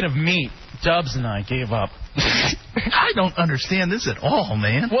 speaking of meat, Dubs and I gave up. I don't understand this at all,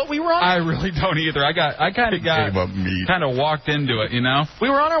 man. What we were on? I really don't either. I kind of walked into it, We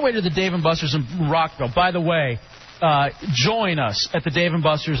were on our way to the Dave & Buster's in Rockville. By the way, join us at the Dave &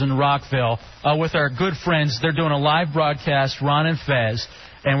 Buster's in Rockville with our good friends. They're doing a live broadcast, Ron and Fez,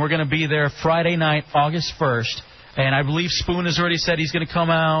 and we're going to be there Friday night, August 1st. And I believe Spoon has already said he's going to come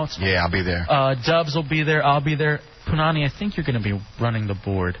out. Yeah, I'll be there. Dubs will be there. I'll be there. Punani, I think you're going to be running the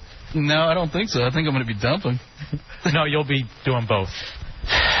board. No, I don't think so. I think I'm going to be dumping. No, you'll be doing both.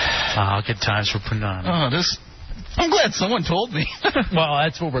 Good times for Punani. I'm glad someone told me. Well,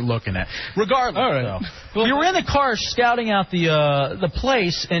 that's what we're looking at. Regardless, though, we were in the car scouting out the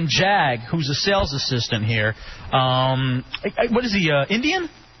place, and Jag, who's a sales assistant here, what is he, Indian?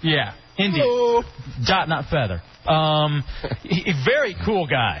 Yeah, Indian. Hello. Dot, not feather. Very cool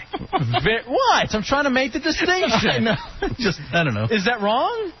guy. What? I'm trying to make the distinction. I don't know. Is that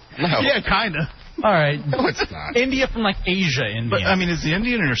wrong? No. Yeah, kind of. All right. No, it's not. India from, Asia, Indian. But, I mean, is he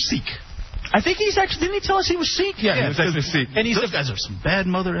Indian or Sikh? I think he's actually... Didn't he tell us he was Sikh? Yeah, he's actually Sikh. And those guys are some bad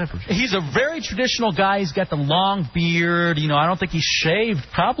mother effers. He's a very traditional guy. He's got the long beard. I don't think he's shaved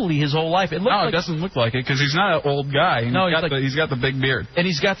probably his whole life. It doesn't look like it because he's not an old guy. He's got the big beard. And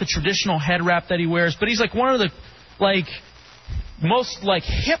he's got the traditional head wrap that he wears. But he's one of the, most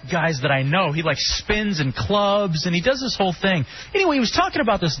hip guys that I know. He spins in clubs and he does this whole thing. Anyway, he was talking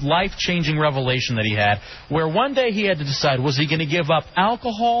about this life-changing revelation that he had, where one day he had to decide, was he going to give up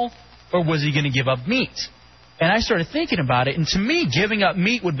alcohol or was he going to give up meat? And I started thinking about it, and to me, giving up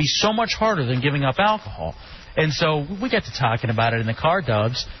meat would be so much harder than giving up alcohol. And so we got to talking about it in the car,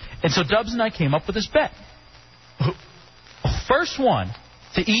 Dubs. And so Dubs and I came up with this bet. First one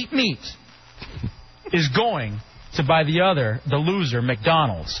to eat meat is going to buy the loser,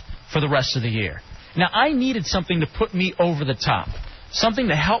 McDonald's, for the rest of the year. Now, I needed something to put me over the top, something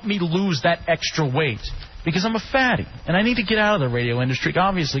to help me lose that extra weight, because I'm a fatty, and I need to get out of the radio industry,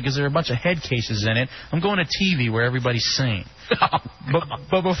 obviously, because there are a bunch of head cases in it. I'm going to TV where everybody's sane.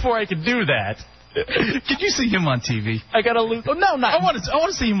 But before I could do that... Could you see him on TV? I got to lose... Oh, no, not... I want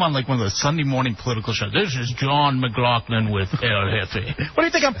to see him on, one of those Sunday morning political shows. This is John McLaughlin with El Jefe. What do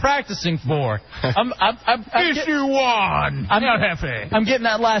you think I'm practicing for? Issue 1, El Jefe. I'm getting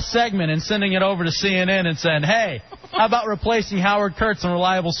that last segment and sending it over to CNN and saying, hey, how about replacing Howard Kurtz and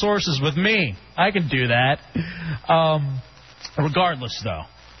reliable sources with me? I can do that. Regardless, though,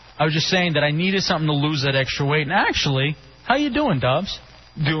 I was just saying that I needed something to lose that extra weight. And actually, how you doing, Dubs?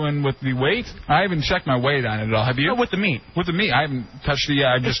 Doing with the weight? I haven't checked my weight on it at all. Have you? No, with the meat. With the meat. I haven't touched it yet.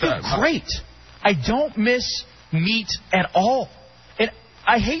 I just great. I don't miss meat at all. And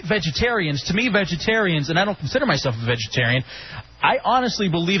I hate vegetarians. To me, vegetarians, and I don't consider myself a vegetarian, I honestly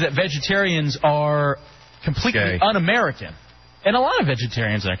believe that vegetarians are completely un-American. And a lot of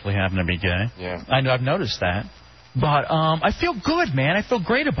vegetarians actually happen to be gay. Yeah. I know, I've noticed that. But I feel good, man. I feel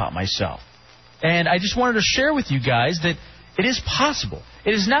great about myself. And I just wanted to share with you guys that it is possible.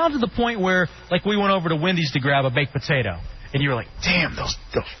 It is now to the point where, we went over to Wendy's to grab a baked potato, and you were like, damn, those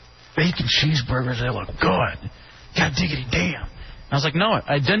bacon cheeseburgers, they look good. God diggity damn. I was like, no,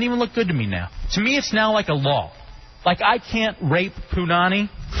 it doesn't even look good to me now. To me, it's now like a law. Like, I can't rape Punani.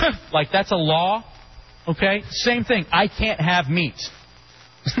 Like, that's a law. Okay? Same thing. I can't have meat.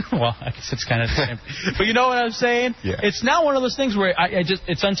 Well, I guess it's kind of the same. But you know what I'm saying? Yeah. It's now one of those things where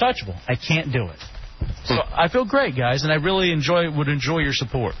it's untouchable. I can't do it. So I feel great, guys, and I really would enjoy your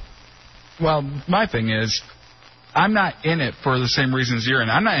support. Well, my thing is, I'm not in it for the same reasons you're in.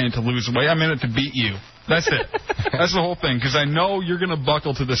 I'm not in it to lose weight. I'm in it to beat you. That's it. That's the whole thing, because I know you're going to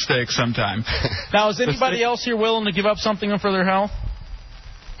buckle to the stake sometime. Now, is anybody else here willing to give up something for their health?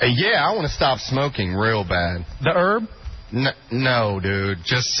 Yeah, I want to stop smoking real bad. The herb? No, dude.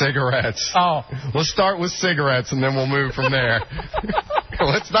 Just cigarettes. Oh. Let's start with cigarettes, and then we'll move from there.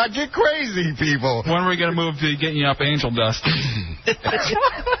 Let's not get crazy, people. When are we going to move to getting you up angel dust?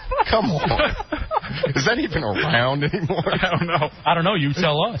 Come on. Is that even around anymore? I don't know. You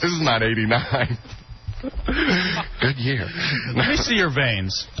tell us. This is not 89. Good year. Let me see your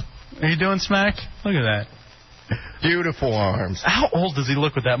veins. Are you doing smack? Look at that. Beautiful arms. How old does he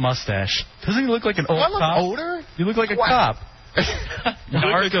look with that mustache? Doesn't he look like an old cop? cop? Older? You look like a cop. You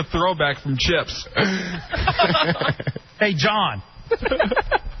look like a throwback from Chips. Hey, John.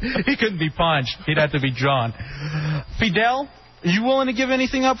 He couldn't be punched. He'd have to be John. Fidel, are you willing to give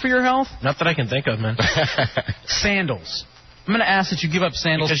anything up for your health? Not that I can think of, man. Sandals. I'm going to ask that you give up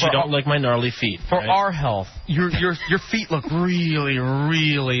sandals because you don't like my gnarly feet. For right? our health. Your feet look really,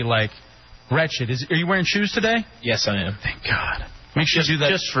 really, like, wretched. Are you wearing shoes today? Yes, I am. Thank God. Make sure you do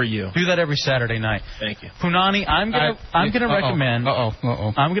that. Just for you. Do that every Saturday night. Thank you. Punani, I'm gonna recommend.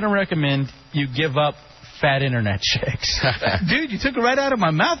 I'm gonna recommend you give up fat internet chicks. Dude, you took it right out of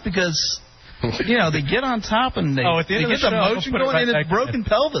my mouth because, you know, they get on top and they at the end get of the the show, motion we'll put it going right in back his broken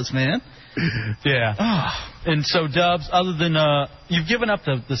pelvis, man. Yeah. And so, Dubs, other than you've given up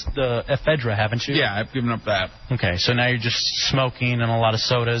the ephedra, haven't you? Yeah, I've given up that. Okay, so now you're just smoking and a lot of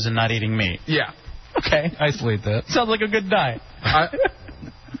sodas and not eating meat. Yeah. Okay. Isolate that. Sounds like a good diet.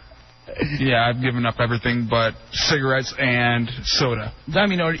 Yeah, I've given up everything but cigarettes and soda. I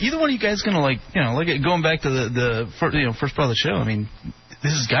mean, are either one of you guys going to, like, you know, look at going back to the first part of the show? I mean,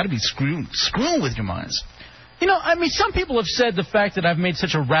 this has got to be screwing with your minds. You know, I mean, some people have said the fact that I've made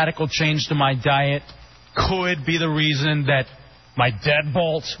such a radical change to my diet could be the reason that my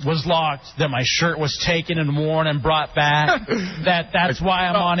deadbolt was locked, that my shirt was taken and worn and brought back, that's why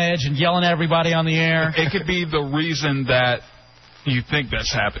I'm on edge and yelling at everybody on the air. It could be the reason that you think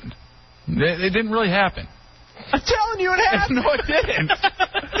that's happened. It didn't really happen. I'm telling you it happened. No, it didn't.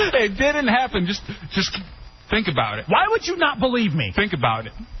 It didn't happen. Just think about it. Why would you not believe me? Think about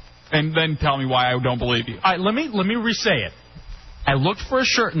it. And then tell me why I don't believe you. All right, let me re-say it. I looked for a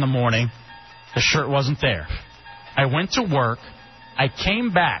shirt in the morning. The shirt wasn't there. I went to work. I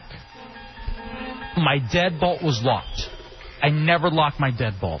came back. My deadbolt was locked. I never lock my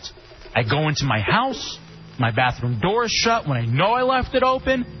deadbolt. I go into my house. My bathroom door is shut when I know I left it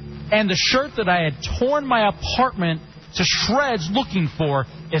open. And the shirt that I had torn my apartment to shreds looking for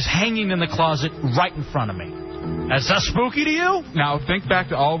is hanging in the closet right in front of me. Is that spooky to you? Now, think back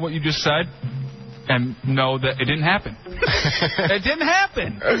to all of what you just said and know that it didn't happen. It didn't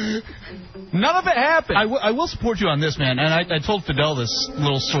happen. None of it happened. I will support you on this, man. And I told Fidel this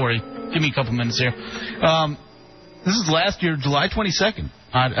little story. Give me a couple minutes here. This is last year, July 22nd,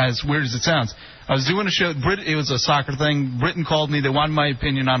 as weird as it sounds. I was doing a show. It was a soccer thing. Britain called me. They wanted my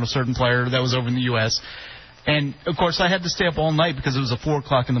opinion on a certain player that was over in the U.S. And, of course, I had to stay up all night because it was a 4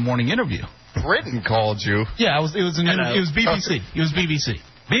 o'clock in the morning interview. Britain called you? Yeah, it was BBC. It was BBC.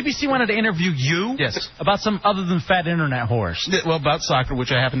 BBC wanted to interview you? Yes. About some other than fat internet horse. Well, about soccer,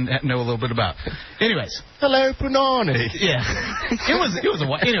 which I happen to know a little bit about. Anyways. Hello, Punani. Yeah. It was a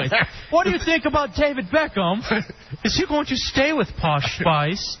while. Anyways. What do you think about David Beckham? Is he going to stay with Posh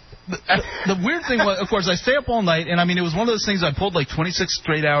Spice? The weird thing was, of course, I stay up all night, and I mean, it was one of those things I pulled like 26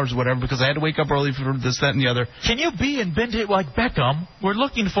 straight hours or whatever because I had to wake up early for this, that, and the other. Can you be and bend it like Beckham? We're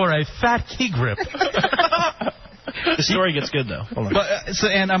looking for a fat key grip. The story gets good, though. Hold on.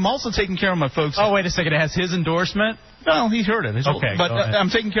 And I'm also taking care of my folks. Oh, wait a second. It has his endorsement? No, he heard it. Okay, but I'm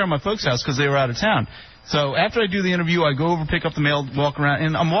taking care of my folks' house because they were out of town. So after I do the interview, I go over, pick up the mail, walk around,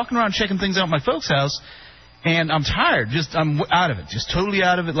 and I'm walking around checking things out at my folks' house. And I'm tired. I'm out of it. Just totally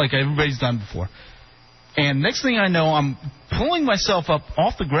out of it like everybody's done before. And next thing I know, I'm pulling myself up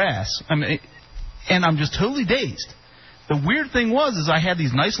off the grass. And I'm just totally dazed. The weird thing was I had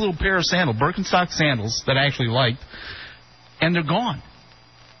these nice little pair of Birkenstock sandals that I actually liked. And they're gone.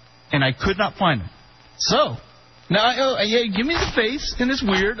 And I could not find them. So, now, give me the face. And it's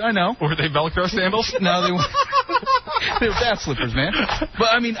weird, I know. Were they Velcro sandals? No, they weren't. They were bath slippers, man.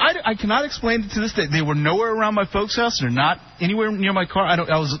 But, I mean, I cannot explain it to this day. They were nowhere around my folks' house. They're not anywhere near my car.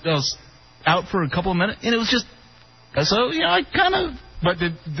 I was out for a couple of minutes, and it was just... So, I kind of... But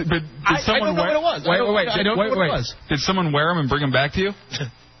did someone wear... I don't know what it was. Wait. I don't know what it was. Did someone wear them and bring them back to you?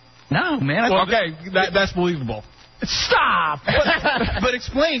 No, man. Okay, that's believable. Stop! But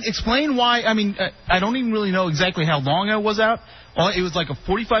explain why. I mean, I don't even really know exactly how long I was out. It was like a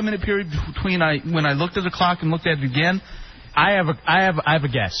 45-minute period between when I looked at the clock and looked at it again. I have a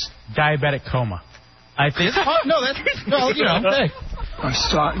guess. Diabetic coma. I think. Hey. I'm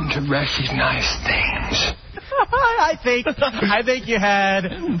starting to recognize things. I think you had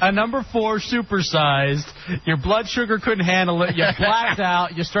a number 4 supersized. Your blood sugar couldn't handle it. You blacked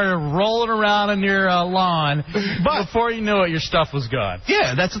out. You started rolling around on your lawn. But before you knew it, your stuff was gone.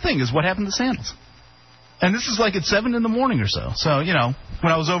 Yeah, that's the thing, is what happened to sandals. And this is like at 7 in the morning or so. So,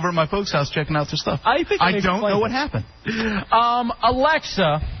 when I was over at my folks' house checking out their stuff. I don't know what happened.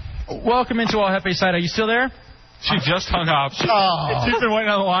 Alexa, welcome into All Jefe's Side. Are you still there? She just hung up. She's been waiting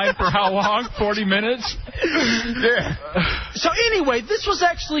on the line for how long? 40 minutes? Yeah. So anyway, this was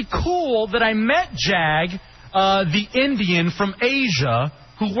actually cool that I met Jag, the Indian from Asia,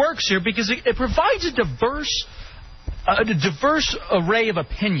 who works here, because it provides a diverse array of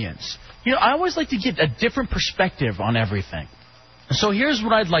opinions. I always like to get a different perspective on everything. So here's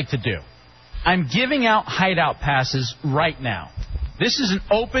what I'd like to do. I'm giving out Hideout passes right now. This is an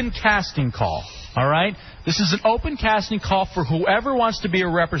open casting call. All right? This is an open casting call for whoever wants to be a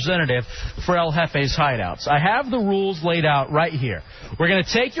representative for El Jefe's Hideouts. I have the rules laid out right here. We're going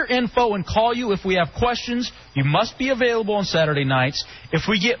to take your info and call you if we have questions. You must be available on Saturday nights. If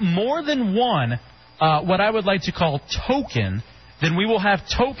we get more than one, what I would like to call token, then we will have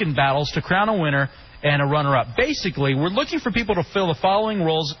token battles to crown a winner and a runner-up. Basically, we're looking for people to fill the following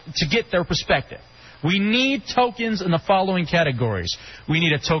roles to get their perspective. We need tokens in the following categories. We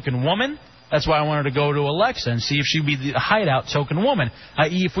need a token woman. That's why I wanted to go to Alexa and see if she'd be the Hideout token woman.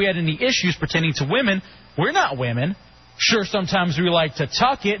 I.e., if we had any issues pertaining to women, we're not women. Sure, sometimes we like to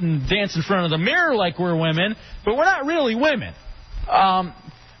tuck it and dance in front of the mirror like we're women, but we're not really women.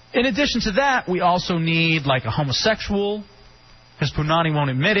 In addition to that, we also need like a homosexual, because Punani won't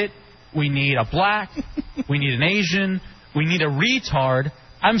admit it. We need a black. We need an Asian. We need a retard.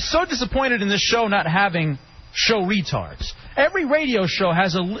 I'm so disappointed in this show not having show retards. Every radio show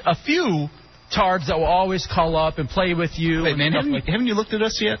has a few tards that will always call up and play with you. Hey, man, haven't you looked at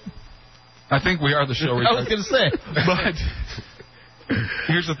us yet? I think we are the show retards. I was going to say. But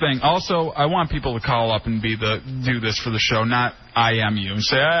here's the thing. Also, I want people to call up and do this for the show, not I am you. And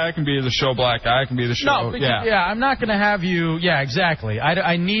say, I can be the show black, I can be the show... No, I'm not going to have you... Yeah, exactly.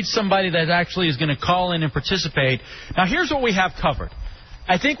 I need somebody that actually is going to call in and participate. Now, here's what we have covered.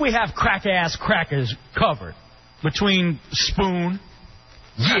 I think we have crack-ass crackers covered. Between Spoon,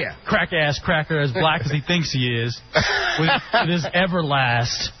 crack-ass cracker, as black as he thinks he is, with his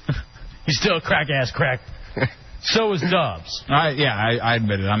Everlast. He's still a crack-ass crack. So is Dubs. I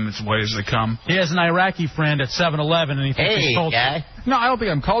admit it. I'm as white as they come. He has an Iraqi friend at 7-Eleven, and he thinks he's cultural. Guy. No, I don't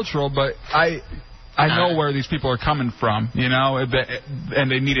think I'm cultural, but I know where these people are coming from, and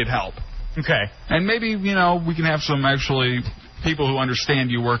they needed help. Okay. And maybe, we can have some actually... people who understand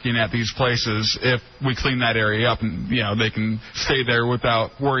you working at these places if we clean that area up and, they can stay there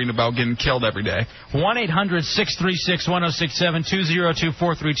without worrying about getting killed every day. 1-800-636-1067,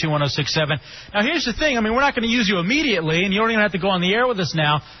 202-432-1067. Now, here's the thing. I mean, we're not going to use you immediately, and you don't even have to go on the air with us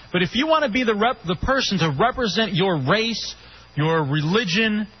now. But if you want to be the person to represent your race, your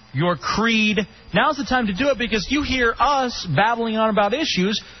religion, your creed, now's the time to do it, because you hear us battling on about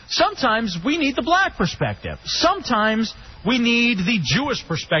issues. Sometimes we need the black perspective. Sometimes we need the Jewish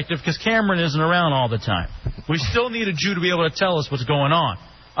perspective, because Cameron isn't around all the time. We still need a Jew to be able to tell us what's going on.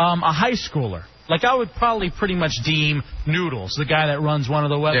 A high schooler. Like, I would probably pretty much deem Noodles, the guy that runs one of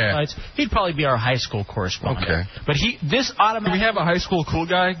the websites, he'd probably be our high school correspondent. Okay. But this automatic... Do we have a high school cool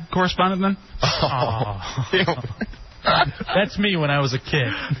guy correspondent then? That's me when I was a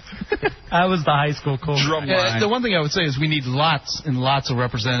kid. I was the high school cool. The one thing I would say is we need lots and lots of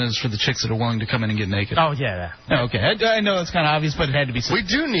representatives for the chicks that are willing to come in and get naked. Oh, yeah. Okay. I know it's kind of obvious, but it had to be said. We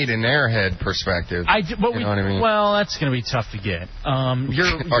do need an airhead perspective. You know what I mean? Well, that's going to be tough to get. Are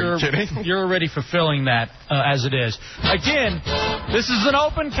you kidding? You're already fulfilling that as it is. Again, this is an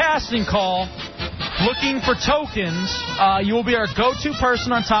open casting call. Looking for tokens. You will be our go-to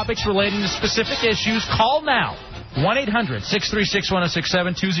person on topics relating to specific issues. Call now.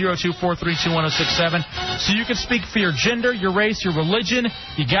 1-800-636-1067, 202-432-1067. So you can speak for your gender, your race, your religion.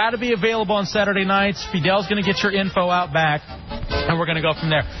 You got to be available on Saturday nights. Fidel's going to get your info out back, and we're going to go from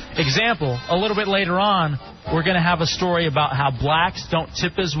there. Example, a little bit later on, we're going to have a story about how blacks don't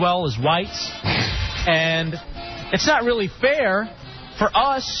tip as well as whites. And it's not really fair for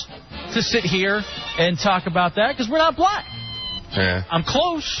us to sit here and talk about that because we're not black. Yeah. I'm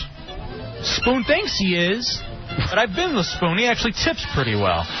close. Spoon thinks he is, but I've been with Spoon. He actually tips pretty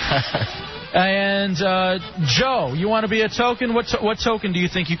well. And, Joe, you want to be a token? What token do you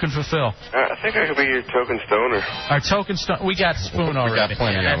think you can fulfill? I think I could be your token stoner. Our token stoner. We got Spoon already. We got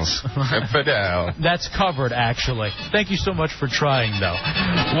plenty of them. Fidel. That's covered, actually. Thank you so much for trying, though.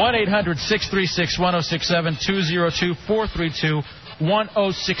 1-800-636-1067,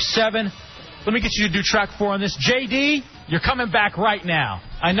 202-432-1067. Let me get you to do track 4 on this. JD, you're coming back right now.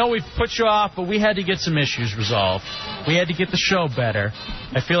 I know we've put you off, but we had to get some issues resolved. We had to get the show better.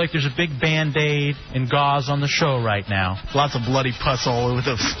 I feel like there's a big Band-Aid and gauze on the show right now. Lots of bloody pus all over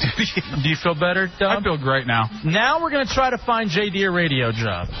the studio. Do you feel better, Doug? I feel great now. Now we're going to try to find JD a radio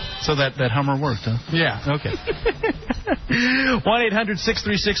job. So that Hummer worked, huh? Yeah. Okay.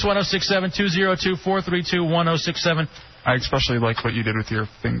 1-800-636-1067, 202-432-1067. I especially like what you did with your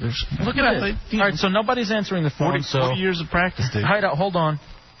fingers. Look at that. All right, so nobody's answering the phone. 40 years of practice, dude. Hideout, hold on.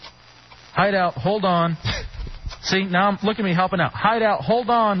 Hideout, hold on. See, now look at me helping out. Hideout,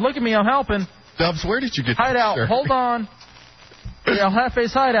 hold on. Look at me, I'm helping. Dubs, where did you get Hideout, this shirt? hold on. El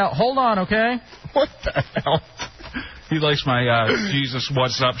Jefe's Hideout, hold on, okay? What the hell? He likes my Jesus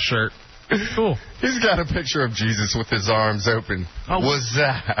What's Up shirt. Cool. He's got a picture of Jesus with his arms open. What's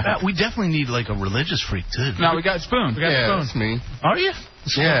that? We definitely need, like, a religious freak, too. No, we got Spoon. That's me. Are you?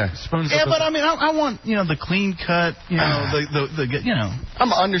 Yeah. Yeah, but I mean, I want, the clean cut, the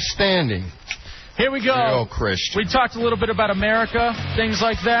I'm understanding. Here we go. Real Christian. We talked a little bit about America, things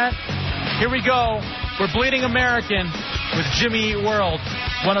like that. Here we go. We're Bleeding American with Jimmy Eat World,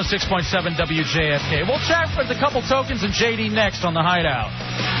 106.7 WJFK. We'll chat with a couple tokens and JD next on the Hideout.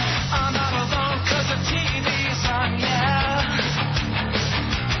 I'm not alone 'cause the TV's on, yeah.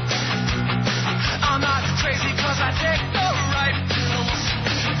 I'm not crazy 'cause I take the right pills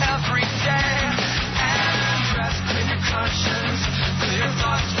every day. And rest, clean your conscience, clear your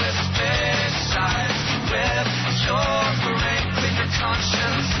thoughts with Speyside. With your brain, clean your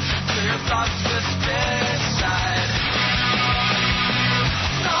conscience, clear your thoughts with Speyside.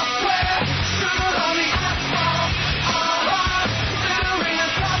 Somewhere, stood on the asphalt,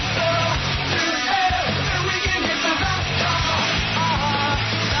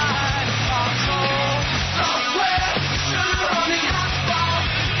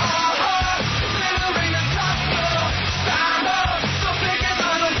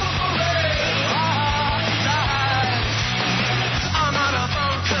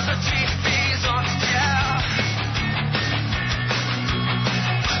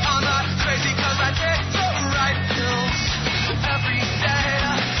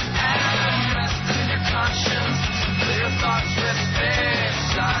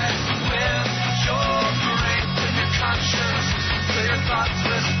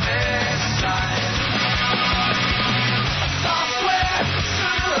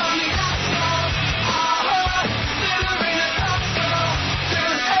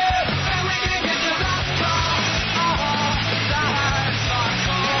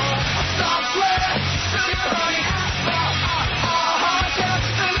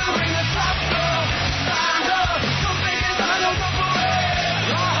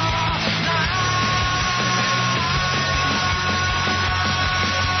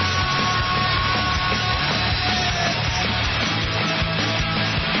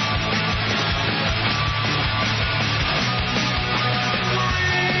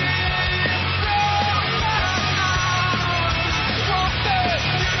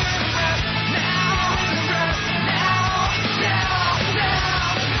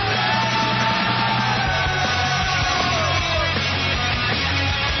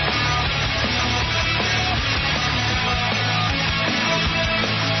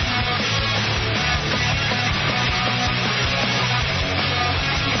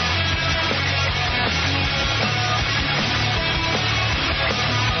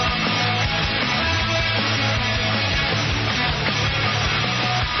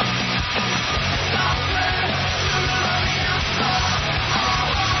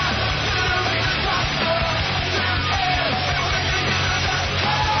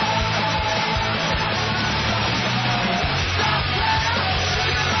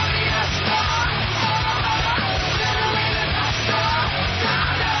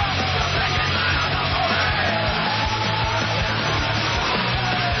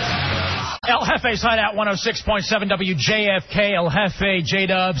 Jefe's Hideout 106.7 WJFK, El Jefe,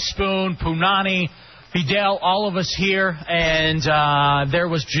 J-Dub, Spoon, Punani, Fidel, all of us here. And there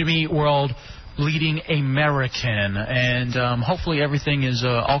was Jimmy Eat World, Bleeding American. And hopefully everything is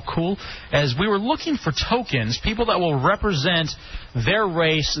all cool. As we were looking for tokens, people that will represent their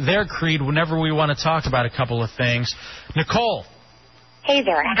race, their creed, whenever we want to talk about a couple of things. Nicole. Hey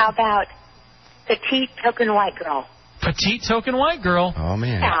there, how about petite token white girl? Petite token white girl. Oh,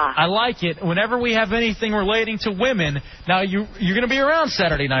 man. Yeah. I like it. Whenever we have anything relating to women, now you're going to be around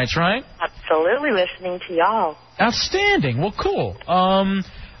Saturday nights, right? Absolutely listening to y'all. Outstanding. Well, cool.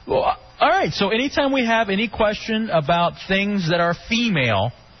 All right, so anytime we have any question about things that are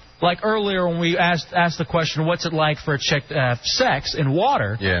female, like earlier when we asked the question, what's it like for a chick to have sex in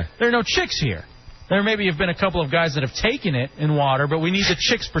water, there are no chicks here. There maybe have been a couple of guys that have taken it in water, but we need the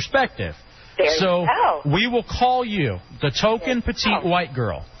chick's perspective. So we will call you the token petite white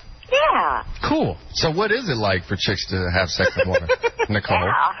girl. Yeah. Cool. So what is it like for chicks to have sex in water, Nicole?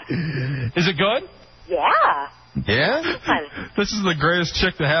 Yeah. Is it good? Yeah. Yeah? This is the greatest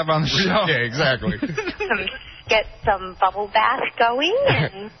chick to have on the show. Yeah, exactly. Get some bubble bath going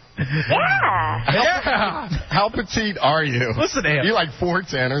and... Yeah. How petite are you? Listen to him. You like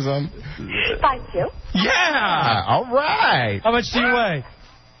 4'10" or something? 5'2". Yeah. All right. How much do you weigh?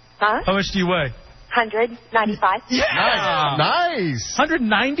 Huh? How much do you weigh? 195. Yeah. Nice.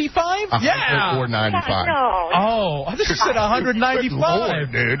 195? Yeah. Or 95. No. Oh, I just said 195.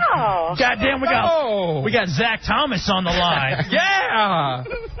 Lord, dude. Oh. Goddamn, we got Zach Thomas on the line. Yeah.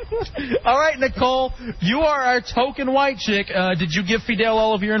 All right, Nicole, you are our token white chick. Did you give Fidel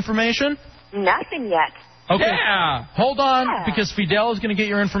all of your information? Nothing yet. Okay. Yeah. Hold on, because Fidel is going to get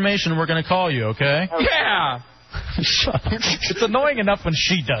your information, and we're going to call you, okay? Yeah. It's annoying enough when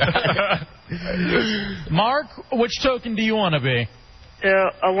she does it. Mark, which token do you want to be? Yeah,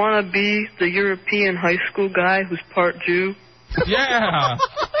 I want to be the European high school guy who's part Jew. Yeah.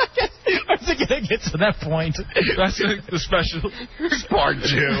 I was going to get to that point. That's the special part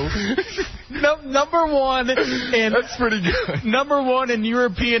Jew. Number one in that's pretty good. Number one in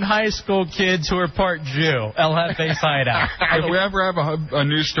European high school kids who are part Jew. El Jefe's Hideout. If we ever have a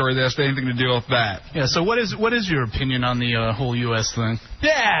news story that has anything to do with that. Yeah. So what is your opinion on the whole U.S. thing?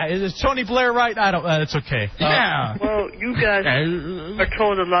 Yeah. Is Tony Blair right? I don't. It's okay. Yeah. Well, you guys are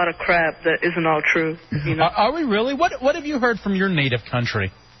told a lot of crap that isn't all true. You know. Are we really? What have you heard from your native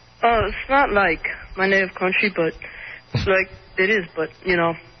country? It's not like my native country, but like it is. But you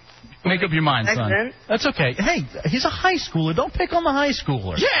know. Make up your mind, son. Then, that's okay. Hey, he's a high schooler. Don't pick on the high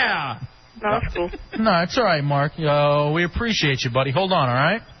schooler. Yeah. No, that's cool. No, it's all right, Mark. We appreciate you, buddy. Hold on, all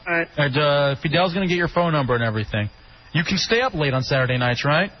right? All right. And Fidel's going to get your phone number and everything. You can stay up late on Saturday nights,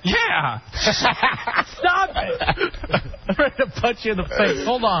 right? Yeah. Stop it. I'm ready to punch you in the face.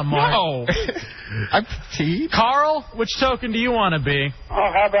 Hold on, Mark. No. I'm petite. Carl, which token do you want to be?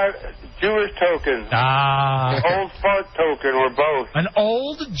 Oh, how about Jewish token? Old fart token, or both. An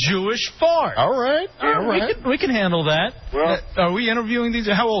old Jewish fart. All right. All right. We can handle that. Well, are we interviewing these?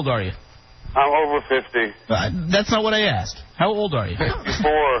 How old are you? I'm over 50. That's not what I asked. How old are you?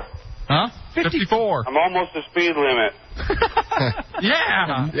 54. Huh? 54. I'm almost the speed limit.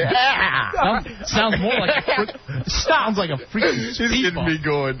 Yeah. Yeah. Sounds more like sounds like a freaking She's getting me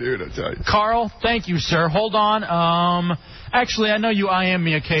going, dude, I tell you. Carl, thank you, sir. Hold on. Actually, I know you IM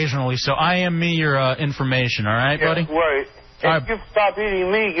me occasionally, so IM me your information, all right, buddy? Right. If you stop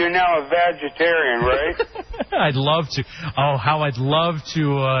eating meat, you're now a vegetarian, right? I'd love to. Oh, how I'd love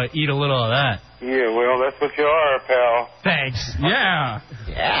to eat a little of that. Yeah, well, that's what you are, pal. Thanks. Yeah.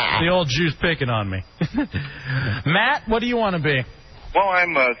 The old Jew's picking on me. Matt, what do you want to be? Well,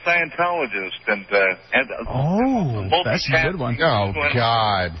 I'm a Scientologist, and that's a good one. Oh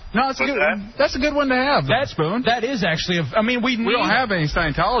God! No, that's a good one to have. That's Spoon. That is actually. We don't have any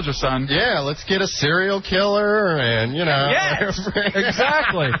Scientologists on. Yeah, let's get a serial killer, and Yes,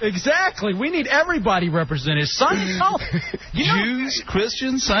 exactly. We need everybody represented. Jews,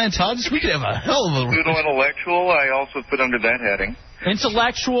 Christians, Scientologists. We could have a hell of a pseudo-intellectual. I also fit under that heading.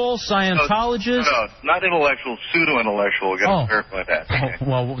 Intellectual, Scientologist? No, not intellectual, pseudo-intellectual. Got to clarify that. Oh,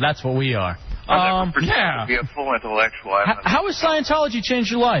 well, that's what we are. I never pretended to be a full intellectual. How has Scientology changed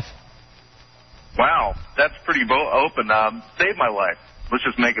your life? Wow, that's pretty open. Saved my life. Let's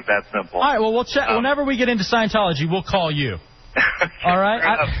just make it that simple. All right, well, we'll chat. Whenever we get into Scientology, we'll call you. All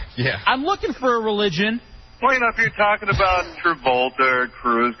right? I'm looking for a religion. Well, if you're talking about Travolta or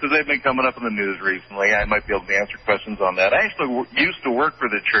Cruz, because they've been coming up in the news recently, I might be able to answer questions on that. I actually used to work for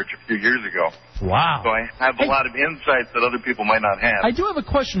the church a few years ago. Wow. So I have a lot of insights that other people might not have. I do have a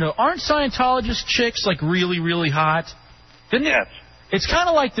question, though. Aren't Scientologist chicks, really, really hot? Yes. It's kind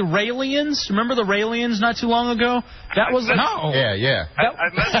of like the Raelians. Remember the Raelians not too long ago? That was Yeah.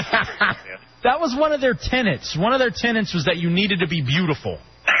 That was one of their tenets. One of their tenets was that you needed to be beautiful.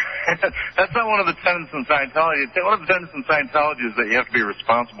 That's not one of the tenets in Scientology. One of the tenets in Scientology is that you have to be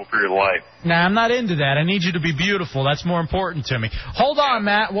responsible for your life. Nah, I'm not into that. I need you to be beautiful. That's more important to me. Hold on,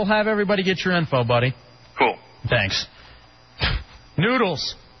 Matt. We'll have everybody get your info, buddy. Cool. Thanks.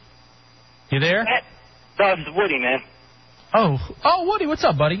 Noodles. You there? No, this is Woody, man. Oh, Woody, what's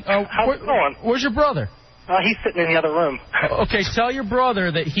up, buddy? How's it going? Where's your brother? He's sitting in the other room. Okay, tell your brother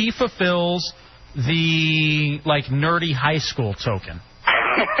that he fulfills the, nerdy high school token.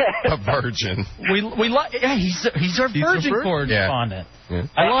 A virgin. He's our virgin correspondent. Yeah.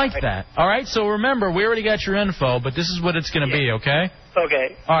 I like that. All right, so remember, we already got your info, but this is what it's going to be, okay?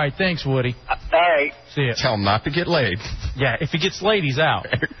 Okay. All right, thanks, Woody. All right. See ya. Tell him not to get laid. Yeah, if he gets laid, he's out.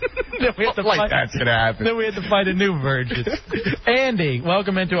 Then we have to find, that's going to happen. Then we have to find a new virgin. Andy,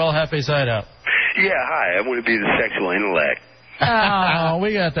 welcome into El Jefe's Hideout. Yeah, hi. I want to be the sexual intellect. Oh,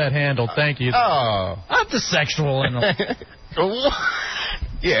 we got that handled. Thank you. Oh. I'm the sexual intellect.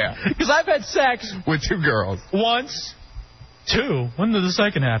 Yeah. Because I've had sex. With 2 girls. Once. 2? When did the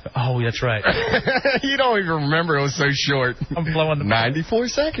second happen? Oh, that's right. You don't even remember. It was so short. I'm blowing the 94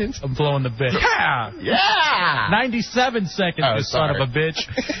 seconds. I'm blowing the bitch. Yeah. 97 seconds, you son of a bitch.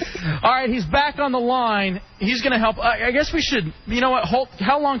 All right, he's back on the line. He's going to help. I guess we should. You know what?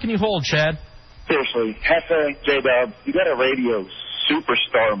 How long can you hold, Chad? Seriously, Jefe, J-Dub, you got a radio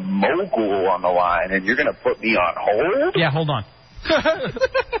superstar mogul on the line, and you're going to put me on hold? Yeah, hold on.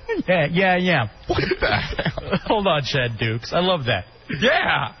 Yeah. What the hell? Hold on, Chad Dukes. I love that.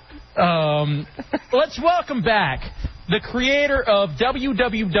 Yeah. Let's welcome back the creator of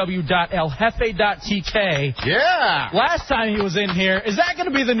www.eljefe.tk. Yeah. Last time he was in here. Is that going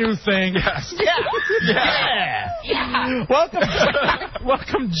to be the new thing? Yes. Yeah. Welcome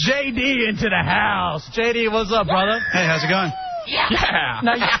JD into the house. JD, what's up, brother? Hey, how's it going? Yeah.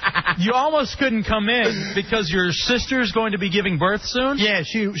 Now, you almost couldn't come in because your sister's going to be giving birth soon? Yeah,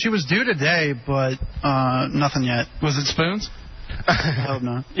 she was due today, but nothing yet. Was it spoons? I hope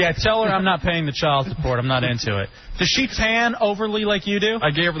not. Yeah, tell her I'm not paying the child support. I'm not into it. Does she tan overly like you do?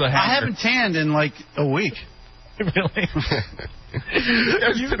 I gave her the hanger. I haven't tanned in like a week. Really? Go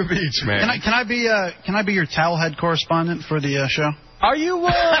to the beach, man. Can I be your towelhead correspondent for the show? Are you?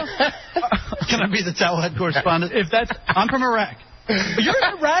 Can I be the towelhead correspondent? If that's, I'm from Iraq. You're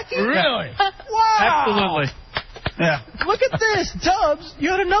an Iraqi? Really? Wow. Absolutely. Yeah. Look at this, Tubbs. You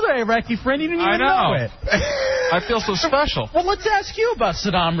had another Iraqi friend. You didn't even know it. I feel so special. Well, let's ask you about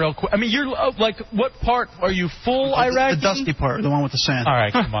Saddam real quick. I mean, you're what part are you? Full Iraqi? The dusty part, the one with the sand. All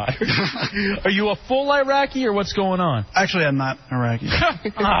right, come on. Are you a full Iraqi or what's going on? Actually, I'm not Iraqi.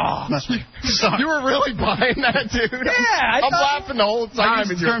 Oh. Must be. Sorry. You were really buying that, dude? Yeah. I'm laughing the whole time.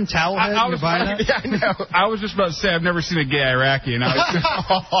 The term towelhead, I was buying that? Yeah, I know. I was just about to say I've never seen a gay Iraqi, and I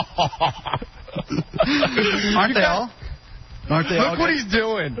Aren't they all? Aren't they all? Look what he's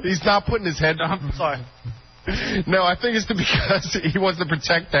doing. He's not putting his head down. Sorry. No, I think it's because he wants to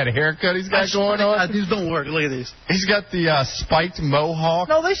protect that haircut he's got going on. These don't work. Look at these. He's got the spiked mohawk.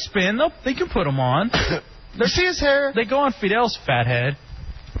 No, they spin. They can put them on. You see his hair? They go on Fidel's fat head.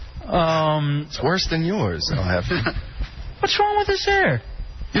 It's worse than yours, I'll have to. What's wrong with his hair?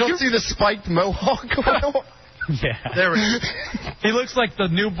 You don't see the spiked mohawk going on? Yeah. There we go. He looks like the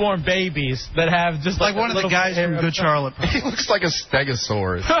newborn babies that have just like one of the guys from Good Charlotte. He looks like a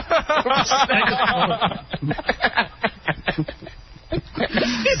stegosaurus.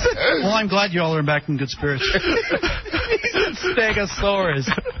 Well, I'm glad you all are back in good spirits. Stegosaurus.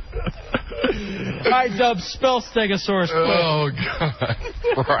 All right, Dub, spell Stegosaurus quick. Oh, God.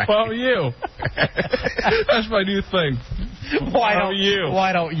 Right. Why don't you? that's my new thing. Why don't you?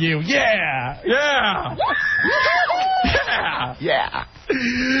 Why don't you? Yeah. Yeah. Yeah.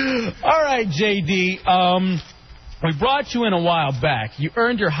 All right, JD. We brought you in a while back. You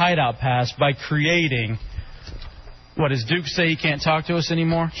earned your hideout pass by creating... What, does Duke say he can't talk to us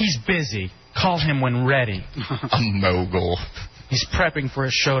anymore? He's busy. Call him when ready. A mogul. He's prepping for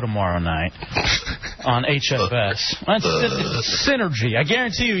a show tomorrow night on HFS. That's synergy. I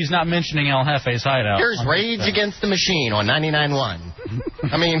guarantee you he's not mentioning El Jefe's Hideout. Here's Rage Against the Machine on 99.1.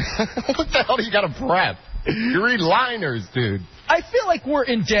 I mean, what the hell do you got to prep? You read liners, dude. I feel like we're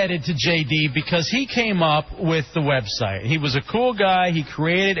indebted to JD because he came up with the website. He was a cool guy. He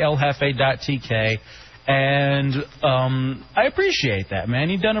created eljefe.tk. And I appreciate that, man.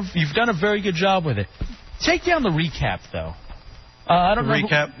 You've done a very good job with it. Take down the recap, though. I don't know.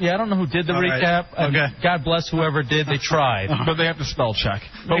 Recap? I don't know who did the recap. Right. Okay. God bless whoever did. They tried. But they have to spell check.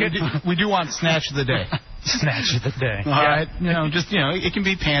 But we do want Snatch of the Day. Snatch of the day. All right, it can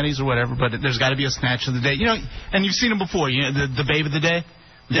be panties or whatever, but there's got to be a snatch of the day. And you've seen them before. The babe of the day.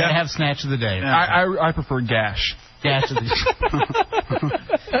 You gotta have snatch of the day. I prefer gash. Gash of the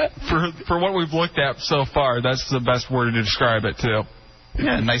For what we've looked at so far, that's the best word to describe it too.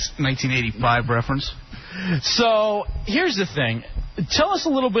 Yeah, nice 1985 reference. So here's the thing. Tell us a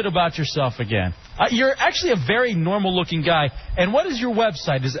little bit about yourself again. You're actually a very normal-looking guy. And what is your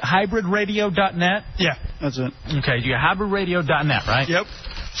website? Is it hybridradio.net? Yeah, that's it. Okay, you got hybridradio.net, right? Yep.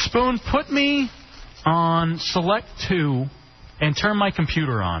 Spoon, put me on select 2 and turn my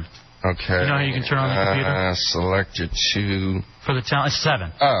computer on. Okay. You know how you can turn on the computer? Select your 2. For the talent,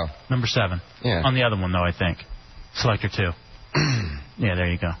 7. Oh. Number 7. Yeah. On the other one, though, I think. Select your 2. Yeah, there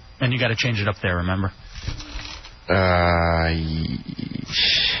you go. And you got to change it up there, remember?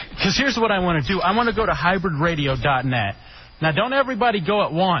 Because here's what I want to do. I want to go to hybridradio.net. Now, don't everybody go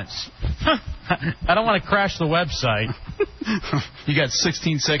at once. I don't want to crash the website. You got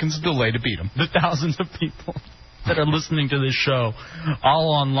 16 seconds of delay to beat them. The thousands of people that are listening to this show, all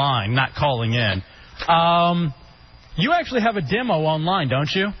online, not calling in. You actually have a demo online,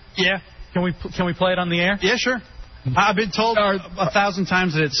 don't you? Yeah. Can we play it on the air? Yeah, sure. I've been told 1,000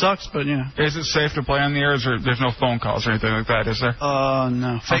 times that it sucks, but Is it safe to play on the air? There's no phone calls or anything like that, is there?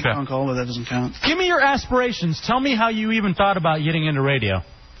 No. Fake phone call, but that doesn't count. Give me your aspirations. Tell me how you even thought about getting into radio.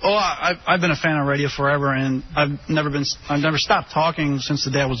 Oh, I've been a fan of radio forever, and I've never stopped talking since the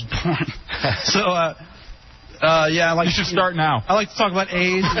day I was born. So, yeah, I like. You should start now. I like to talk about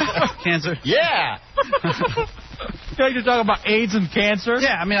AIDS and cancer. Yeah. You like to talk about AIDS and cancer?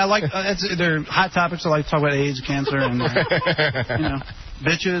 Yeah, I mean, I like they're hot topics. I like to talk about AIDS, cancer, and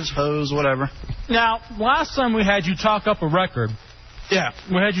bitches, hoes, whatever. Now, last time we had you talk up a record. Yeah.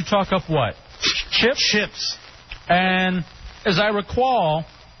 We had you talk up what? Chips. And as I recall,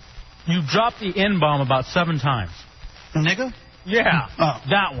 you dropped the N-bomb about 7 times. Nigga? Yeah. Oh.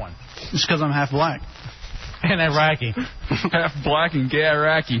 That one. It's because I'm half black. And Iraqi. Half black and gay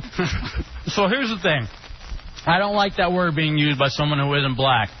Iraqi. So here's the thing. I don't like that word being used by someone who isn't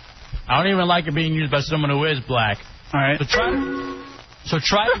black. I don't even like it being used by someone who is black. All right. So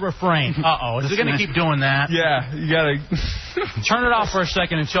try to refrain. Uh-oh. Is it going to keep doing that? Yeah. You got to... Turn it off for a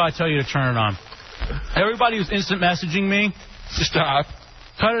second until I tell you to turn it on. Everybody who's instant messaging me, stop.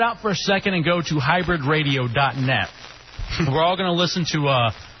 Cut it out for a second and go to hybridradio.net. We're all going to listen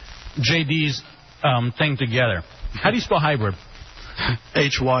to JD's thing together. How do you spell hybrid?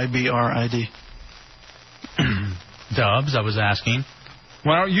 HYBRID. Dubs, I was asking.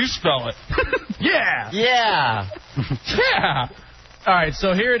 Why don't you spell it? Yeah. Yeah. Yeah. All right,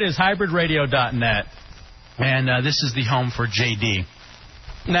 so here it is, hybridradio.net. And this is the home for JD.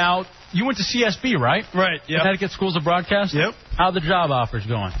 Now, you went to CSB, right? Right, yep. Connecticut Schools of Broadcast? Yep. How are the job offers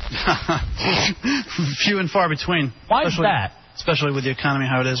going? Few and far between. Why is that? Especially with the economy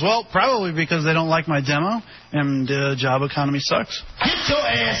how it is. Well, probably because they don't like my demo, and the job economy sucks. Get your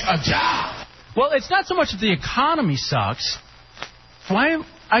ass a job. Well, it's not so much that the economy sucks. Why?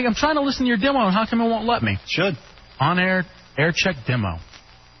 I'm trying to listen to your demo, and how come it won't let me? Should. On-air, air check demo.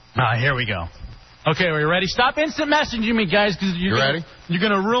 Here we go. Okay, are you ready? Stop instant messaging me, guys, because you're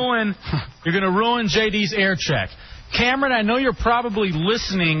gonna ruin JD's air check. Cameron, I know you're probably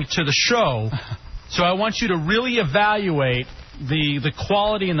listening to the show, so I want you to really evaluate the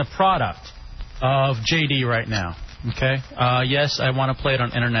quality and the product of JD right now. Okay? Yes, I want to play it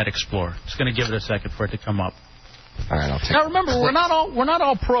on Internet Explorer. Just going to give it a second for it to come up. All right, I'll take Now remember, we're not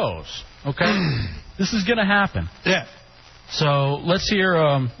all pros. Okay? This is going to happen. Yeah. So let's hear.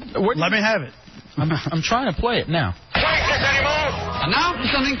 Let me have it. I'm trying to play it now. And now for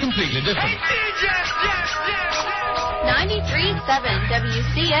something completely different. 93.7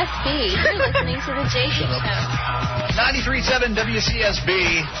 WCSB. You're listening to the JD Show. 93.7 WCSB.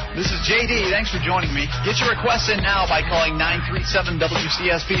 This is JD. Thanks for joining me. Get your requests in now by calling 937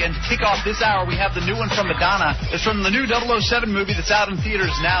 WCSB. And to kick off this hour, we have the new one from Madonna. It's from the new 007 movie that's out in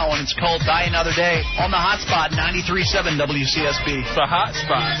theaters now, and it's called Die Another Day. On the hotspot, 93.7 WCSB. The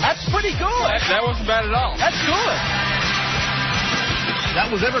hotspot. That's pretty good. That wasn't bad at all. That's good. That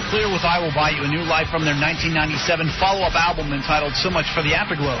was Everclear with I Will Buy You a New Life from their 1997 follow-up album entitled So Much for the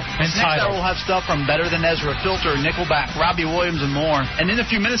Afterglow. Next hour we'll have stuff from Better Than Ezra, Filter, Nickelback, Robbie Williams, and more. And in a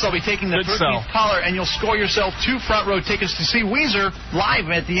few minutes I'll be taking the 13th caller, and you'll score yourself 2 front-row tickets to see Weezer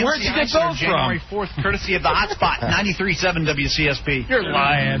live at the NCI Center January 4th, courtesy of the Hotspot, 93.7 WCSB. You're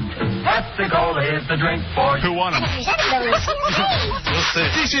lying. What's the goal is the drink for Who won them? We'll see.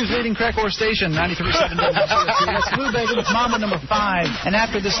 CC's leading crack whore station, 93.7 WCSB. That's Blue Bagel with Mama number 5. And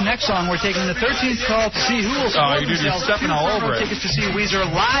after this next song, we're taking the 13th call to see who will score themselves stepping all over it. tickets to see Weezer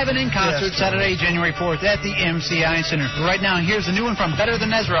live and in concert Saturday, January 4th at the MCI Center. Right now, here's the new one from Better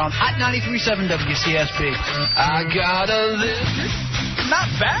Than Ezra on Hot 93.7 WCSB. I gotta live. Not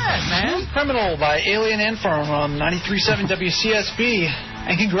bad, man. Criminal by Alien Inform on 93.7 WCSB.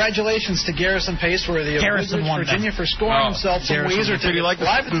 And congratulations to Garrison Paceworthy of Garrison Woodbridge, won Virginia, for scoring himself some Weezer tickets live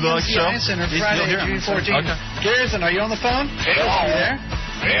at the MCI Center Friday, June 14th. Garrison, are you on the phone? Yeah. Are you there?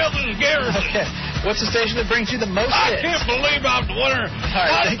 Yeah, this is Garrison. Okay. What's the station that brings you the most hits? I can't believe I'm the winner. All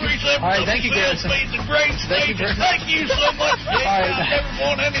right, thank you, Garrison. It's a great station. Thank you so much, Jake. All right. I never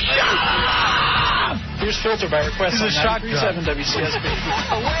won anything. Here's Filter by request on 93.7 WCSB.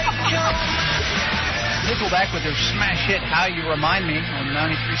 Nickelback with their smash hit "How You Remind Me" on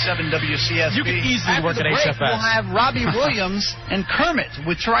 93.7 WCSB. You can easily work at HFS. HFS. We'll have Robbie Williams and Kermit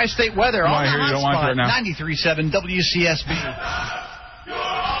with Tri-State Weather on the hot spot, 93.7 WCSB.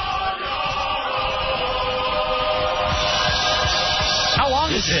 How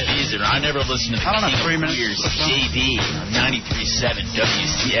long is it? Weezer. I never listened to the King of 3 minutes. Years, JD, on 93.7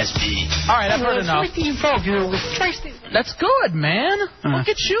 WCSB. All right, I've heard enough. That's good, man. Look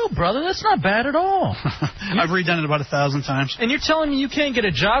at you, brother. That's not bad at all. I've redone it about 1,000 times. And you're telling me you can't get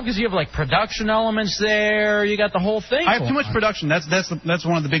a job because you have, like, production elements there? You got the whole thing? I have too much production. That's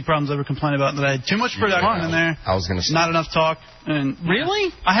one of the big problems I ever complain about, that I had too much production in there. I was going to say. Not enough talk. And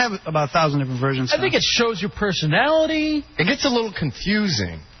really? I have about 1,000 different versions. I think it shows your personality. It gets a little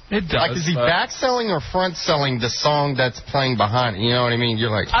confusing. It does. Like, is he back selling or front selling the song that's playing behind it? You know what I mean? You're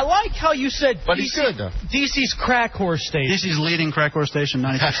like... I like how you said But he's good, though. DC's crack horse station. DC's leading crack horse station,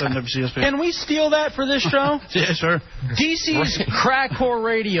 93.7 WCSB. Can we steal that for this show? Yeah, sure. DC's crack whore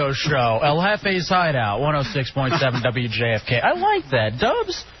radio show, El Jefe's Hideout, 106.7 WJFK. I like that.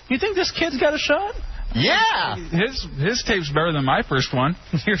 Dubs, you think this kid's got a shot? Yeah! His tape's better than my first one.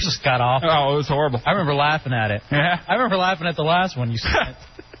 Yours just got off. Oh, it was horrible. I remember laughing at it. Yeah. I remember laughing at the last one you sent.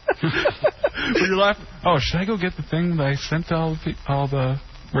 Were you laughing? Oh, should I go get the thing that I sent to all the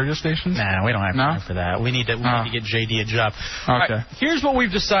radio stations? Nah, we don't have time for that. We need to get JD a job. Okay. Right, here's what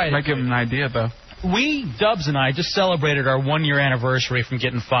we've decided. Might give him an idea, though. We, Dubs and I, just celebrated our 1-year anniversary from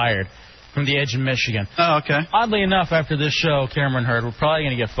getting fired from the Edge in Michigan. Oh, okay. Oddly enough, after this show, Cameron heard, we're probably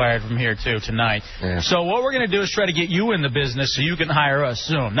going to get fired from here, too, tonight. Yeah. So what we're going to do is try to get you in the business so you can hire us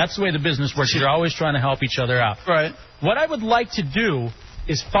soon. That's the way the business works. You're always trying to help each other out. Right. What I would like to do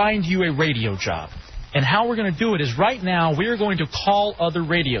is find you a radio job. And how we're going to do it is right now we are going to call other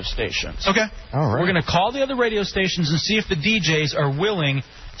radio stations. Okay. All right. We're going to call the other radio stations and see if the DJs are willing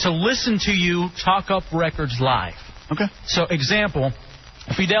to listen to you talk up records live. Okay. So, example,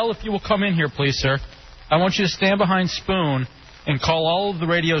 Fidel, if you will come in here, please, sir. I want you to stand behind Spoon and call all of the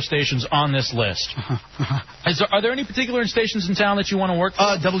radio stations on this list. Are there any particular stations in town that you want to work for?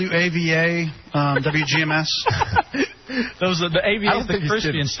 WAVA, WGMS. Those are the AVA, the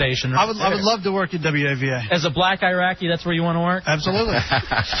Crispian station. I would love to work at WAVA. As a black Iraqi, that's where you want to work? Absolutely.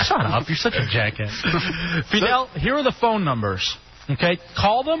 Shut up. You're such a jackass. Fidel, here are the phone numbers. Okay?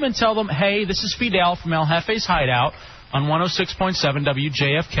 Call them and tell them, hey, this is Fidel from El Jefe's Hideout on 106.7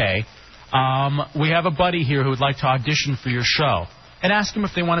 WJFK. We have a buddy here who would like to audition for your show. And ask them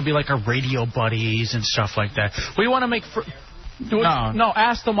if they want to be like our radio buddies and stuff like that. We want to make... No,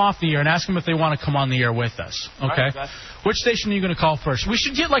 ask them off the air and ask them if they want to come on the air with us. Okay? Right. Which station are you going to call first? We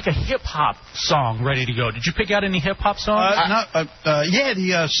should get like a hip-hop song ready to go. Did you pick out any hip-hop songs?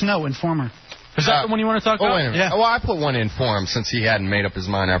 The Snow Informer. Is that the one you want to talk about? Wait a minute. Yeah. Well, I put one in for him since he hadn't made up his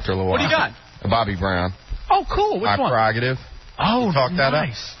mind after a little while. What do you got? Bobby Brown. Oh, cool. Which My one? Prerogative. Oh, Talk that up.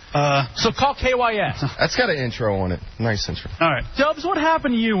 nice. So call KYS. That's got an intro on it. Nice intro. All right. Dubs, what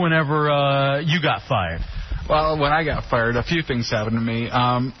happened to you whenever you got fired? Well, when I got fired, a few things happened to me.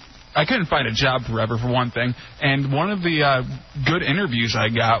 I couldn't find a job forever, for one thing. And one of the good interviews I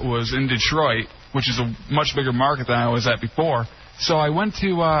got was in Detroit, which is a much bigger market than I was at before. So I went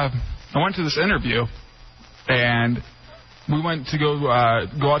to this interview, and we went to go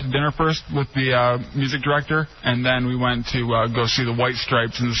out to dinner first with the music director, and then we went to go see the White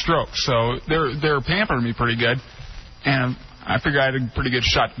Stripes and the Strokes. So they were pampering me pretty good, and I figured I had a pretty good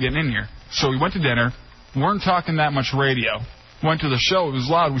shot getting in here. So we went to dinner. Weren't talking that much radio. Went to the show. It was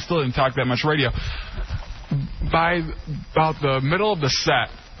loud. We still didn't talk that much radio. By about the middle of the set,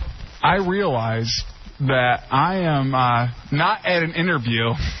 I realized that I am not at an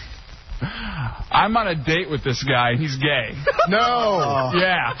interview. I'm on a date with this guy. He's gay. No.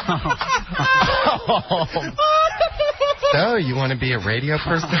 Yeah. So, you want to be a radio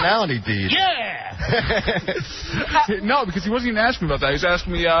personality, dude? No, because he wasn't even asking me about that. He was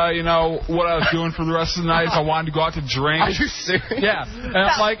asking me, you know, what I was doing for the rest of the night, if I wanted to go out to drink. Are you serious? Yeah. And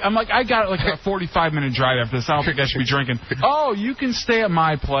I'm like, I got like a 45-minute drive after this. I don't think I should be drinking. Oh, you can stay at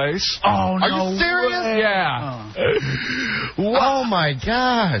my place. Oh, no. Are you serious? Way. Yeah. Oh, my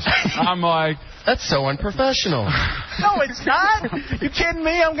gosh. I'm like... That's so unprofessional. No, it's not. You kidding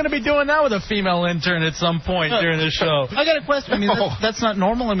me? I'm going to be doing that with a female intern at some point during the show. I got a question. I mean, that's not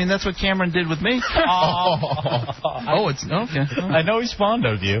normal. I mean, that's what Cameron did with me. It's okay. I know he's fond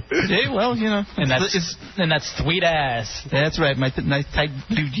of you. Yeah, well, you know. And that's sweet ass. That's right. My nice tight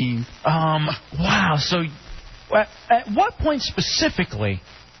blue jeans. Wow. So, at what point specifically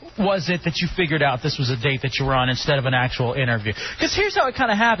was it that you figured out this was a date that you were on instead of an actual interview? Because here's how it kind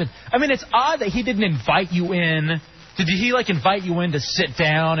of happened. I mean, it's odd that he didn't invite you in. Did he, like, invite you in to sit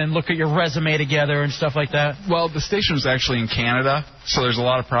down and look at your resume together and stuff like that? Well, the station was actually in Canada, so there's a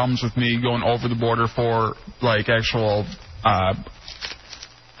lot of problems with me going over the border for, like, actual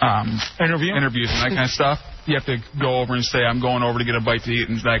interviews and that kind of stuff. You have to go over and say, I'm going over to get a bite to eat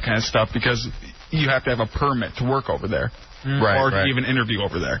and that kind of stuff, because you have to have a permit to work over there. Or to even interview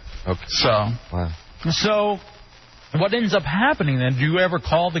over there. Okay. So, what ends up happening then? Do you ever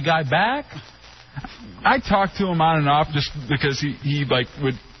call the guy back? I talked to him on and off just because he like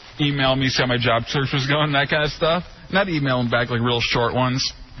would email me, see how my job search was going, that kind of stuff. Not email him back like real short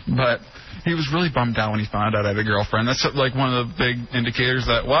ones, but he was really bummed out when he found out I had a girlfriend. That's like one of the big indicators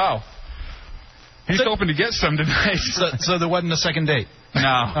that, wow, he's hoping to get some tonight. So there wasn't a second date? No.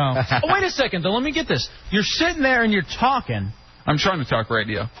 Oh, wait a second, though. Let me get this. You're sitting there and you're talking. I'm trying to talk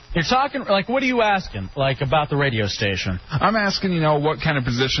radio. You're talking, like, what are you asking, like, about the radio station? I'm asking, you know, what kind of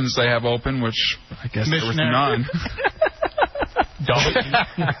positions they have open, which I guess there was none.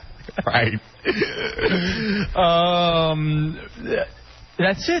 Right.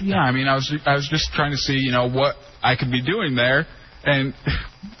 That's it. Yeah, I mean, I was just trying to see, you know, what I could be doing there, and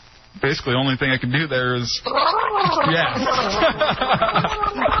basically the only thing I could do there is,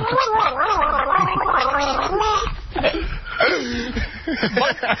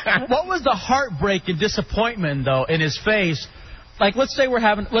 What was the heartbreak and disappointment, though, in his face? Like, let's say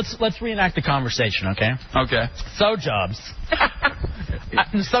let's reenact the conversation, okay? Okay. So, Jobs,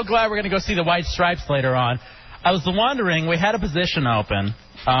 I'm so glad we're going to go see the White Stripes later on. I was wondering, we had a position open,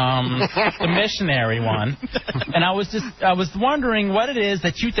 the missionary one, and I was wondering what it is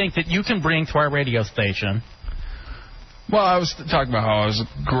that you think that you can bring to our radio station. Well, I was talking about how I was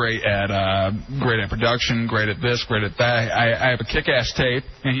great at production, great at this, great at that. I have a kick-ass tape,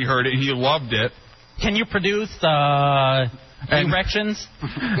 and he heard it, and he loved it. Can you produce erections?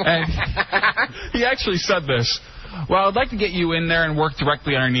 And he actually said this. Well, I'd like to get you in there and work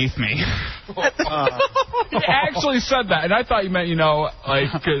directly underneath me. He actually said that, and I thought you meant, you know,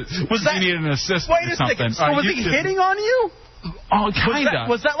 like, cause you needed an assistant or something. Wait a second. So was he hitting on you? Oh, kind of.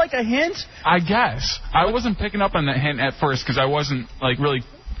 Was that like a hint? I guess. I wasn't picking up on that hint at first because I wasn't, like, really...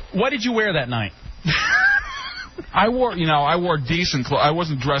 What did you wear that night? I wore decent clothes. I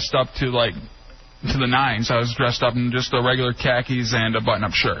wasn't dressed up to the nines. I was dressed up in just the regular khakis and a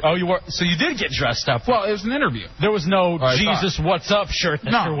button-up shirt. Oh, you were. So you did get dressed up. Well, it was an interview. There was no Jesus What's Up shirt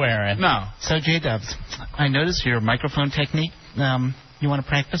that you're wearing. No. So, J-Dubs, I noticed your microphone technique. You want to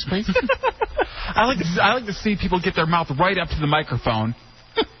practice, please? I like to see people get their mouth right up to the microphone.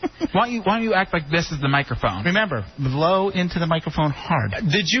 Why don't you act like this is the microphone? Remember, blow into the microphone hard.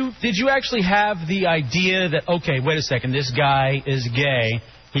 Did you actually have the idea that, okay, wait a second, this guy is gay,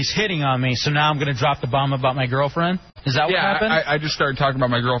 he's hitting on me, so now I'm going to drop the bomb about my girlfriend? Is that what happened? I just started talking about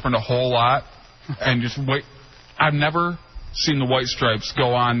my girlfriend a whole lot, and just wait. I've never seen the White Stripes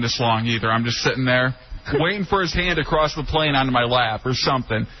go on this long either. I'm just sitting there waiting for his hand to cross the plane onto my lap or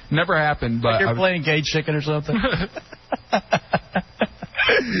something. Never happened, but... Like you're playing gay chicken or something?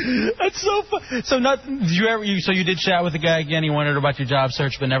 That's so fun. So you did chat with the guy again. He wondered about your job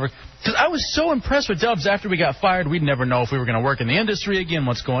search, but never. Because I was so impressed with Dubs after we got fired. We'd never know if we were going to work in the industry again.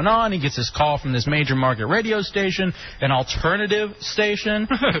 What's going on? He gets this call from this major market radio station, an alternative station,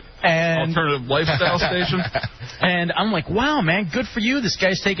 and alternative lifestyle station. And I'm like, wow, man, good for you. This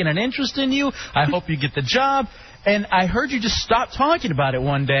guy's taking an interest in you. I hope you get the job. And I heard you just stop talking about it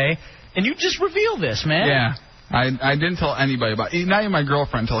one day, and you just revealed this, man. Yeah. I didn't tell anybody about it. Not even my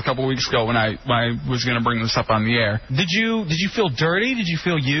girlfriend until a couple of weeks ago when I was going to bring this up on the air. Did you feel dirty? Did you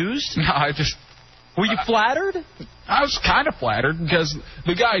feel used? No, I just... Were you flattered? I was kind of flattered because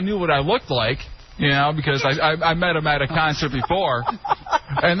the guy knew what I looked like, you know, because I met him at a concert before.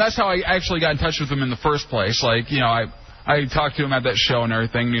 And that's how I actually got in touch with him in the first place. Like, you know, I talked to him at that show and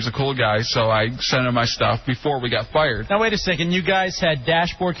everything, and he's a cool guy, so I sent him my stuff before we got fired. Now, wait a second. You guys had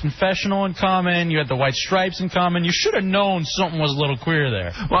Dashboard Confessional in common. You had the White Stripes in common. You should have known something was a little queer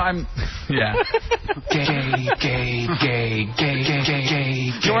there. Well, yeah. Gay.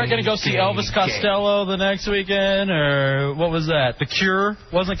 You weren't going to go see Elvis Costello the next weekend, or what was that? The Cure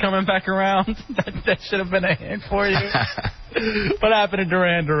wasn't coming back around? that should have been a hint for you. What happened to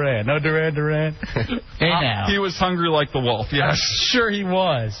Duran Duran? No Duran Duran? Hey, now. He was hungry like the wolf, yes. Sure he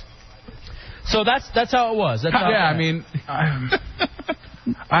was. So that's how it was. That's how I mean,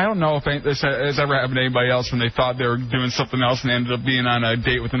 I don't know if this has ever happened to anybody else when they thought they were doing something else and they ended up being on a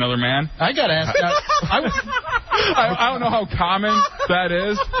date with another man. I got to ask. I don't know how common that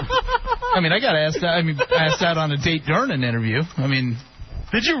is. I mean, I got to ask that. I mean, I asked that on a date during an interview. I mean,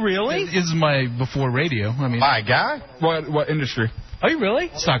 did you really? This is my before radio. I mean, my guy. What industry? Are you really?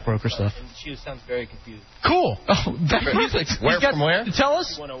 Stockbroker stuff. She sounds very confused. Cool. Oh, from where? Tell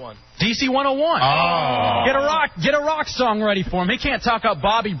us. 101. DC 101. Oh. Get a rock song ready for him. He can't talk up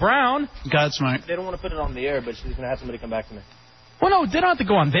Bobby Brown. Godsmack. They don't want to put it on the air, but she's going to have somebody come back to me. Well, no, they don't have to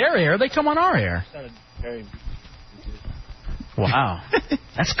go on their air. They come on our air. Sounded very... Wow.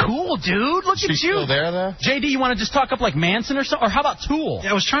 That's cool, dude. Look at you. Still there, though? JD, you want to just talk up like Manson or something? Or how about Tool?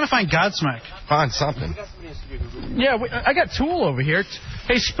 Yeah, I was trying to find Godsmack. Find something. Yeah, I got Tool over here.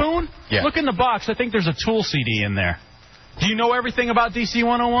 Hey, Spoon, look in the box. I think there's a Tool CD in there. Do you know everything about DC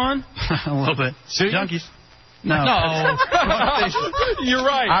 101? A little bit. Junkies. No. You're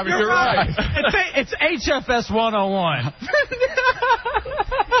right. You're right. It's HFS 101.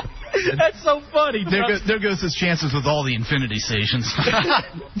 That's so funny. There goes his chances with all the Infinity stations.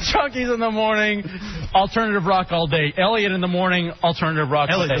 Junkies in the morning, alternative rock all day. Elliot in the morning, alternative rock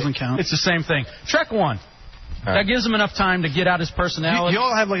all day. Elliot doesn't count. It's the same thing. Trek 1. That gives him enough time to get out his personality. You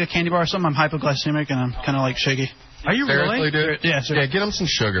all have like a candy bar or something? I'm hypoglycemic and I'm kind of like shaky. Are you really? Dude? Yeah, Yeah, get him some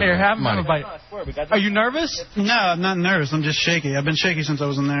sugar. Here, have him Money. have a bite. Are you nervous? No, I'm not nervous. I'm just shaky. I've been shaky since I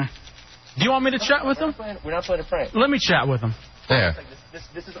was in there. Do you want me to chat with him? We're not playing a prank. Let me chat with him. There.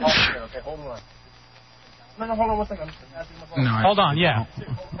 This is off here, okay? Hold on. No, hold on one second. I'm just asking my phone. No, Hold on, yeah.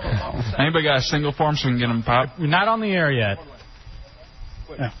 Anybody got a single form so we can get him popped? You're not on the air yet.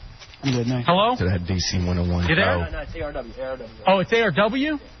 Yeah. I'm good now. Hello? To that DC 101. You there? No, it's ARW. Oh, it's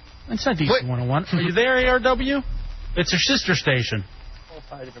ARW? It's not DC 101. Are you there, ARW? It's your sister station.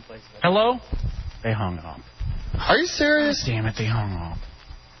 5 different places. Hello? They hung up. Are you serious? Damn it, they hung up.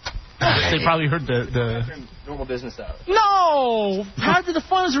 They probably heard the... Normal business hours. No! Part of the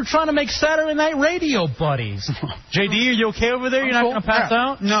fun is we're trying to make Saturday Night Radio buddies. JD, are you okay over there? You're not going to pass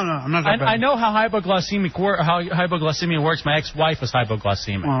out? No, I'm not that bad. I know how hypoglycemia works. My ex-wife is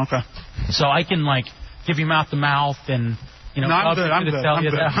hypoglycemic. Oh, okay. So I can, like, give you mouth-to-mouth and... You know, no, I'm good. I'm good.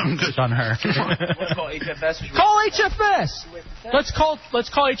 I'm good on her. Call HFS. Call HFS. Let's call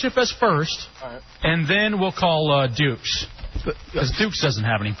HFS first, and then we'll call Dukes. Because Dukes doesn't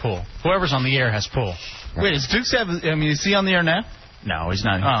have any pull. Whoever's on the air has pull. Wait, is Dukes have? I mean, is he on the air now? No, he's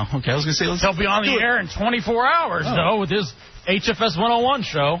not. Oh, okay. I was gonna say he'll be on the air in 24 hours though with his HFS 101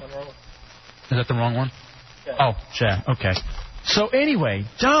 show. Is that the wrong one? Yeah. Oh, yeah. Okay. So anyway,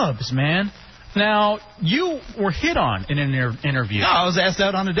 Dubs, man. Now, you were hit on in an interview. No, I was asked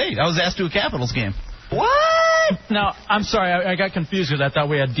out on a date. I was asked to a Capitals game. What? Now, I'm sorry, I got confused because I thought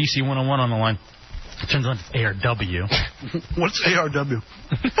we had DC 101 on the line. It turns out it's ARW. What's ARW?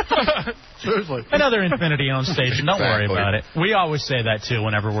 Seriously. Another Infinity-owned station. Don't worry about it. We always say that, too,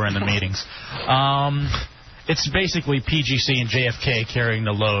 whenever we're in the meetings. It's basically PGC and JFK carrying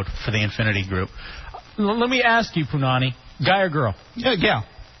the load for the Infinity Group. Let me ask you, Punani, guy or girl? Yeah, gal.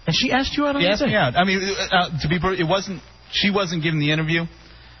 And she asked you out on the asked me out. I mean, to be it wasn't. She wasn't giving the interview.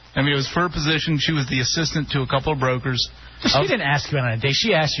 I mean, it was for her position. She was the assistant to a couple of brokers. She didn't ask you out on a date.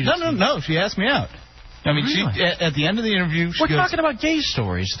 She asked you. No. She asked me out. I mean, really? She at the end of the interview, we're talking about gay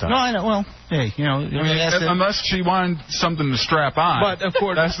stories, though. No, I know. Well, hey, you know, unless she wanted something to strap on. But of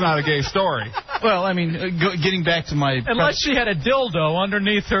course, that's not a gay story. Well, I mean, getting back to my unless she had a dildo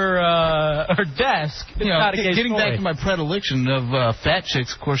underneath her desk, it's not a gay getting story. back to my predilection of fat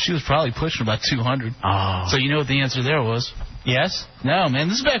chicks. Of course, she was probably pushing about 200. Oh. So you know what the answer there was? Yes? No, man.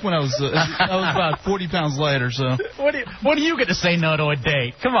 This is back when I was about 40 pounds lighter. So what do you get to say no to a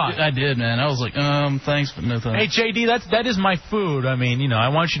date? Come on. I did, man. I was like, thanks, but no thanks. Hey, JD, that is my food. I mean, you know, I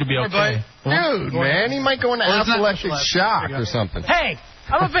want you to be okay. Dude, man, he might go into anaphylactic shock or something. Hey,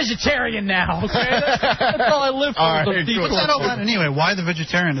 I'm a vegetarian now. Okay, that's all I live for. All right, what's that all about anyway? Why the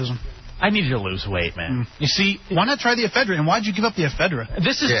vegetarianism? I needed to lose weight, man. You see, why not try the ephedra? And why'd you give up the ephedra?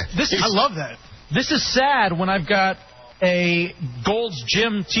 This is. I love that. This is sad when I've got a Gold's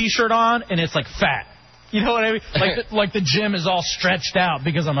Gym T-shirt on and it's like fat. You know what I mean? Like the gym is all stretched out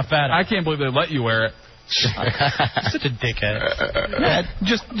because I'm a fat ass. I can't believe they let you wear it. Such a dickhead. Yeah,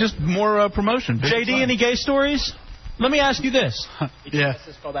 just more promotion. JD, any gay stories? Let me ask you this. Yeah.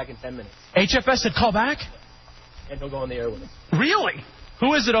 HFS call back in 10 minutes. HFS said call back? And he'll go on the air with us. Really?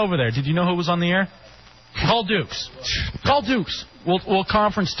 Who is it over there? Did you know who was on the air? Call Dukes. Call Dukes. We'll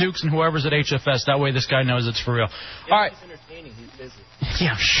conference Dukes and whoever's at HFS. That way this guy knows it's for real. All right. He's entertaining. He's busy.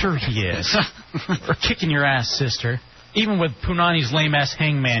 Yeah, I'm sure he is. We're kicking your ass, sister. Even with Punani's lame-ass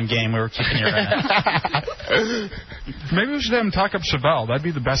hangman game, we were kicking your ass. Maybe we should have him talk up Chevelle. That'd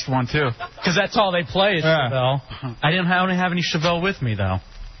be the best one, too. Because that's all they play is Chevelle. I don't have any Chevelle with me, though.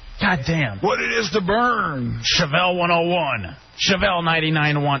 God damn. What it is to burn. Chevelle 101. Chevelle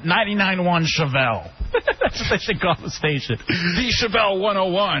 99.1. 99.1 Chevelle. That's what they should call the station. The Chevelle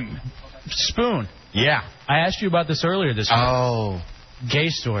 101. Spoon. Yeah. I asked you about this earlier this week. Oh. Gay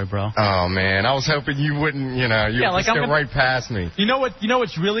story, bro. Oh, man. I was hoping you wouldn't, you'd just go right past me. You know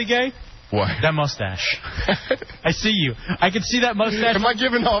what's really gay? What? That mustache. I see you. I can see that mustache. Am I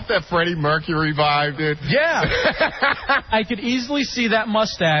giving off that Freddie Mercury vibe, dude? Yeah. I could easily see that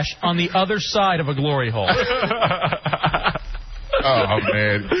mustache on the other side of a glory hole. Oh,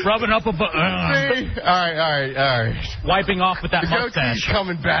 man. Rubbing up a butt. All right. Wiping off with that mustache. The goatee's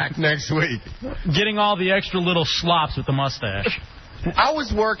coming back next week. Getting all the extra little slops with the mustache. I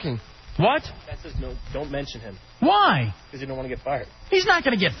was working. What? That says no, don't mention him. Why? Because you don't want to get fired. He's not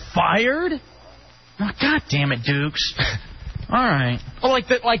going to get fired. Oh, God damn it, Dukes. All right. Well,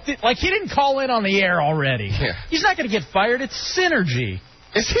 like he didn't call in on the air already. Yeah. He's not going to get fired. It's synergy.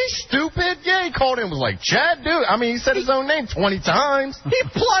 Is he stupid? Yeah, he called in and was like, Chad, dude. I mean, he said his own name 20 times. He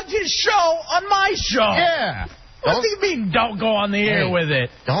plugged his show on my show. Yeah. What do you mean don't go on the air with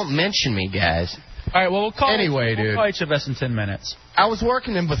it? Don't mention me, guys. All right, well, we'll call dude. call HFS in 10 minutes. I was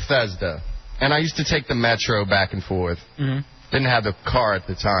working in Bethesda, and I used to take the metro back and forth. Mm-hmm. Didn't have a car at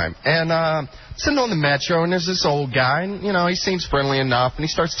the time. And sitting on the metro, and there's this old guy, and, he seems friendly enough, and he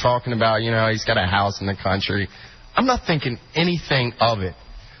starts talking about, he's got a house in the country. I'm not thinking anything of it.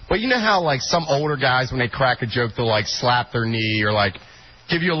 But you know how, some older guys, when they crack a joke, they'll, slap their knee or,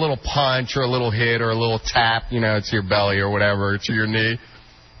 give you a little punch or a little hit or a little tap, to your belly or whatever, to your knee?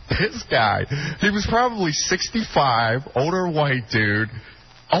 This guy, he was probably 65, older white dude,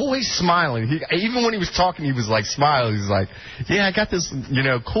 always smiling. Even when he was talking, he was, smiling. He was like, yeah, I got this,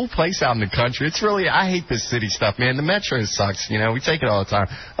 cool place out in the country. It's really, I hate this city stuff, man. The metro sucks, we take it all the time.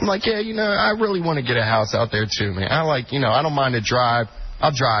 I'm like, yeah, I really want to get a house out there, too, man. I I don't mind to drive.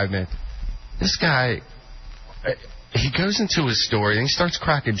 I'll drive, man. This guy, he goes into his story and he starts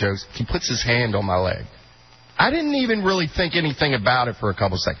cracking jokes. He puts his hand on my leg. I didn't even really think anything about it for a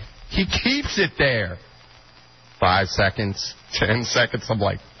couple seconds. He keeps it there. 5 seconds, 10 seconds. I'm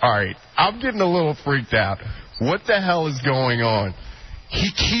like, all right, I'm getting a little freaked out. What the hell is going on?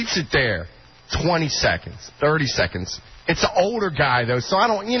 He keeps it there. 20 seconds, 30 seconds. It's an older guy, though, so I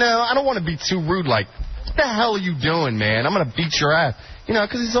don't want to be too rude. What the hell are you doing, man? I'm going to beat your ass.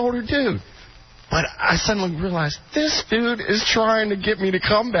 Because he's an older dude. But I suddenly realized this dude is trying to get me to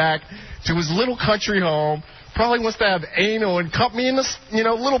come back to his little country home. Probably wants to have anal and cut me into,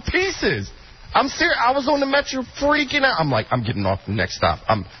 little pieces. I'm serious. I was on the metro freaking out. I'm like, I'm getting off the next stop.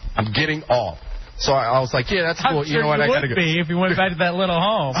 I'm getting off. So I was like, yeah, that's cool. I'm sure I got to go. If you went back to that little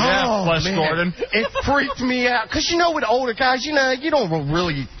home. Oh, plus man. Gordon. It freaked me out. Because with older guys, you don't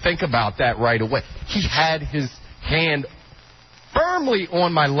really think about that right away. He had his hand firmly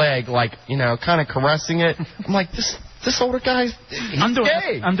on my leg, kind of caressing it. I'm like, this older guy's I'm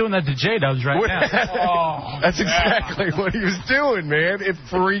doing that to J-Dubs right now. That's exactly what he was doing, man. It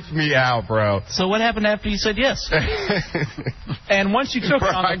freaked me out, bro. So what happened after you said yes? And once you took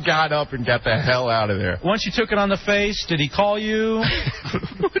it on I got up and got the hell out of there. Once you took it on the face, did he call you?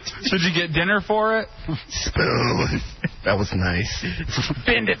 Did you get dinner for it? Spoon. That was nice.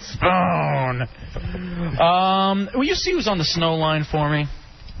 Bend it, Spoon. Will you see who's on the snow line for me?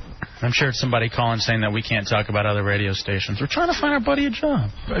 I'm sure it's somebody calling saying that we can't talk about other radio stations. We're trying to find our buddy a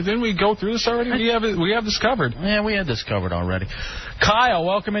job. Didn't we go through this already? We have this covered. Yeah, we had this covered already. Kyle,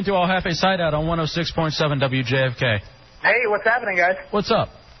 welcome into All Jefe's Hideout on 106.7 WJFK. Hey, what's happening, guys? What's up?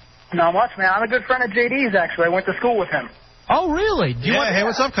 Not much, man. I'm a good friend of JD's, actually. I went to school with him. Oh, really? Hey,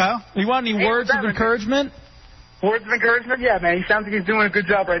 what's up, Kyle? You want any words of encouragement? Words of encouragement? Yeah, man. He sounds like he's doing a good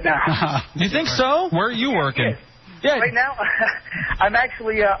job right now. You think so? Where are you working? Yeah. Right now, I'm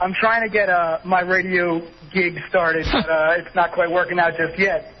actually I'm trying to get my radio gig started, but it's not quite working out just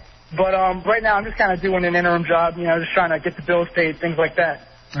yet. But right now, I'm just kind of doing an interim job, just trying to get the bills paid, things like that.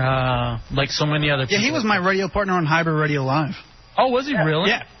 Like so many other people. Yeah, he was my radio partner on Hybrid Radio Live. Oh, was he really?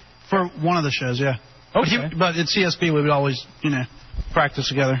 Yeah, for one of the shows, yeah. Okay. But at CSB, we would always, practice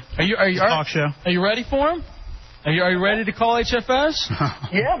together. Talk show. Are you ready for him? Are you ready to call HFS?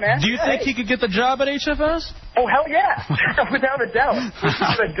 Yeah, man. Do you think he could get the job at HFS? Oh, hell yeah. Without a doubt.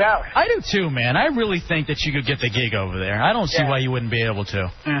 Without a doubt. I do too, man. I really think that you could get the gig over there. I don't see why you wouldn't be able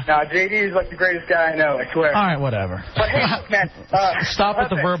to. Nah, JD is like the greatest guy I know, I swear. All right, whatever. But hey, look, man. Stop with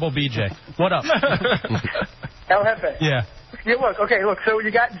the verbal BJ. What up? El Jefe. Yeah. Yeah, look, so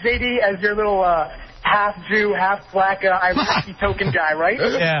you got JD as your little half Jew, half black Iraqi token guy, right?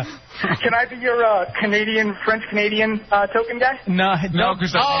 Yeah. Can I be your French-Canadian token guy? No,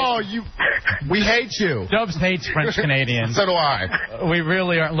 because we hate you. Dubs hates French Canadians. So do I. We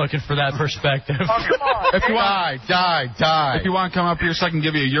really aren't looking for that perspective. Oh, come on. If you want, die. If you want to come up here so I can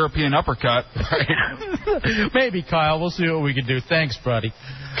give you a European uppercut. Maybe, Kyle. We'll see what we can do. Thanks, buddy.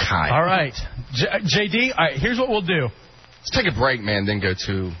 Kyle. All right. JD, all right, here's what we'll do. Let's take a break, man, then go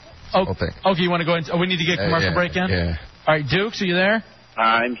to... Okay, you want to go into... we need to get commercial break in? Yeah. All right, Dukes, are you there?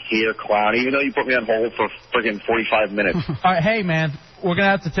 I'm here, Clown. Even though you put me on hold for friggin' 45 minutes. All right, hey, man, we're going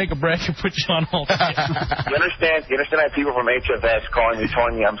to have to take a break and put you on hold. You understand I have people from HFS calling me,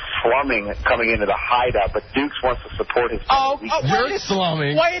 telling me I'm slumming coming into the Hideout, but Dukes wants to support his... You're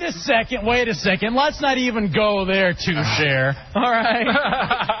slumming. Wait a second. Let's not even go there, Toucher. All right?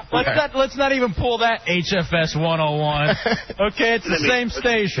 Let's not even pull that HFS 101. Okay, it's the same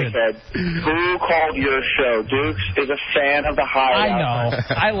station. Who called your show? Dukes is a fan of the Hideout. I know.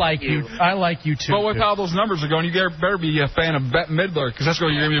 I like you. I like you, too. But with how those numbers are going, you better be a fan of Bette Midler, because that's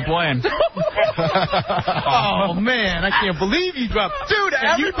what you're going to be playing. Oh, man, I can't believe you dropped... Dude,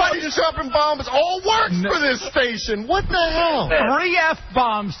 everybody's dropping bombs. All works for this station. What the hell? 3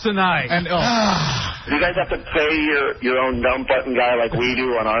 F-bombs tonight. And Do you guys have to pay your own dumb button guy like we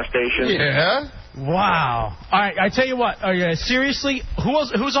do on our station? Yeah. Wow. All right, I tell you what. Seriously,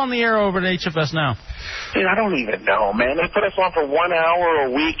 who's on the air over at HFS now? Dude, I don't even know, man. They put us on for 1 hour a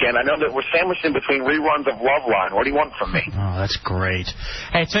weekend. I know that we're sandwiched in between reruns of Loveline. What do you want from me? Oh, that's great.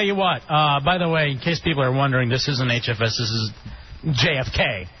 Hey, tell you what. By the way, in case people are wondering, this isn't HFS. This is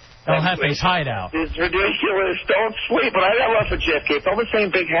JFK. El Jefe's Hideout. It's ridiculous. Don't sleep. But I got love for JFK. It's all the same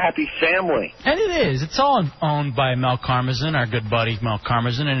big happy family. And it is. It's all owned by Mel Karmazin, our good buddy Mel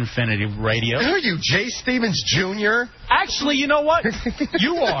Karmazin at Infinity Radio. Who are you, Jay Stevens Jr.? Actually, you know what?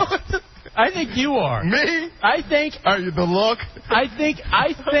 You are. I think you are. Me? I think. Are you the look? I think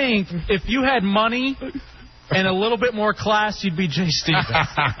if you had money and a little bit more class, you'd be Jay Stevens.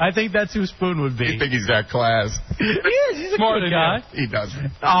 I think that's who Spoon would be. You think he's got class? He is. He's a good guy. He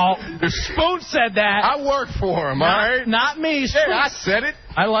doesn't. Oh, Spoon said that. I work for him, all right? Not me. Spoon. Hey, I said it.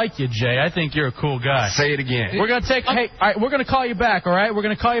 I like you, Jay. I think you're a cool guy. Say it again. We're gonna take. Hey, all right, we're gonna call you back. All right, we're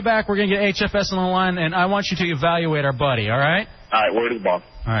gonna call you back. We're gonna get HFS on the line, and I want you to evaluate our buddy. All right. All right, word is bomb.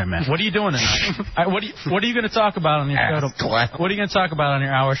 All right, man. What are you doing tonight? What are you going to talk about on your show? What are you going to talk about on your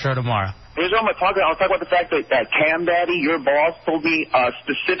hour show tomorrow? Here's what I'm going to talk about. I'll talk about the fact that Cam Daddy, your boss, told me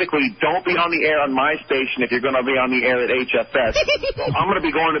specifically, don't be on the air on my station if you're going to be on the air at HFS. So I'm going to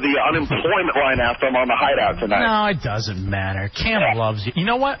be going to the unemployment line after I'm on the Hideout tonight. No, it doesn't matter. Cam loves you. You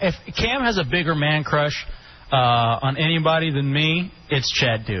know what? If Cam has a bigger man crush on anybody than me, it's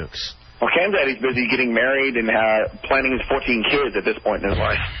Chad Dukes. Well, Cam Daddy's busy getting married and planning his 14 kids at this point in his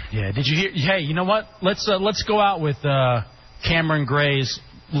life. Yeah. Did you hear? Hey, you know what? Let's go out with Cameron Gray's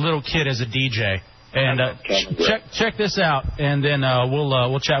little kid as a DJ, and check this out, and then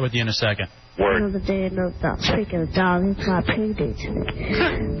we'll chat with you in a second. Word. Another day, another dog. Speaking of dog, it's my payday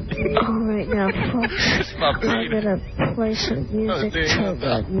today. All right now, folks, I'm gonna play some music, turn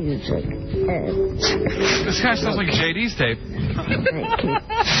music, and this kind of sounds like JD's tape. thank you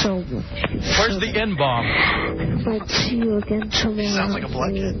so much. Where's the N-bomb? I'll see you again tomorrow. Sounds like a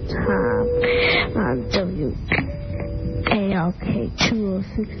black kid. On WALK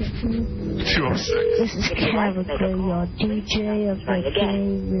 206. 206. This is Kevin Gray, your DJ of the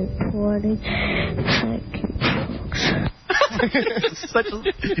game reporting. Thank you, folks.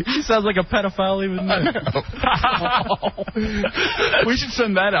 He sounds like a pedophile even then. We should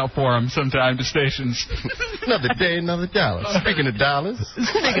send that out for him sometime to stations. Another day, another dollar. Speaking of dollars.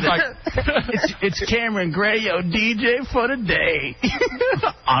 It's Cameron Gray, your DJ for the day.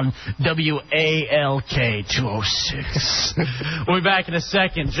 On WALK 206. We'll be back in a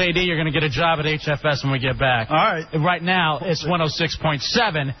second. JD, you're going to get a job at HFS when we get back. All right. Right now, it's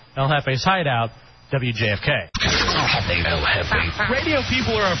 106.7 El Jefe's Hideout, WJFK. Radio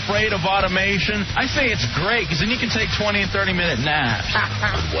people are afraid of automation. I say it's great, because then you can take 20 and 30-minute naps.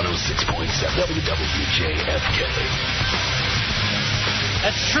 106.7 WWJFK.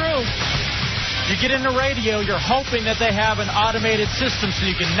 That's true. You get into radio, you're hoping that they have an automated system so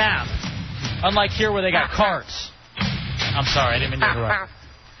you can nap. Unlike here where they got carts. I'm sorry, I didn't mean to interrupt.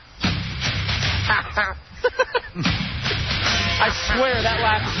 I swear that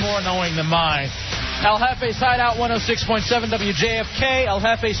laugh is more annoying than mine. El Jefe's Hideout 106.7 WJFK. El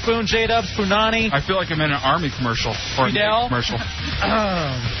Jefe, Spoon, J-Dubs, Punani. I feel like I'm in an Army commercial or a Fidel. commercial.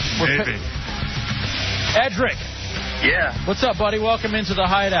 Maybe. Edric. Yeah. What's up, buddy? Welcome into the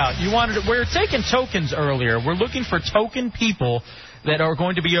Hideout. We were taking tokens earlier. We're looking for token people that are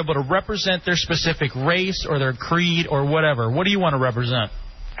going to be able to represent their specific race or their creed or whatever. What do you want to represent?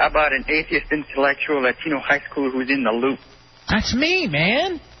 How about an atheist intellectual Latino high schooler who's in the loop? That's me,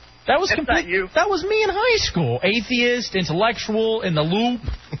 man. That was not you. That was me in high school. Atheist, intellectual, in the loop.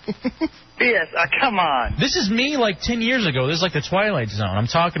 Yes, come on. This is me like 10 years ago. This is like the Twilight Zone. I'm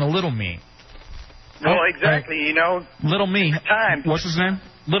talking to little me. Well, exactly, you know. Little me. Time. What's his name?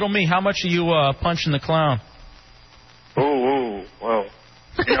 Little me. How much are you punching the clown? Oh, well.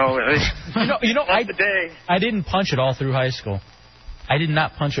 You know, I didn't punch it all through high school. I did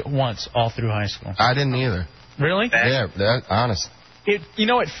not punch it once all through high school. I didn't either. Really? Yeah, honest. It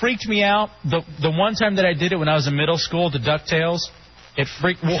freaked me out. The one time that I did it when I was in middle school, the DuckTales, it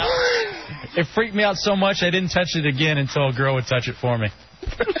freaked me out. It freaked me out so much I didn't touch it again until a girl would touch it for me.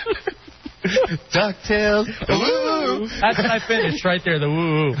 DuckTales. Woo! That's when I finished right there, the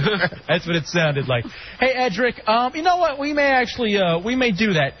woo. That's what it sounded like. Hey, Edric, you know what? We may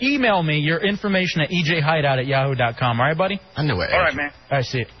do that. Email me your information at ejhideout@yahoo.com. All right, buddy? I know it. All right, man. I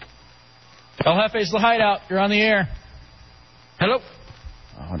see it. El Jefe's the Hideout. You're on the air. Hello.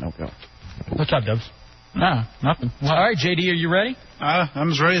 Oh, no, go. What's up, Dubs? Nah, nothing. All right, JD, are you ready?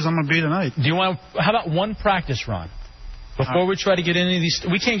 I'm as ready as I'm going to be tonight. Do you want? How about one practice run? Before we try to get any of these,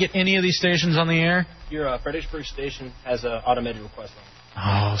 we can't get any of these stations on the air. Your Fredericksburg station has an automated request on it.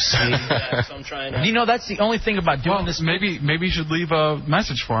 Oh, see. Yeah, so I'm trying to... You know, that's the only thing about doing this. Maybe you should leave a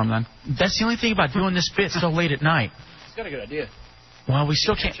message for him then. That's the only thing about doing this bit so late at night. He's got a good idea. Well, we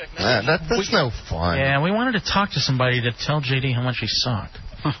still can't. That's no fun. Yeah, we wanted to talk to somebody to tell JD how much he sucked.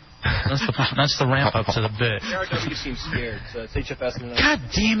 That's the ramp up to the bit. RW seems scared, so it's HFS. God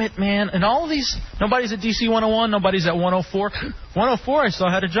damn it, man. And all of these, nobody's at DC 101, nobody's at 104. 104 I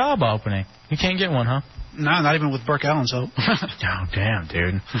saw had a job opening. You can't get one, huh? No, not even with Burke Allen's help. Oh, damn,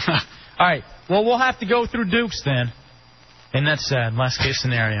 dude. All right, well, we'll have to go through Dukes then. And that's sad. Last case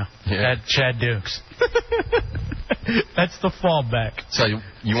scenario. Yeah. Chad Dukes. That's the fallback. So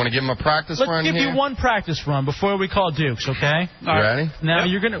you want to give him a practice run Let's give here? you one practice run before we call Dukes, okay? You ready? Now,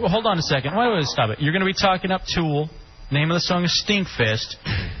 you're going to... Hold on a second. Wait, stop it. You're going to be talking up Tool. Name of the song is Stinkfist.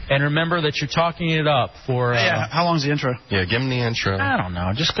 And remember that you're talking it up for... yeah, how long's the intro? Yeah, give him the intro. I don't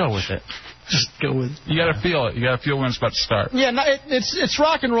know. Just go with it. Just go with... You got to feel it. You got to feel when it's about to start. Yeah, no, it's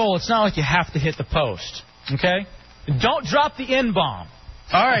rock and roll. It's not like you have to hit the post, okay? Don't drop the N-bomb.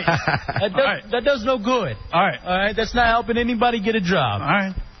 All right. That does no good. All right. That's not helping anybody get a job. All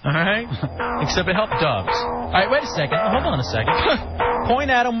right. Except it helped Dubs. All right, wait a second. Hold on a second.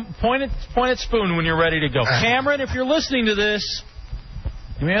 Point at him. Point at Spoon when you're ready to go. Cameron, if you're listening to this,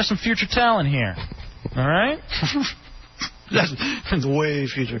 you may have some future talent here. All right? That's way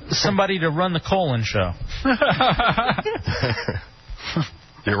future. Somebody to run the Colon show.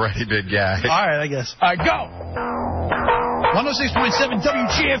 You're ready, big guy. All right, I guess. All right, go. 106.7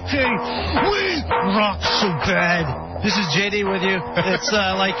 WGFK. We rock so bad. This is JD with you. It's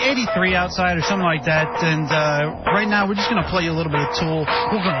like 83 outside or something like that. And right now we're just going to play you a little bit of Tool.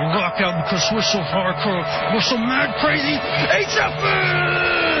 We're going to rock out because we're so hardcore. We're so mad crazy.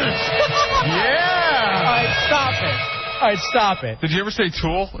 HFS! Yeah! All right, stop it. Did you ever say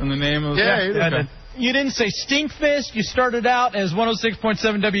Tool in the name of... Yeah. You didn't say Stinkfist. You started out as 106.7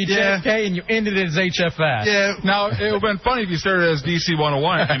 WJFK, and you ended it as HFS. Yeah. Now, it would have been funny if you started as DC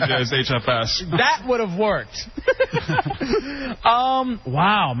 101 and ended as HFS. That would have worked.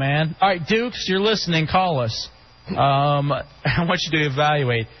 Wow, man. All right, Dukes, you're listening. Call us. I want you to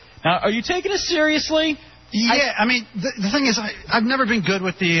evaluate. Now, are you taking us seriously? Yeah, I mean, the thing is, I've never been good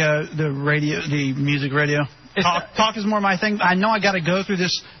with the radio, the music radio. Talk is more my thing. I know I got to go through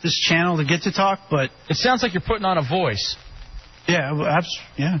this channel to get to talk, but it sounds like you're putting on a voice. Yeah,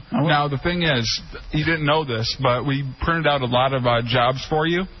 yeah. Now the thing is, you didn't know this, but we printed out a lot of jobs for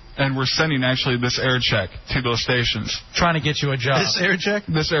you, and we're sending actually this air check to those stations. Trying to get you a job. This air check?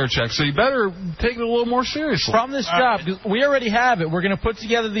 This air check. So you better take it a little more seriously. From this job, we already have it. We're going to put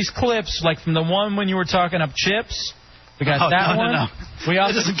together these clips, like from the one when you were talking up Chips. We got that one. No.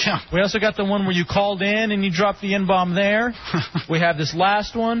 That doesn't count. We also got the one where you called in and you dropped the N-bomb there. We have this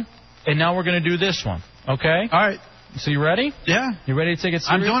last one, and now we're going to do this one. Okay? All right. So you ready? Yeah. You ready to take it serious?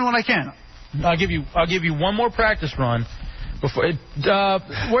 I'm doing what I can. I'll give you one more practice run,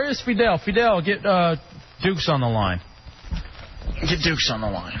 Where is Fidel? Fidel, get Dukes on the line. Get Dukes on the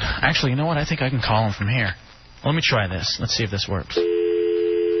line. Actually, you know what? I think I can call him from here. Let me try this. Let's see if this works.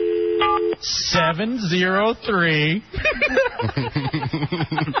 703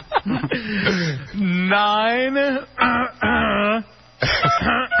 9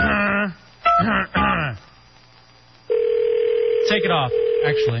 Take it off.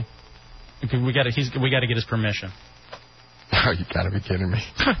 Actually, we got to get his permission. Oh, you gotta be kidding me.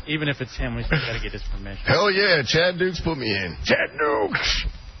 Even if it's him, we still got to get his permission. Hell yeah, Chad Dukes put me in. Chad Dukes.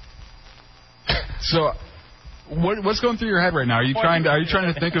 So, what's going through your head right now? Are you trying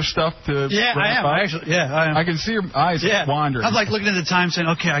to think of stuff to? Yeah, I am. Actually, yeah, I am. I can see your eyes wandering. I was like looking at the time, saying,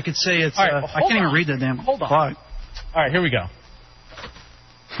 "Okay, I could say it's." All right, I can't even read the damn clock. All right, here we go.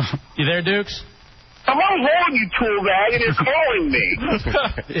 You there, Dukes? I'm on hold, you tool bag, and you're calling me.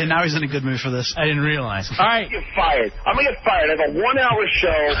 Yeah, now he's in a good mood for this. I didn't realize. All right. I'm going to get fired. I have a 1-hour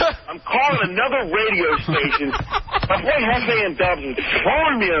show. I'm calling another radio station. My boy Jefe and Dubs is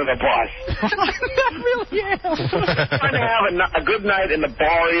throwing me under the bus. I really am. Trying to have a good night in the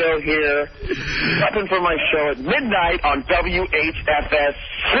barrio here. Prepping for my show at midnight on WHFS,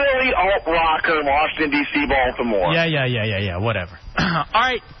 Philly alt rocker, Washington, D.C., Baltimore. Yeah. Whatever. All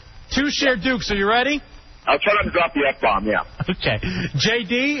right. 2-share Dukes, are you ready? I'll try not to drop the F-bomb, yeah. Okay.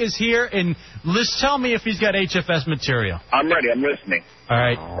 JD is here, and tell me if he's got HFS material. I'm ready. I'm listening. All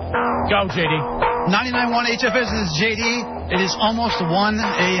right. Go, JD. 99.1 HFS is JD. It is almost 1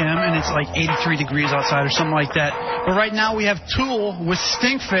 a.m., and it's like 83 degrees outside or something like that. But right now we have Tool with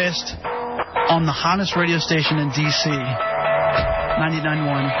Stinkfist on the hottest radio station in D.C. 99.1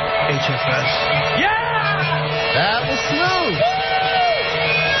 HFS. Yeah! That was smooth.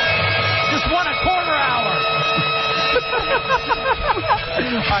 Just won a quarter hour.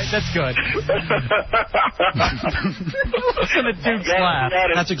 All right, that's good. Listen to Dukes laugh.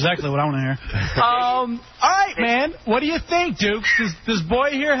 That's exactly what I want to hear. All right, man. What do you think, Dukes? Does Boy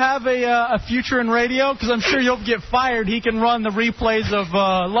here have a future in radio? Because I'm sure you'll get fired. He can run the replays of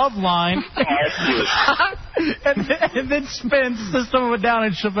Loveline. and then spin System of a Down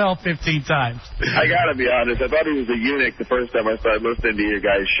and Chevelle 15 times. I gotta be honest, I thought he was a eunuch the first time I started listening to your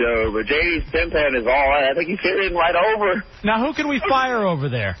guys' show, but JD's pin pad is all right. I think he's hitting right over. Now, who can we fire over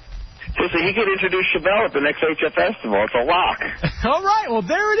there? So he could introduce Chevelle at the next HF Festival. It's a lock. All right, well,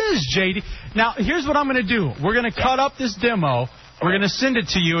 there it is, JD. Now, here's what I'm going to do. We're going to cut up this demo. We're going to send it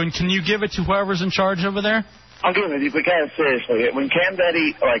to you, and can you give it to whoever's in charge over there? I'll give it to you, but guys, seriously, when Cam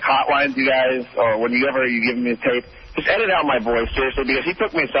Daddy hotlines you guys, or whenever you give me a tape, just edit out my voice, seriously, because he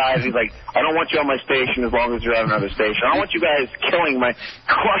took me aside. He's like, I don't want you on my station as long as you're at another station. I don't want you guys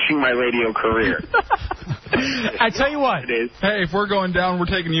crushing my radio career. I tell you what. Hey, if we're going down, we're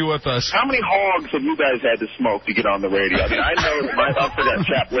taking you with us. How many hogs have you guys had to smoke to get on the radio? I mean, I know that my upset got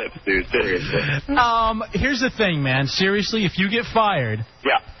chapped lips, dude, seriously. Here's the thing, man. Seriously, if you get fired,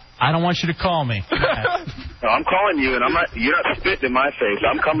 I don't want you to call me. No, I'm calling you, and you're not spitting in my face.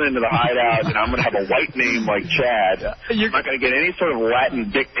 I'm coming into the Hideout, and I'm going to have a white name like Chad. I'm not going to get any sort of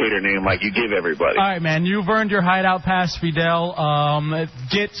Latin dictator name like you give everybody. All right, man. You've earned your Hideout pass, Fidel.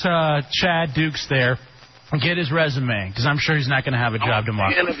 Get Chad Dukes there. Get his resume, because I'm sure he's not going to have a job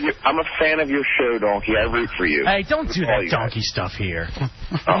tomorrow. I'm a fan of your show, Donkey. I root for you. Hey, don't do that donkey stuff here.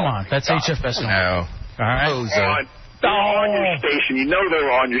 Come on. That's HFS. No. All right. On your station. You know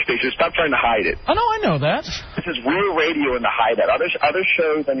they're on your station. Stop trying to hide it. Oh, no, I know that. This is real radio in the Hideout. Other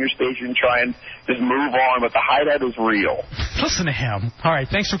shows on your station try and just move on, but the Hideout is real. Listen to him. All right,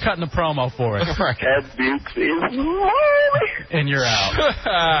 thanks for cutting the promo for us. Ted Dukes is and you're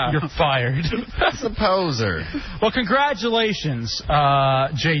out. You're fired. That's a poser. Well, congratulations,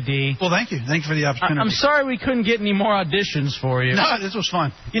 JD. Well, thank you. Thank you for the opportunity. I'm sorry we couldn't get any more auditions for you. No, this was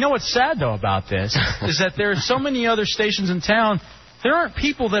fun. You know what's sad, though, about this is that there are so many other stations in town. There aren't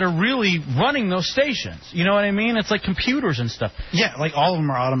people that are really running those stations. You know what I mean? It's like computers and stuff. Yeah, like all of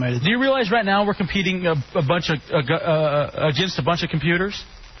them are automated. Do you realize right now we're competing against a bunch of computers?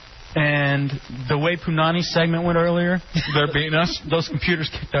 And the way Punani's segment went earlier, they're beating us. Those computers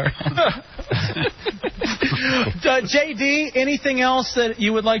kicked our ass. JD, anything else that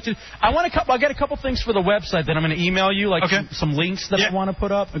you would like to? I got a couple things for the website that I'm going to email you, like some links that I want to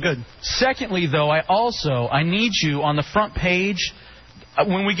put up. Good. Secondly, though, I need you on the front page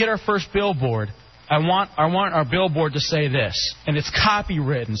when we get our first billboard. I want our billboard to say this, and it's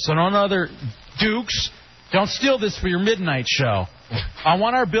copywritten, so none other Dukes. Don't steal this for your midnight show. I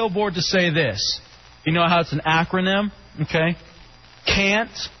want our billboard to say this. You know how it's an acronym? Okay?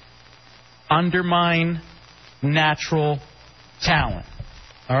 Can't undermine natural talent.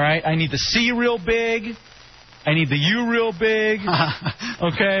 All right? I need the C real big, I need the U real big.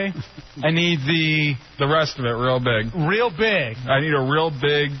 Okay? I need the rest of it real big. Real big. I need a real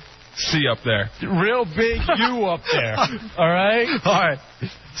big C up there. Real big U up there. All right? All right.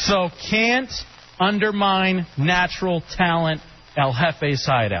 So can't undermine natural talent, El Jefe's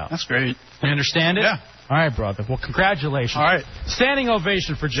Hideout. That's great. You understand it? Yeah. All right, brother. Well, congratulations. All right. Standing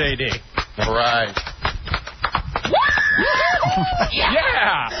ovation for JD. All right.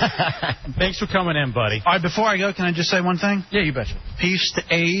 Yeah! Thanks for coming in, buddy. All right, before I go, can I just say one thing? Yeah, you betcha. Peace to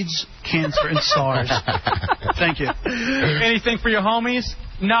AIDS, cancer, and SARS. Thank you. Anything for your homies?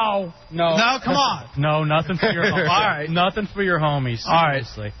 No, come on. No, nothing for your homies. All right. Nothing for your homies.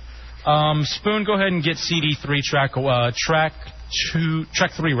 Seriously. All right. Spoon, go ahead and get CD3 track 3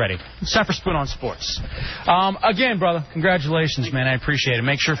 ready. It's time for Spoon on Sports. Again, brother, congratulations, man. I appreciate it.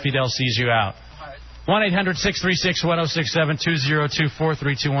 Make sure Fidel sees you out. 1-800-636-1067,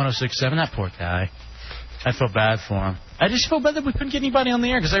 202-432-1067. That poor guy. I feel bad for him. I just feel bad that we couldn't get anybody on the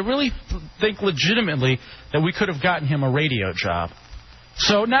air because I really think legitimately that we could have gotten him a radio job.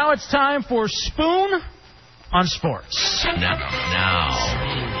 So now it's time for Spoon on Sports. Now.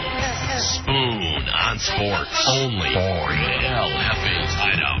 Spoon on Sports. Only for El Jefe's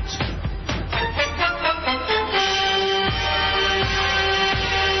Hideout.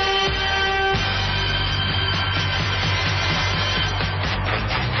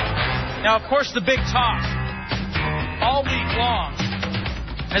 Now, of course, the big talk all week long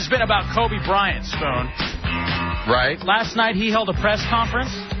has been about Kobe Bryant, Spoon. Right. Last night he held a press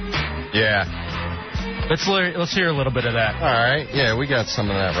conference. Yeah. Let's hear a little bit of that. All right. Yeah, we got some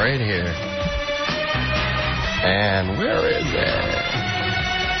of that right here. And where is it?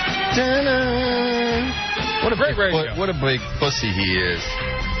 Ta-da! What a big pussy he is.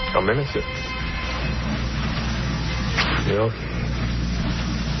 I'm innocent. You know?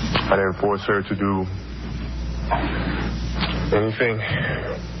 I didn't force her to do anything.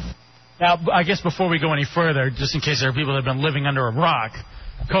 Now, I guess before we go any further, just in case there are people that have been living under a rock,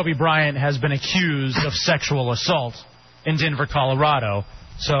 Kobe Bryant has been accused of sexual assault in Denver, Colorado.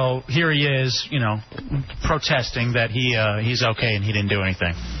 So here he is, protesting that he's okay and he didn't do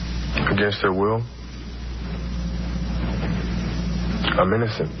anything. Against her will. I'm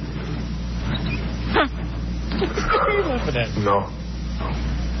innocent. No.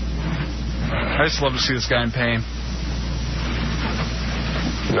 I just love to see this guy in pain.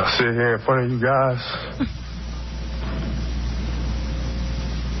 I sit here in front of you guys.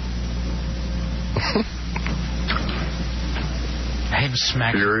 I'm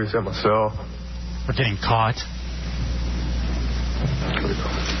smacking. Furious at myself. For getting caught.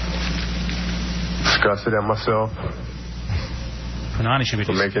 Disgusted at myself. Punani should be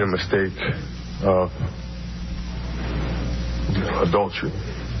for making a mistake of adultery.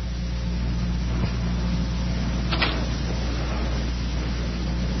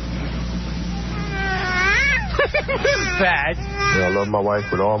 Bad. Yeah, I love my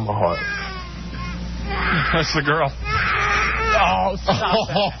wife with all my heart. That's the girl. Oh,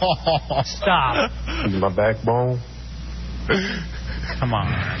 stop. Stop. She's my backbone. Come on.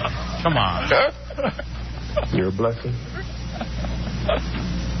 Come on. You're a blessing.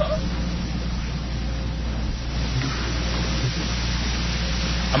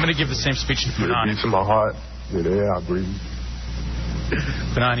 I'm going to give the same speech to You're the Punani. beats in my heart. You're the air I breathe.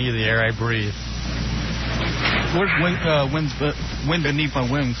 Punani, you're the air I breathe. Wind beneath my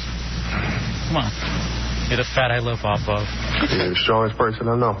wings. Come on. You're the fat I live off of. You're the strongest person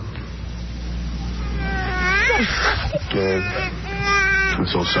I know. And I'm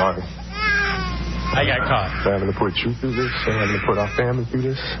so sorry. I got caught. For having to put you through this, for having to put our family through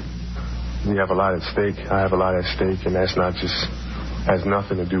this. We have a lot at stake. I have a lot at stake, and that's not just, has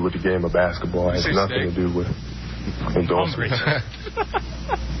nothing to do with the game of basketball. It has nothing to do with endorsements.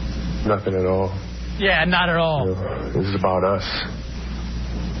 Nothing at all. Yeah, not at all. You know, this is about us.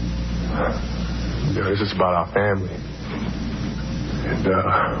 You know, this is about our family. And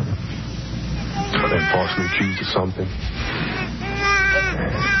I've been falsely accused of something.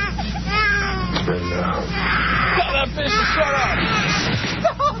 And Tell that bitch to shut up.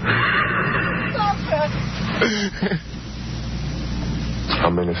 Stop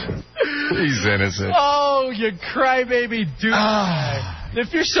I'm innocent. He's innocent. Oh, you crybaby dude.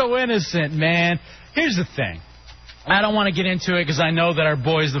 If you're so innocent, man. Here's the thing. I don't want to get into it because I know that our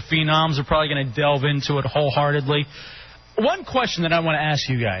boys, the Phenoms, are probably going to delve into it wholeheartedly. One question that I want to ask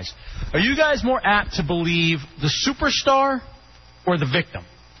you guys. Are you guys more apt to believe the superstar or the victim?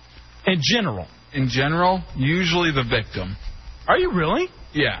 In general. In general, usually the victim. Are you really?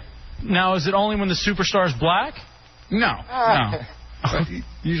 Yeah. Now, is it only when the superstar is black? No. No.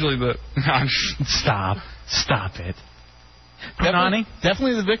 Usually the... Stop. Stop it.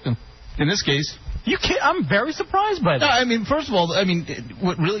 Definitely the victim in this case. You can't. I'm very surprised by that. No, I mean, first of all,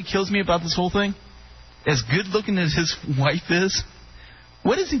 what really kills me about this whole thing, as good looking as his wife is,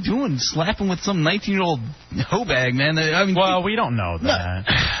 what is he doing slapping with some 19-year-old hoe bag, man? I mean, well, we don't know that.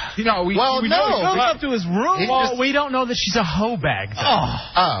 We know he goes up to his room. We don't know that she's a hoe bag.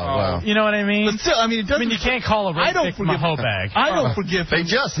 Well. You know what I mean? But still, you can't call a rape victim a hoe bag. I don't forgive him. They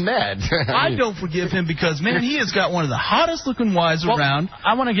just met. I don't forgive him because, man, he has got one of the hottest-looking wives around.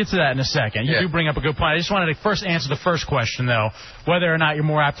 I want to get to that in a second. You do bring up a good point. I just wanted to first answer the first question, though, whether or not you're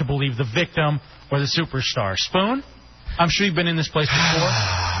more apt to believe the victim or the superstar. Spoon? I'm sure you've been in this place before.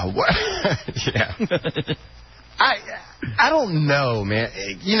 Yeah. I don't know, man.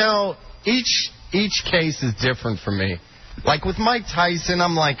 You know, each case is different for me. Like with Mike Tyson,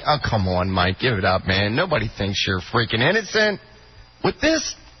 I'm like, oh, come on, Mike, give it up, man. Nobody thinks you're freaking innocent. With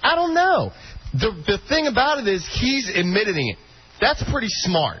this, I don't know. The thing about it is he's admitting it. That's pretty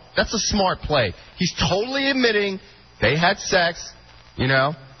smart. That's a smart play. He's totally admitting they had sex, you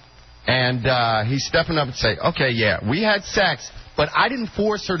know. And he's stepping up and saying, okay, yeah, we had sex, but I didn't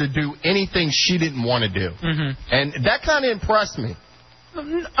force her to do anything she didn't want to do. Mm-hmm. And that kind of impressed me.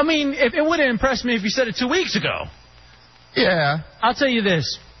 I mean, it would have impressed me if you said it 2 weeks ago. Yeah. I'll tell you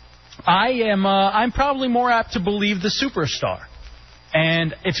this. I'm probably more apt to believe the superstar.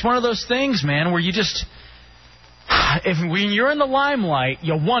 And it's one of those things, man, where you just, when you're in the limelight,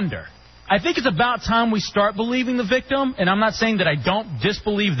 you wonder. I think it's about time we start believing the victim, and I'm not saying that I don't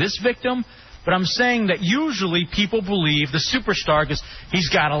disbelieve this victim, but I'm saying that usually people believe the superstar because he's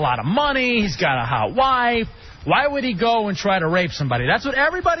got a lot of money, he's got a hot wife. Why would he go and try to rape somebody? That's what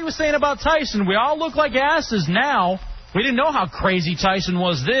everybody was saying about Tyson. We all look like asses now. We didn't know how crazy Tyson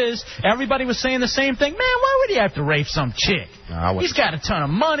was this. Everybody was saying the same thing. Man, why would he have to rape some chick? He's got a ton of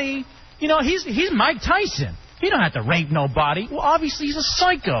money. You know, he's Mike Tyson. He don't have to rape nobody. Well, obviously, he's a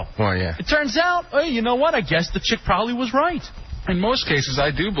psycho. Well, yeah. It turns out, hey, you know what? I guess the chick probably was right. In most cases, I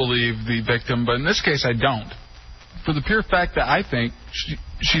do believe the victim, but in this case, I don't. For the pure fact that I think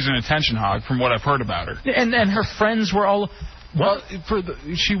she's an attention hog from what I've heard about her. And her friends were all... Well,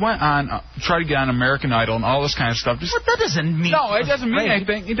 she went on, tried to get on American Idol and all this kind of stuff. But that doesn't mean... No, it doesn't mean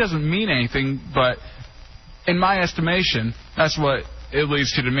anything. It doesn't mean anything, but in my estimation, that's what it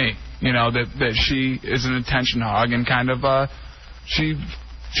leads to me. You know, that she is an attention hog and kind of, she's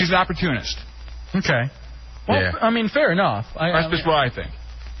an opportunist. Okay. Well, yeah. I mean, fair enough. That's just what I think.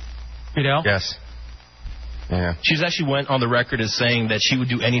 You know? Yes. Yeah. She's actually went on the record as saying that she would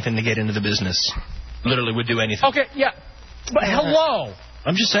do anything to get into the business. Literally would do anything. Okay, yeah. But hello.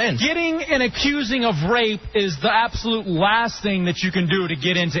 I'm just saying. Getting and accusing of rape is the absolute last thing that you can do to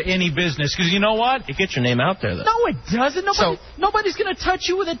get into any business. Because you know what? It gets your name out there, though. No, it doesn't. Nobody's going to touch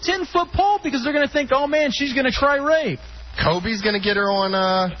you with a 10-foot pole because they're going to think, oh, man, she's going to try rape. Kobe's going to get her on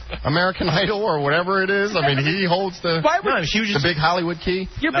American Idol or whatever it is. I mean, he holds the big Hollywood key.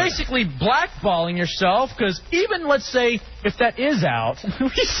 You're basically blackballing yourself because even, let's say, if that is out,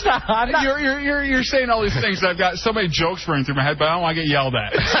 You're saying all these things that I've got so many jokes running through my head, but I don't want to get yelled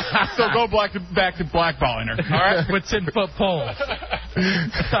at. So go back to blackballing her. All right? With 10-foot poles.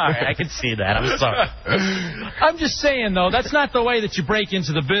 All right, I can see that. I'm sorry. I'm just saying, though, that's not the way that you break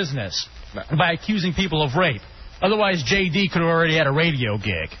into the business by accusing people of rape. Otherwise, J.D. could have already had a radio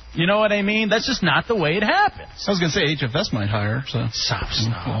gig. You know what I mean? That's just not the way it happens. I was going to say HFS might hire. So.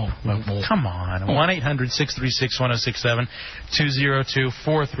 No. Come on. 1-800-636-1067,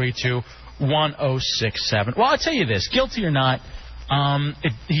 202-432-1067. Well, I'll tell you this. Guilty or not,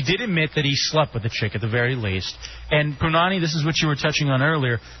 he did admit that he slept with the chick at the very least. And, Punani, this is what you were touching on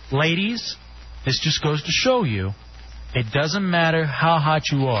earlier. Ladies, this just goes to show you, it doesn't matter how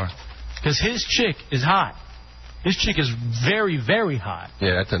hot you are. Because his chick is hot. His chick is very, very hot.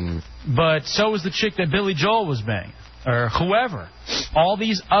 Yeah, that doesn't... But so is the chick that Billy Joel was banging. Or whoever. All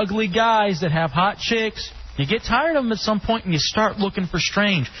these ugly guys that have hot chicks, you get tired of them at some point and you start looking for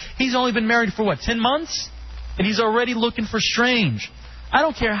strange. He's only been married for, 10 months? And he's already looking for strange. I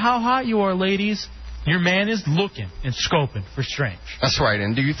don't care how hot you are, ladies. Your man is looking and scoping for strange. That's right.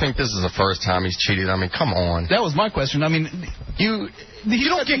 And do you think this is the first time he's cheated? I mean, come on. That was my question. I mean, you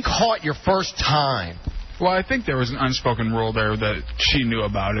don't get caught your first time. Well, I think there was an unspoken rule there that she knew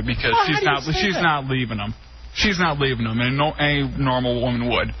about it because she's not leaving him. She's not leaving him, and any normal woman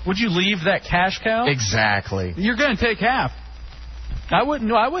would. Would you leave that cash cow? Exactly. You're going to take half. I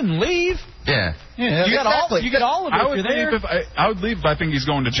wouldn't leave. Yeah. You get all of it. I would leave if I think he's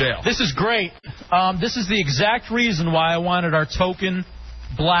going to jail. This is great. This is the exact reason why I wanted our token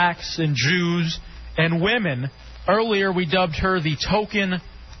blacks and Jews and women. Earlier we dubbed her the token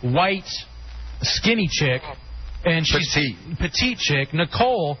white skinny chick, and she's petite chick,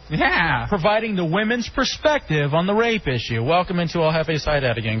 Nicole, providing the women's perspective on the rape issue. Welcome into El Jefe's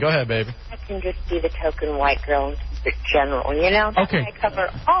Hideout again. Go ahead, baby. I can just be the token white girl and keep it general, you know? Okay. I cover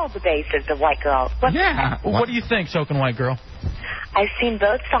all the bases of white girls. What do you think, token white girl? I've seen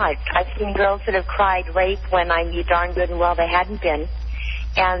both sides. I've seen girls that have cried rape when I knew darn good and well they hadn't been.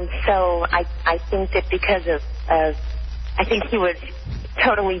 And so I think that because of I think he was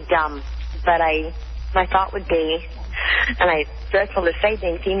totally dumb. But my thought would be, and it's dreadful to say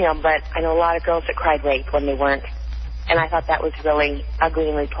being female, but I know a lot of girls that cried rape when they weren't. And I thought that was really ugly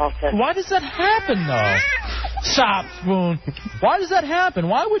and repulsive. Why does that happen, though? Stop, Spoon. Why does that happen?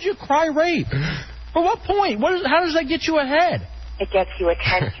 Why would you cry rape? For what point? How does that get you ahead? It gets you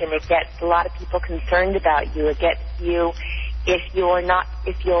attention. It gets a lot of people concerned about you. It gets you, if you're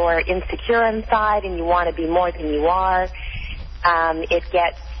insecure inside and you want to be more than you are, it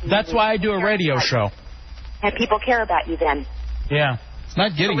gets you. That's why I do a radio show. And people care about you then. Yeah. It's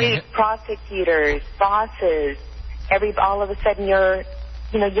not getting it. Prosecutors, bosses, all of a sudden you're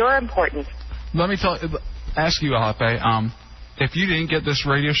important. Let me ask you, Jefe, if you didn't get this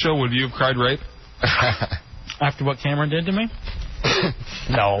radio show, would you have cried rape? After what Cameron did to me?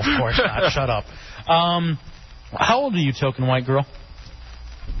 No, of course not. Shut up. How old are you, token white girl?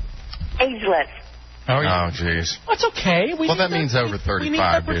 Ageless. Oh, jeez. That's okay. That means over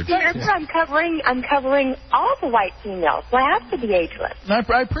 35, dude. I'm covering all the white females, so I have to be ageless. I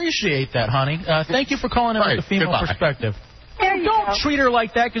appreciate that, honey. Thank you for calling in with the female perspective. Don't treat her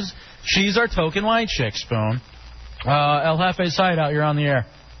like that, because she's our token white chick, Spoon. El Jefe's Hideout, you're on the air.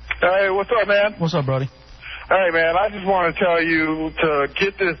 Hey, what's up, man? What's up, Brody? Hey, man, I just want to tell you to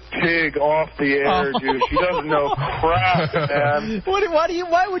get this pig off the air, dude. She doesn't know crap, man.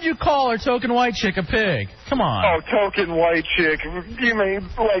 Why would you call her token white chick a pig? Come on. Oh, token white chick. You mean,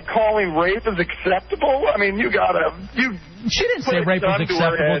 like, calling rape is acceptable? I mean, She didn't say rape was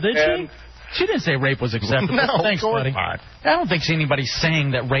acceptable, did she? She didn't say rape was acceptable. No, thanks, buddy. I don't think anybody's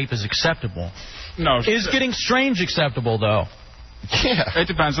saying that rape is acceptable. No. Is getting strange acceptable, though? Yeah. It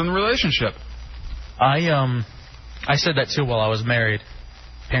depends on the relationship. I said that too while I was married.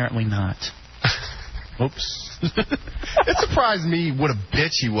 Apparently not. Oops. It surprised me what a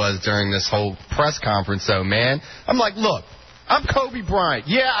bitch he was during this whole press conference, though, man. I'm like, look, I'm Kobe Bryant.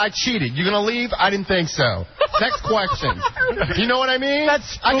 Yeah, I cheated. You gonna leave? I didn't think so. Next question. You know what I mean? I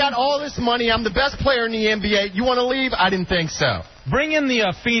got all this money. I'm the best player in the NBA. You want to leave? I didn't think so. Bring in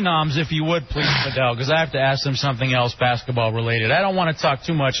the Phenoms, if you would, please, Fidel, because I have to ask them something else basketball-related. I don't want to talk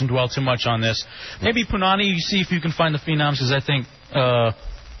too much and dwell too much on this. Maybe, Punani, you see if you can find the Phenoms, because I think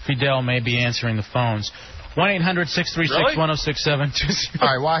Fidel may be answering the phones. 1-800-636-1067. All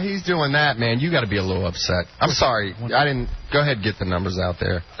right, while he's doing that, man, you got to be a little upset. I'm sorry. I didn't. Go ahead and get the numbers out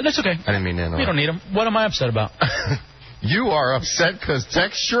there. That's okay. I didn't mean to interrupt. You don't need them. What am I upset about? You are upset because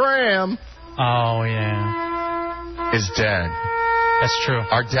Tex Schramm is dead. That's true.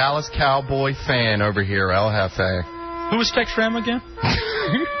 Our Dallas Cowboy fan over here, El Jefe. Who was Tex Schramm again?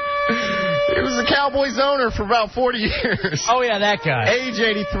 He was the Cowboys owner for about 40 years. Oh, yeah, that guy. Age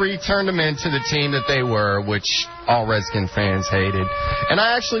 83 turned them into the team that they were, which all Redskin fans hated. And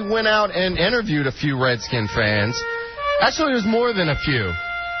I actually went out and interviewed a few Redskin fans. Actually, it was more than a few.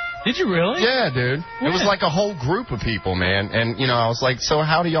 Did you really? Yeah, dude. Yeah. It was like a whole group of people, man. And, I was like, so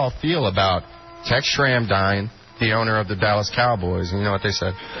how do y'all feel about Tex Schramm dying, the owner of the Dallas Cowboys? And you know what they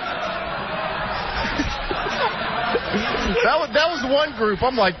said? That was one group.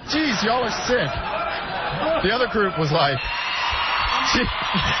 I'm like, geez, y'all are sick. The other group was like,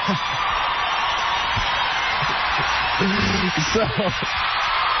 so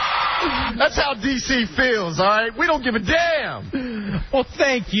that's how DC feels, all right? We don't give a damn. Well,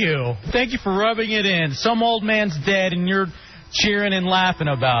 thank you. Thank you for rubbing it in. Some old man's dead, and you're cheering and laughing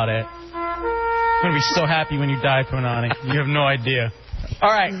about it. I'm going to be so happy when you die, Punani. You have no idea.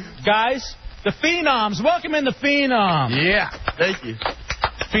 All right, guys. The Phenoms. Welcome in the Phenoms. Yeah. Thank you.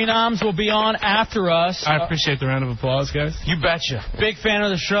 Phenoms will be on after us. I appreciate the round of applause, guys. You betcha. Big fan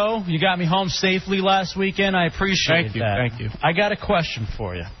of the show. You got me home safely last weekend. I appreciate that. Thank you. I got a question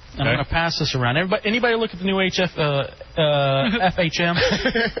for you. I'm going to pass this around. Anybody look at the new FHM?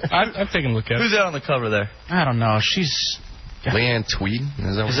 I've taken a look at it. Who's that on the cover there? I don't know. She's... Leanne Tweed?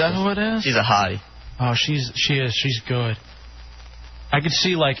 Is that who it is? She's a hottie. Oh, she is. She's good. I could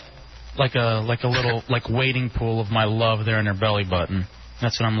see like a little waiting pool of my love there in her belly button.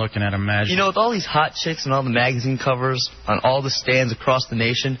 That's what I'm looking at. Imagine. With all these hot chicks and all the magazine covers on all the stands across the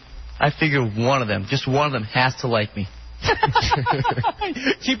nation, I figure just one of them has to like me.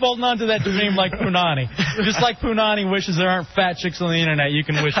 Keep holding on to that dream like Punani. Just like Punani wishes there aren't fat chicks on the internet, you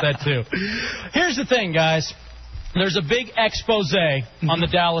can wish that too. Here's the thing, guys. There's a big expose on the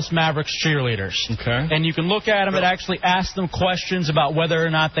Dallas Mavericks cheerleaders. Okay. And you can look at them and actually ask them questions about whether or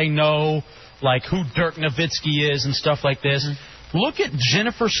not they know, like, who Dirk Nowitzki is and stuff like this. Look at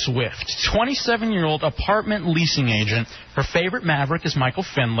Jennifer Swift, 27-year-old apartment leasing agent. Her favorite Maverick is Michael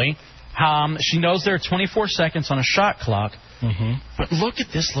Finley. She knows there are 24 seconds on a shot clock. But look at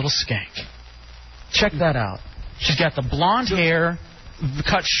this little skank. Check that out. She's got the blonde hair,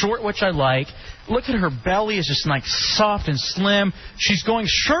 cut short, which I like. Look at her belly. It's just like soft and slim. She's going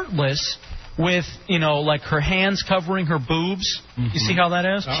shirtless with, like her hands covering her boobs. You see how that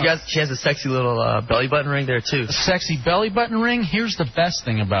is? She has a sexy little belly button ring there, too. A sexy belly button ring? Here's the best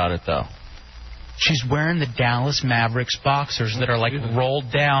thing about it, though. She's wearing the Dallas Mavericks boxers that are, like,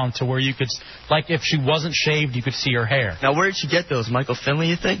 rolled down to where you could, like, if she wasn't shaved, you could see her hair. Now, where did she get those? Michael Finley,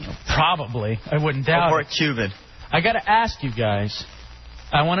 you think? Probably. I wouldn't doubt or it. Cuban. I got to ask you guys,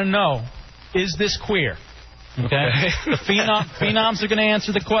 I want to know, is this queer? Okay? The phenoms are going to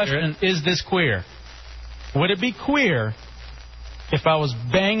answer the question, is this queer? Would it be queer if I was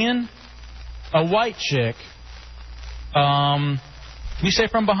banging a white chick, can you say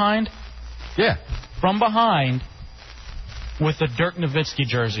from behind? Yeah. From behind with the Dirk Nowitzki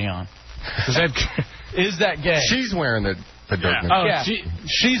jersey on. Is that gay? She's wearing the Dirk Nowitzki. Oh, yeah.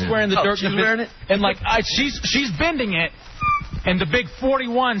 She's wearing the Dirk Nowitzki. She's wearing it? And, like, she's bending it. And the big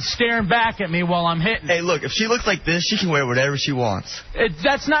 41 staring back at me while I'm hitting. Hey, look, if she looks like this, she can wear whatever she wants.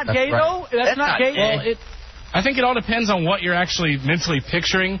 That's not gay, though? That's not gay? Well, I think it all depends on what you're actually mentally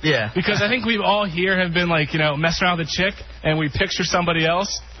picturing. Yeah. Because I think we all here have been, like, messing around with a chick, and we picture somebody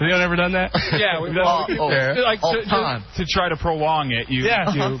else. Have you ever done that? Yeah, to try to prolong it,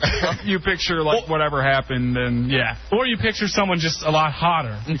 you picture like whatever happened, and or you picture someone just a lot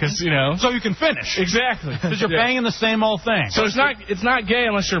hotter because so you can finish. Exactly, because you're banging the same old thing. So it's not gay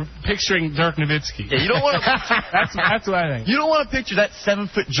unless you're picturing Dirk Nowitzki. Yeah, you don't want to. That's what I think. You don't want to picture that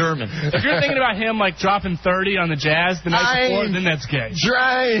 7-foot German. If you're thinking about him like dropping 30 on the Jazz the night before, then that's gay.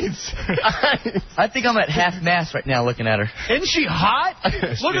 I think I'm at half mast right now looking at her. Isn't she hot?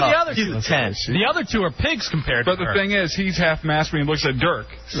 Look at the other two. She's a 10. The other two are pigs compared to her. But the thing is, he's half mast when he looks at Dirk.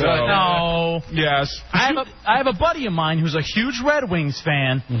 So. No. Yes. I have a buddy of mine who's a huge Red Wings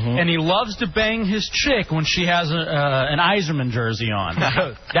fan, and he loves to bang his chick when she has an Yzerman jersey on.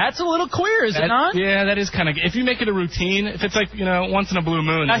 That's a little queer, is it not? Yeah, that is kind of gay. If you make it a routine, if it's like, once in a blue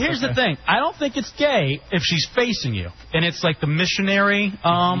moon. Now, here's the thing. I don't think it's gay if she's facing you, and it's like the missionary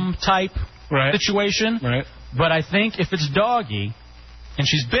type situation. Right. But I think if it's doggy, and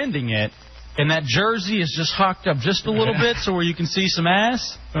she's bending it, and that jersey is just hocked up just a little bit so where you can see some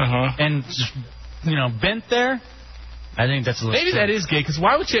ass, and just, bent there, I think that's a little Maybe that is gay, because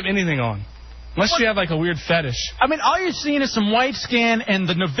why would she have anything on? Unless you have, like, a weird fetish. I mean, all you're seeing is some white skin and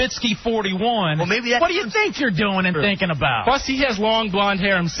the Nowitzki 41. Well, maybe what do you think you're doing and thinking about? Plus, he has long blonde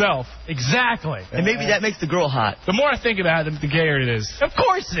hair himself. Exactly. And maybe that makes the girl hot. The more I think about it, the gayer it is. Of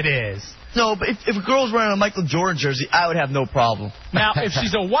course it is. No, but if a girl's wearing a Michael Jordan jersey, I would have no problem. Now, if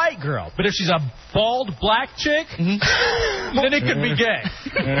she's a white girl, but if she's a bald black chick, then it could be gay.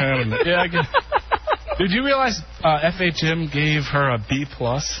 Did you realize FHM gave her a B+?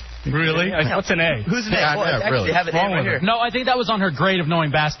 Really? What's an A? Who's an A? Really. Have it right here. No, I think that was on her grade of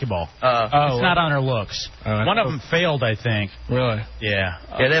knowing basketball. It's not on her looks. One of them failed, I think. Really? Yeah.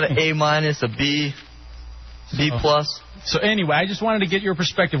 Yeah, they have an A-, a B, B+. So anyway, I just wanted to get your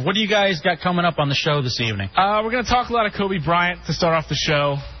perspective. What do you guys got coming up on the show this evening? We're going to talk a lot of Kobe Bryant to start off the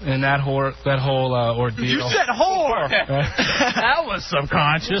show and that whole ordeal. You said whore. That was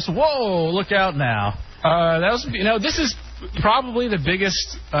subconscious. Whoa, look out now. That was this is probably the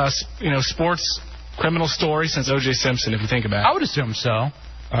biggest sports criminal story since O.J. Simpson, if you think about it. I would assume so.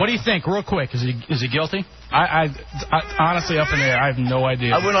 What do you think, real quick? Is he guilty? I honestly, up in there, I have no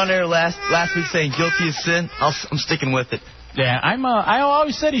idea. I went on there last week saying guilty is sin. I'm sticking with it. Yeah, I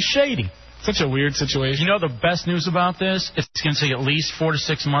always said he's shady. Such a weird situation. You know the best news about this? It's going to take at least 4 to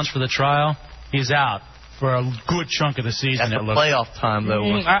 6 months for the trial. He's out for a good chunk of the season. That's the playoff time,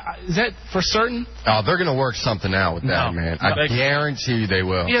 though. Is that for certain? Oh, they're going to work something out with that, man. I guarantee you they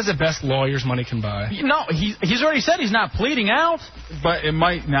will. He has the best lawyers money can buy. No, he's already said he's not pleading out. But it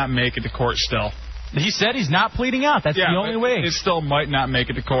might not make it to court still. He said he's not pleading out. That's the only way. It still might not make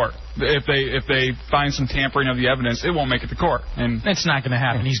it to court. If they find some tampering of the evidence, it won't make it to court. And it's not going to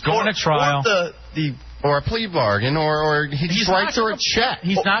happen. He's going to trial. The or a plea bargain, or he just writes her a check.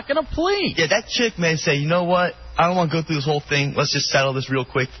 He's not going to plead. Yeah, that chick may say, you know what? I don't want to go through this whole thing. Let's just settle this real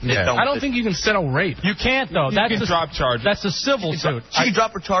quick. Yeah. I don't think you can settle rape. You can't, though. You can drop charges. That's a civil suit. She can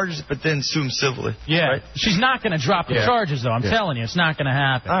drop her charges, but then sue him civilly. Yeah. Right? She's not going to drop the charges, though. I'm telling you, it's not going to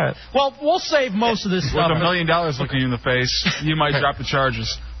happen. All right. Well, we'll save most of this With stuff. $1 million looking you in the face, you might drop the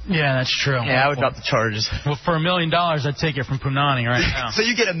charges. Yeah, that's true. Yeah, I would drop the charges. Well, for $1 million, I'd take it from Punani right now. So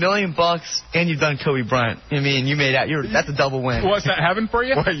you get $1 million and you've done Kobe Bryant. I mean, you made out. That's a double win. What's that heaven for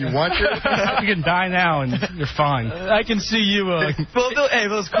you? What, you want it? You can die now and you're fine. I can see you. Well, hey,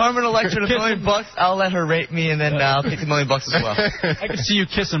 if it was Carmen Electra $1 million, I'll let her rape me, and then I'll take $1 million as well. I can see you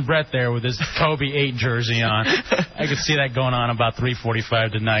kissing Brett there with his Kobe 8 jersey on. I could see that going on about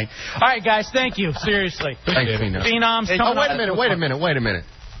 3:45 tonight. All right, guys, thank you. Seriously. Thanks, Phenom. Phenoms. Wait a minute.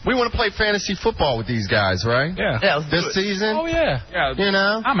 We want to play fantasy football with these guys, right? Yeah. This season? Oh, yeah. You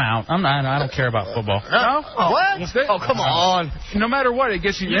know? I'm out. I don't care about football. No? What? Oh, come on. No matter what, it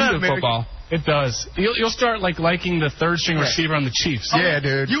gets you into football. It does. You'll start liking the third string receiver on the Chiefs. Yeah,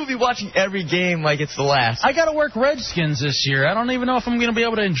 dude. You'll be watching every game like it's the last. I got to work Redskins this year. I don't even know if I'm going to be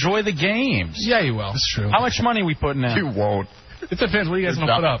able to enjoy the games. Yeah, you will. That's true. How much money are we putting in? You won't. It depends. What are you guys going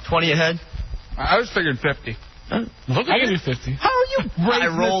to put up? 20 ahead? I was figuring 50. Look, I can do 50. How are you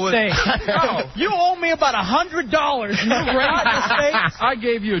raising this thing? Oh, you owe me about $100. And you raised this thing? I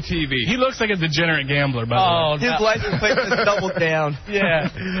gave you a TV. He looks like a degenerate gambler, by the way. His license plate is doubled down. Yeah.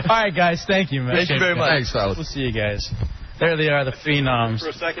 All right, guys. Thank you, man. Thank you very much. Thanks, fellas. We'll see you guys. There they are, the Phenoms. For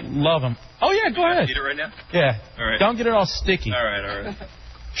a second? Love them. Oh, yeah, go ahead. Eat it right now? Yeah. All right. Don't get it all sticky. All right.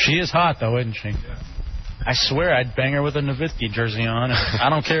 She is hot, though, isn't she? Yeah. I swear I'd bang her with a Nowitzki jersey on. I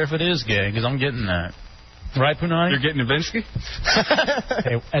don't care if it is gay, because I'm getting that. Right, Punani? You're getting Nowitzki?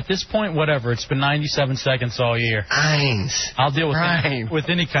 Hey, at this point, whatever. It's been 97 seconds all year. I'll deal with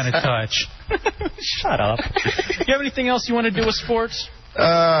any kind of touch. Shut up. You have anything else you want to do with sports? No,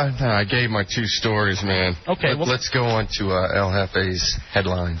 I gave my 2 stories, man. Okay. Let's go on to El Jefe's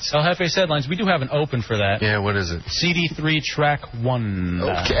headlines. El Jefe's headlines. We do have an open for that. Yeah, what is it? CD3 track 1.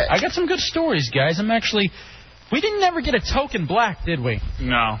 Okay. I got some good stories, guys. We didn't ever get a token black, did we?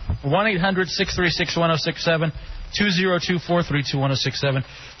 No. 1-800-636-1067, 202-432-1067.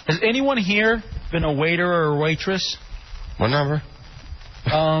 Has anyone here been a waiter or a waitress? What number?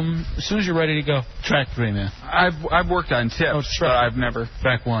 As soon as you're ready to go. Track 3, man. I've worked on tips, but I've never.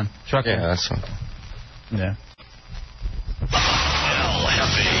 Track 1. Track 1. Yeah, that's one. Yeah. El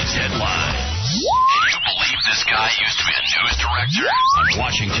Jefe's headlines. Can you believe this guy used to be a news director? On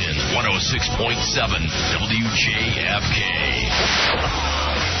Washington's 106.7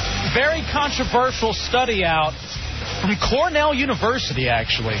 WJFK. Very controversial study out from Cornell University,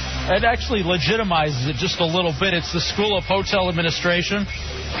 actually. It actually legitimizes it just a little bit. It's the School of Hotel Administration.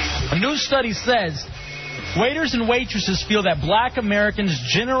 A new study says waiters and waitresses feel that black Americans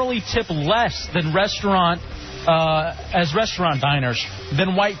generally tip less than restaurant diners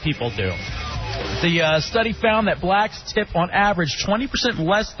than white people do. The study found that blacks tip on average 20%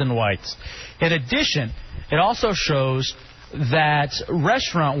 less than whites. In addition, it also shows that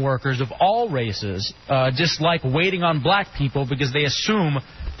restaurant workers of all races dislike waiting on black people because they assume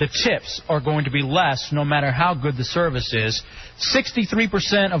the tips are going to be less no matter how good the service is.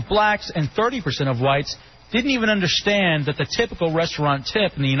 63% of blacks and 30% of whites didn't even understand that the typical restaurant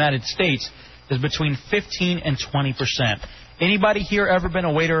tip in the United States is between 15 and 20%. Anybody here ever been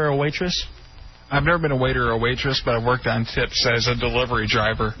a waiter or a waitress? I've never been a waiter or a waitress, but I've worked on tips as a delivery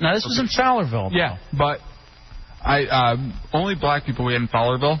driver. Now, this was in Fowlerville. Yeah, but only black people we had in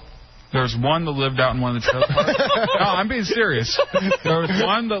Fowlerville. There was one that lived out in one of the trailer parks. No, I'm being serious. There was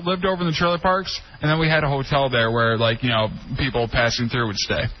one that lived over in the trailer parks, and then we had a hotel there where, people passing through would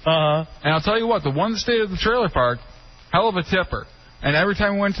stay. Uh-huh. And I'll tell you what, the one that stayed at the trailer park, hell of a tipper. And every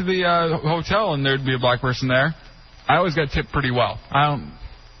time we went to the hotel and there'd be a black person there, I always got tipped pretty well.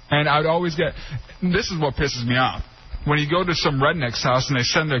 And I'd always get... This is what pisses me off. When you go to some redneck's house and they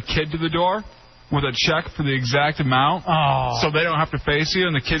send their kid to the door with a check for the exact amount so they don't have to face you,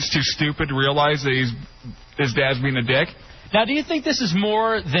 and the kid's too stupid to realize that his dad's being a dick. Now, do you think this is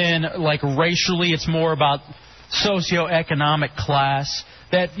more than, racially, it's more about socioeconomic class?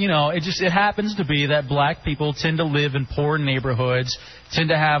 That, it happens to be that black people tend to live in poor neighborhoods, tend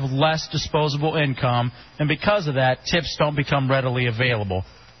to have less disposable income, and because of that, tips don't become readily available.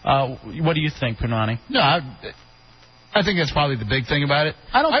 What do you think, Punani? No, I think that's probably the big thing about it.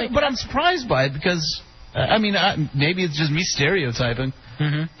 But I'm surprised by it because, maybe it's just me stereotyping,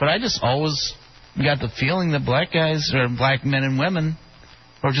 but I just always got the feeling that black guys or black men and women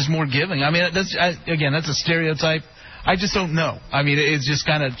are just more giving. That's a stereotype. I just don't know. It's just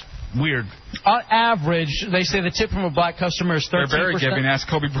kind of weird. On average, they say the tip from a black customer is 13%. They're very giving. Ask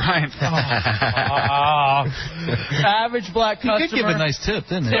Kobe Bryant. Average black customer. He did give a nice tip,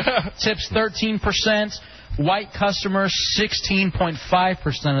 didn't he? Tips 13%. White customers,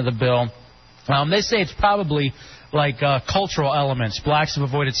 16.5% of the bill. They say it's probably like cultural elements. Blacks have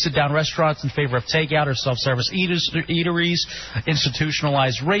avoided sit-down restaurants in favor of takeout or self-service eateries.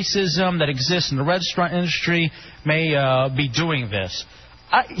 Institutionalized racism that exists in the restaurant industry may be doing this.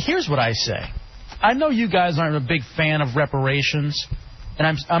 Here's what I say. I know you guys aren't a big fan of reparations,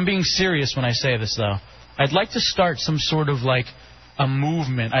 and I'm being serious when I say this, though. I'd like to start some sort of like a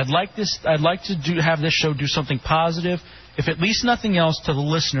movement. I'd like to have this show do something positive, if at least nothing else, to the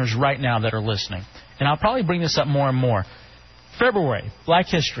listeners right now that are listening. And I'll probably bring this up more and more. February, Black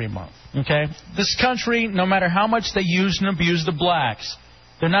History Month, okay? This country, no matter how much they use and abuse the blacks,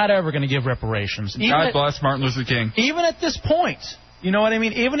 they're not ever going to give reparations. God bless Martin Luther King. Even at this point, you know what I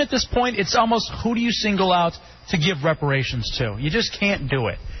mean? Even at this point, it's almost who do you single out to give reparations to? You just can't do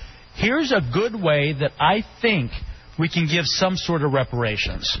it. Here's a good way that I think we can give some sort of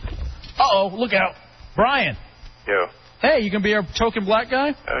reparations. Uh-oh, look out. Brian. Yo. Hey, you can be our token black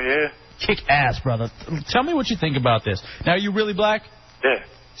guy? Oh, yeah. Kick ass, brother. Tell me what you think about this. Now, are you really black? Yeah.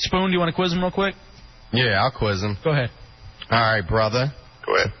 Spoon, do you want to quiz him real quick? Yeah, I'll quiz him. Go ahead. All right, brother.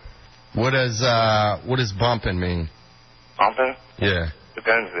 Go ahead. What does bumping mean? Bumping? Yeah.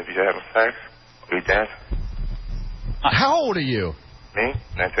 Depends if you're having sex or you dance. How old are you? Me?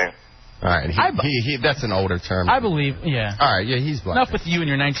 19. All right, that's an older term. I believe, yeah. All right, yeah, he's black. Enough with you and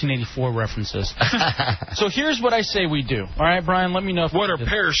your 1984 references. So here's what I say we do. All right, Brian, let me know. What are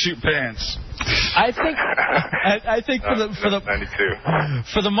parachute pants? I think for the 92.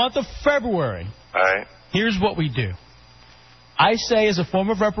 For the month of February. All right. Here's what we do. I say as a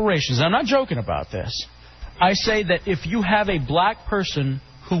form of reparations, I'm not joking about this. I say that if you have a black person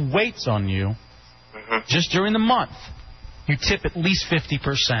who waits on you just during the month, you tip at least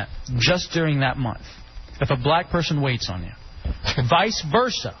 50% just during that month. If a black person waits on you. Vice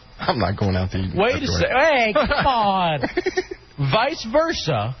versa. I'm not going out to eat. Wait a second. Hey, come on. Vice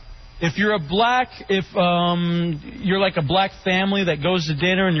versa. If you're you're like a black family that goes to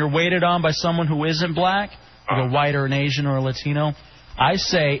dinner and you're waited on by someone who isn't black, like a white or an Asian or a Latino, I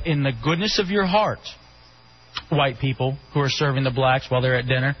say in the goodness of your heart, white people who are serving the blacks while they're at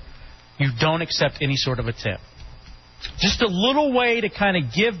dinner, you don't accept any sort of a tip. Just a little way to kind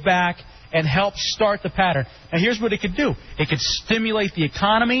of give back and help start the pattern. Now, here's what it could do. It could stimulate the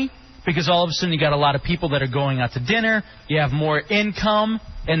economy because all of a sudden you got a lot of people that are going out to dinner. You have more income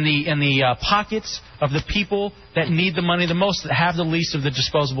in the pockets of the people that need the money the most, that have the least of the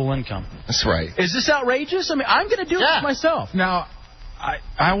disposable income. That's right. Is this outrageous? I mean, I'm going to do it myself. Now,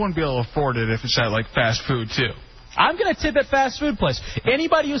 I wouldn't be able to afford it if it's at, like, fast food, too. I'm going to tip at fast food place.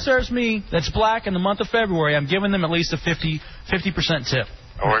 Anybody who serves me that's black in the month of February, I'm giving them at least a 50% tip.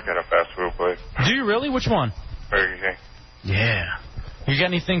 I work at a fast food place. Do you really? Which one? Burger King. Yeah. You got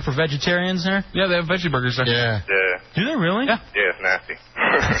anything for vegetarians there? Yeah, they have veggie burgers there. Yeah. Do they really? Yeah, it's nasty.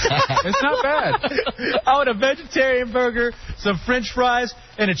 It's not bad. I want a vegetarian burger, some French fries,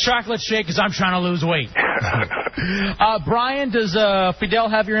 and a chocolate shake because I'm trying to lose weight. Brian, does Fidel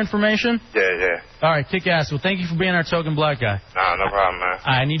have your information? Yeah. All right, kick ass. Well, thank you for being our token black guy. No problem, man.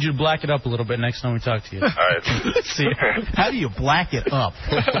 I need you to black it up a little bit next time we talk to you. All right. See, how do you black it up?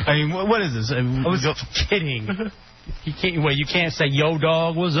 I mean, what is this? I was kidding. You can't say, yo,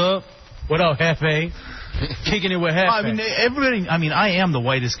 dog, what's up? What up, Jefe? Kicking it with Jefe. I mean, everybody. I mean, I am the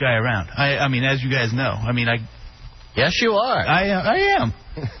whitest guy around. I mean, as you guys know. I mean, Yes, you are. I am.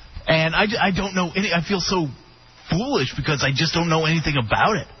 And I don't know any. I feel so foolish because I just don't know anything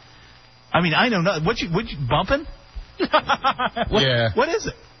about it. I mean, I know nothing. What you bumping? Yeah. What is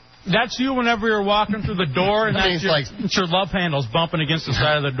it? That's you whenever you're walking through the door, and that's your love handles bumping against the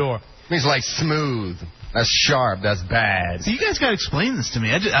side of the door. It means like smooth. That's sharp. That's bad. So you guys got to explain this to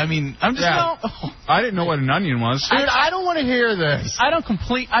me. I'm just. I didn't know what an onion was. Dude, I don't want to hear this. I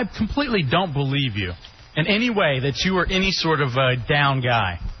completely don't believe you in any way that you are any sort of a down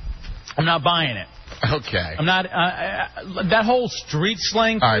guy. I'm not buying it. Okay. I'm not. That whole street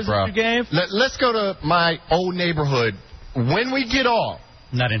slang quiz that you gave. Let's go to my old neighborhood when we get off.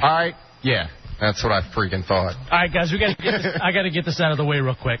 Not interested. All right. Yeah. That's what I freaking thought. All right, guys. I got to get this out of the way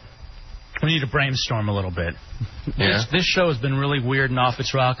real quick. We need to brainstorm a little bit. Yeah. This show has been really weird and off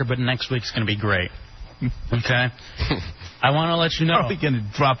its rocker, but next week's going to be great. Okay? I want to let you know. Are we going to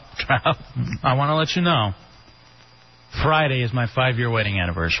drop? I want to let you know Friday is my 5-year wedding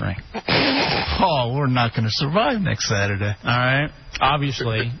anniversary. Oh, we're not going to survive next Saturday. All right.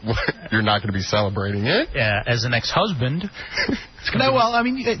 Obviously. You're not going to be celebrating it? Yeah, as an ex-husband. No, well, I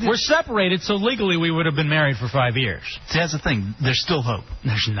mean... We're separated, so legally we would have been married for 5 years. See, that's the thing. There's still hope.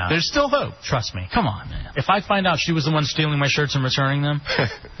 There's not. There's still hope. Trust me. Come on, man. If I find out she was the one stealing my shirts and returning them,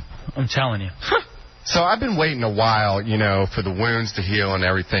 I'm telling you. So I've been waiting a while, you know, for the wounds to heal and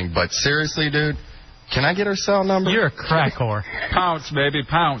everything. But seriously, dude, can I get her cell number? You're a crack whore. Pounce, baby,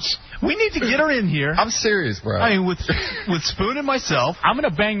 pounce. We need to get her in here. I'm serious, bro. I mean, with Spoon and myself. I'm going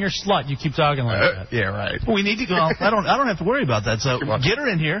to bang your slut. You keep talking like that. Yeah, right. We need to go. I don't have to worry about that. So get her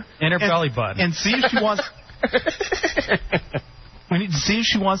in here. In her belly button. And see if she wants... We need to see if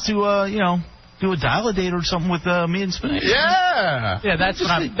she wants to, you know, do a dial-a-date or something with me and Spoon. Yeah. Yeah, that's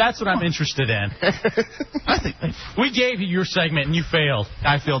what I'm interested in. I think we gave you your segment and you failed.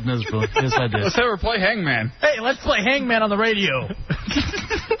 I failed miserably. Yes, I did. Let's have her play Hangman. Hey, let's play Hangman on the radio.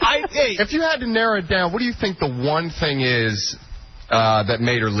 Hey, if you had to narrow it down, what do you think the one thing is that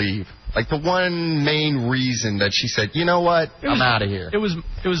made her leave? Like the one main reason that she said, you know what, I'm out of here. It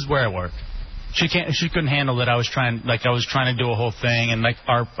was where I work. She couldn't handle that I was trying to do a whole thing, and like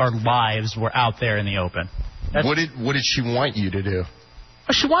our lives were out there in the open. What did she want you to do?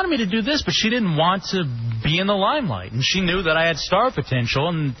 She wanted me to do this, but she didn't want to be in the limelight, and she knew that I had star potential,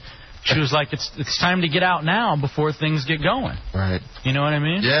 and she was like, it's time to get out now before things get going. Right. You know what I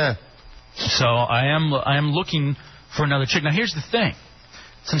mean? Yeah. So I am looking for another chick. Now here's the thing: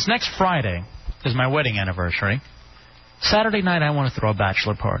 since next Friday is my wedding anniversary, Saturday night I want to throw a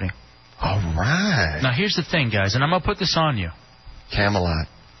bachelor party. All right. Now, here's the thing, guys, and I'm going to put this on you. Camelot.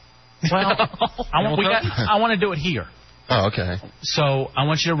 Well, I want to do it here. Oh, okay. So I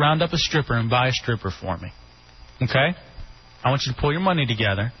want you to round up a stripper and buy a stripper for me. Okay? I want you to pull your money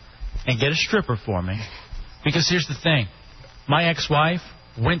together and get a stripper for me. Because here's the thing. My ex-wife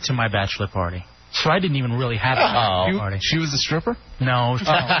went to my bachelor party. So I didn't even really have a bachelor party. She was a stripper? No.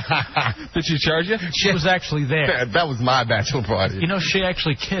 Did she charge you? She was actually there. That was my bachelor party. You know, she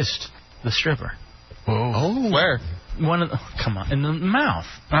actually kissed the stripper. Whoa. Oh. Where? Come on, in the mouth.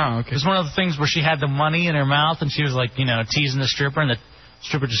 Oh, okay. It was one of the things where she had the money in her mouth, and she was like, you know, teasing the stripper, and the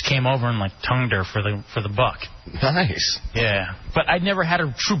stripper just came over and like tongued her for the buck. Nice. Yeah, but I never had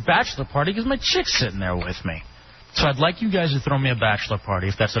a true bachelor party because my chick's sitting there with me. So I'd like you guys to throw me a bachelor party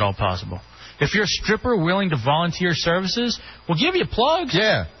if that's at all possible. If you're a stripper willing to volunteer services, we'll give you plugs.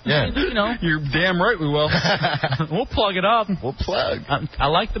 Yeah. You know. You're damn right we will. We'll plug it up. We'll plug. I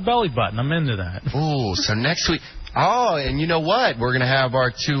like the belly button. I'm into that. Ooh, so next week. Oh, and you know what? We're going to have our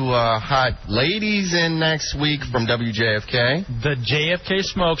two hot ladies in next week from WJFK. The JFK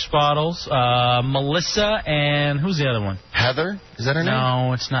Smokes Bottles, Melissa and who's the other one? Heather? Is that her name?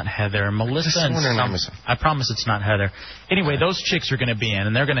 No, it's not Heather. Melissa and I promise it's not Heather. Anyway, those chicks are going to be in,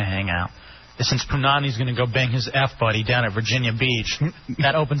 and they're going to hang out. Since Punani's going to go bang his F-buddy down at Virginia Beach,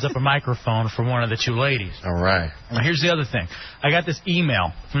 that opens up a microphone for one of the two ladies. All right. Now, here's the other thing. I got this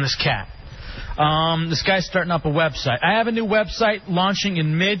email from this cat. This guy's starting up a website. I have a new website launching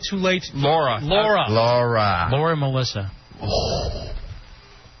in mid to late... Laura and Melissa. Oh.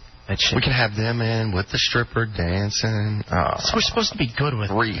 We can have them in with the stripper dancing. Oh. So we're supposed to be good with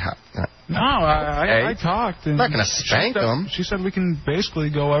No, I talked. And I'm not going to spank them. She said we can basically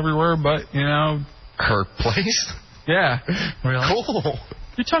go everywhere but, you know... Her place? Yeah. Really? Cool.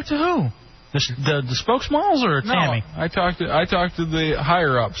 You talked to who? The spokesmodels or Tammy? No, I talked to the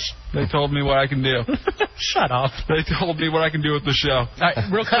higher-ups. They told me what I can do. Shut up. They told me what I can do with the show. All right,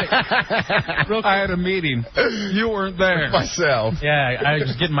 real quick. I had a meeting. You weren't there. Myself. Yeah, I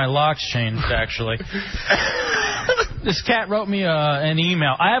was getting my locks changed, actually. This cat wrote me an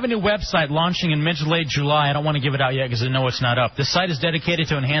email. I have a new website launching in mid to late July. I don't want to give it out yet because I know it's not up. This site is dedicated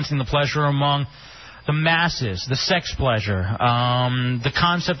to enhancing the pleasure among the masses, the sex pleasure, the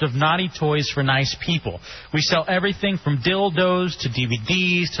concept of naughty toys for nice people. We sell everything from dildos to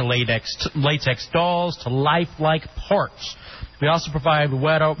DVDs to latex dolls to lifelike parts. We also provide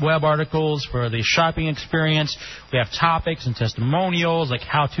web articles for the shopping experience. We have topics and testimonials like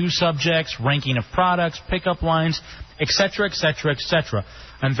how-to subjects, ranking of products, pickup lines, etc., etc., etc.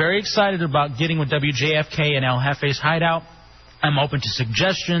 I'm very excited about getting with WJFK and El Jefe's Hideout. I'm open to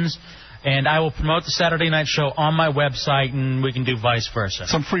suggestions. And I will promote the Saturday night show on my website, and we can do vice versa.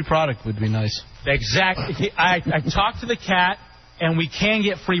 Some free product would be nice. Exactly. I talked to the cat, and we can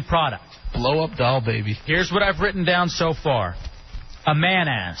get free product. Blow up doll, baby. Here's what I've written down so far. A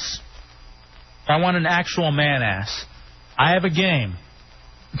man-ass. I want an actual man-ass. I have a game.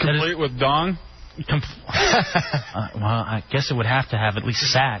 Complete with dong? Well, I guess it would have to have at least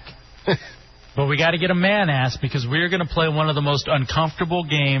sack. But we got to get a man-ass because we're going to play one of the most uncomfortable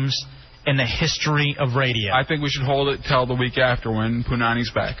games in the history of radio. I think we should hold it till the week after when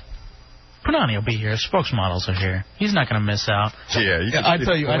Punani's back. Punani will be here. Spokesmodels are here. He's not going to miss out. Yeah, you can I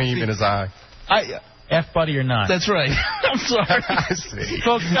tell you, gleam in his eye. F-buddy or not. That's right. I'm sorry. I see.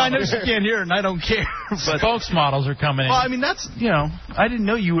 I know she can't hear it, and I don't care. But Spokesmodels are coming in. well, I mean, that's, I didn't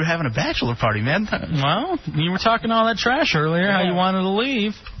know you were having a bachelor party, man. Well, you were talking all that trash earlier, how you wanted to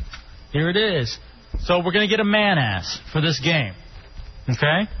leave. Here it is. So we're going to get a man-ass for this game.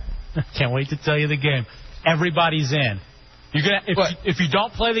 Okay? Can't wait to tell you the game. Everybody's in. You're gonna if you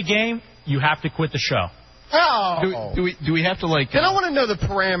don't play the game, you have to quit the show. Oh. Do we have to, like... Then I want to know the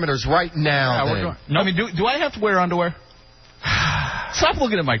parameters right now. I mean, do I have to wear underwear? Stop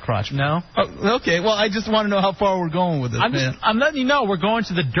looking at my crotch. No. Oh, okay, well, I just want to know how far we're going with this, I'm letting you know we're going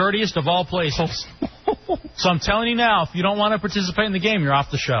to the dirtiest of all places. So I'm telling you now, if you don't want to participate in the game, you're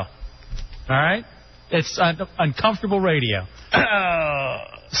off the show. All right? It's uncomfortable radio.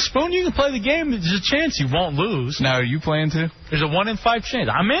 Spoon, you can play the game. There's a chance you won't lose. Now, are you playing too? There's a 1 in 5 chance.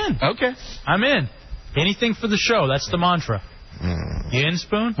 I'm in. Okay. I'm in. Anything for the show. That's the mantra. You in,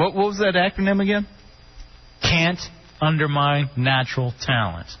 Spoon? What was that acronym again? Can't undermine natural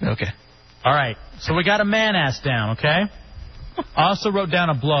talent. Okay. All right. So we got a man-ass down, okay? I also wrote down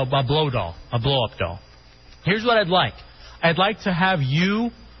a blow-up doll. Here's what I'd like. I'd like to have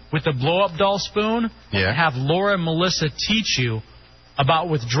you with the blow-up doll, Spoon, have Laura and Melissa teach you about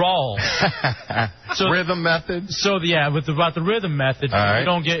withdrawals. Rhythm method? So, about the rhythm method, so you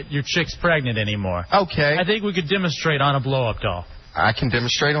don't get your chicks pregnant anymore. Okay. I think we could demonstrate on a blow-up doll. I can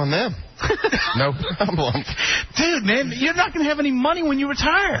demonstrate on them. No problem. Dude, man, you're not going to have any money when you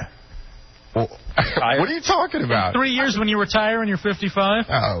retire. Well, what are you talking about? 3 years when you retire and you're 55?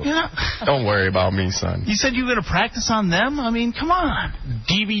 Oh, Yeah. Don't worry about me, son. You said you were going to practice on them? I mean, come on.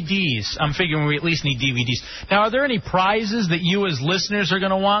 DVDs. I'm figuring we at least need DVDs. Now, are there any prizes that you as listeners are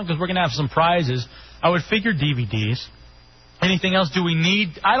going to want? Because we're going to have some prizes. I would figure DVDs. Anything else do we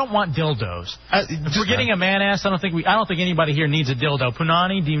need? I don't want dildos. If we're getting a man-ass, I don't think anybody here needs a dildo.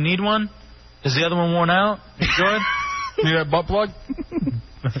 Punani, do you need one? Is the other one worn out? Jordan? Need a butt plug?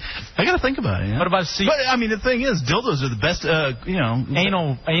 I got to think about it. Yeah. What about But, I mean, the thing is, dildos are the best,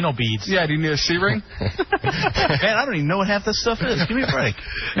 anal beads. Yeah, do you need a C-ring? Man, I don't even know what half this stuff is. Give me a break.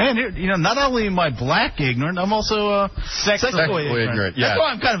 Man, not only am I black ignorant, I'm also sexually ignorant. Yeah. That's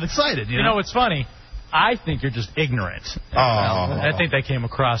why I'm kind of excited. You know what's funny? I think you're just ignorant. Oh. I think that came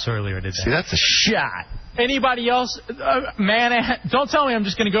across earlier today. See, that's a shot. Anybody else? Don't tell me I'm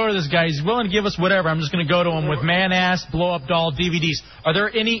just going to go to this guy. He's willing to give us whatever. I'm just going to go to him with man-ass, blow-up doll, DVDs. Are there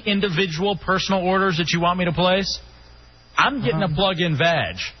any individual personal orders that you want me to place? I'm getting a plug-in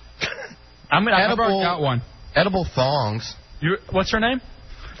vag. I've got one. Edible thongs. What's her name?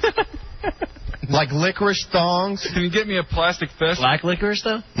 Like licorice thongs. Can you get me a plastic fist? Black licorice,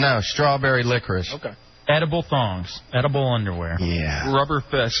 though? No, strawberry licorice. Okay. Edible thongs. Edible underwear. Yeah. Rubber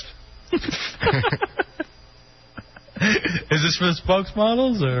fist. Is this for the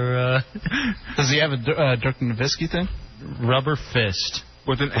spokesmodels, or does he have a Dirk Nowitzki thing? Rubber fist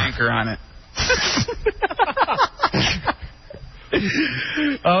with an anchor on it.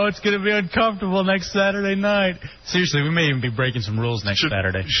 Oh, it's going to be uncomfortable next Saturday night. Seriously, we may even be breaking some rules next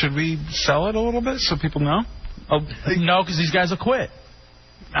Saturday. Should we sell it a little bit so people know? No, because these guys will quit.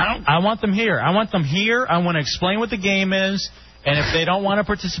 I want them here. I want to explain what the game is. And if they don't want to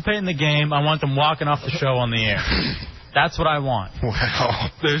participate in the game, I want them walking off the show on the air. That's what I want.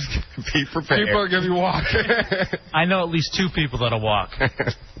 Wow. Be prepared. People are going to be walking. I know at least 2 people that'll walk.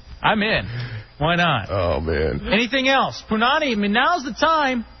 I'm in. Why not? Oh, man. Anything else? Punani, I mean, now's the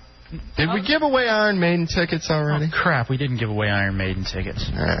time. Did we give away Iron Maiden tickets already? Oh, crap, we didn't give away Iron Maiden tickets.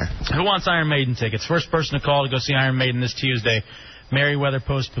 Who wants Iron Maiden tickets? First person to call to go see Iron Maiden this Tuesday. Merriweather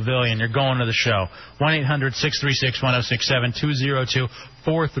Post Pavilion. You're going to the show. 1-800-636-1067,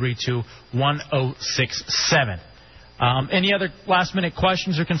 202-432-1067. Any other last-minute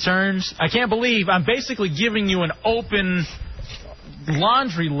questions or concerns? I can't believe I'm basically giving you an open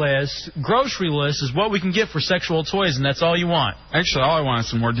laundry list, grocery list is what we can get for sexual toys, and that's all you want. Actually, all I want is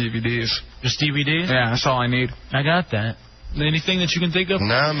some more DVDs. Just DVDs? Yeah, that's all I need. I got that. Anything that you can think of?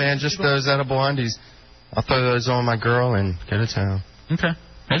 No, man, just those edible undies. I'll throw those on my girl and go to town. Okay.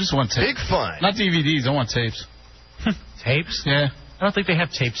 I just want tapes. Big fun. Not DVDs. I want tapes. Tapes? Yeah. I don't think they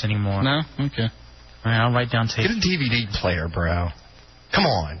have tapes anymore. No? Okay. All right, I'll write down tapes. Get a DVD player, bro. Come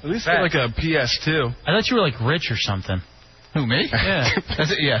on. At least get like a PS2. I thought you were like rich or something. Who, me? Yeah.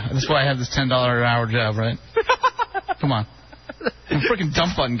 That's why I have this $10 an hour job, right? Come on. I'm a freaking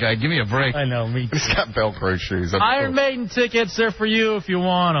dump button guy. Give me a break. I know, me too. He's got Velcro shoes. Iron Maiden tickets, they're for you if you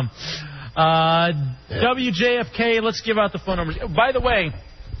want them. WJFK, let's give out the phone numbers. By the way,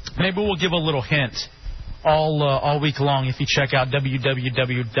 maybe we'll give a little hint all week long if you check out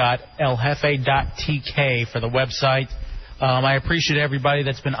www.eljefe.tk for the website. I appreciate everybody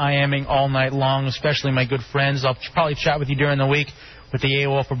that's been IMing all night long, especially my good friends. I'll probably chat with you during the week with the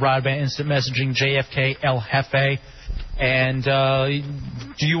AOL for Broadband Instant Messaging, JFK, El Jefe. And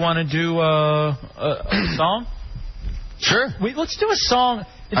do you want to do a song? Sure. Let's do a song.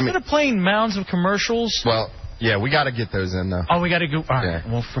 Instead of playing mounds of commercials. Well, yeah, we got to get those in, though. Oh, we got to go. All right,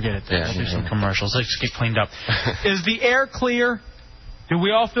 we'll forget it. We'll do some commercials. Let's get cleaned up. Is the air clear? Do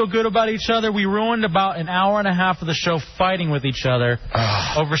we all feel good about each other? We ruined about an hour and a half of the show fighting with each other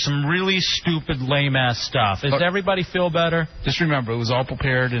over some really stupid, lame-ass stuff. Does everybody feel better? Just remember, it was all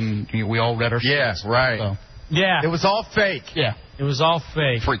prepared, and we all read our Yes, right. So. Yeah. It was all fake. Yeah, it was all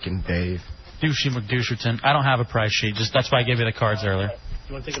fake. Freaking Dave. Douchey McDoucherton. I don't have a price sheet. That's why I gave you the cards earlier.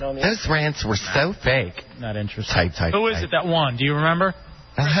 You want to take it on the Those rants were so fake. Not interested. Tight. Who is it that won? Do you remember?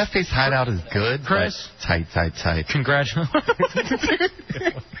 El Jefe's Hideout is good, Chris? but tight. Congratulations.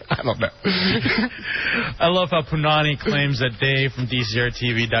 I don't know. I love how Punani claims that Dave from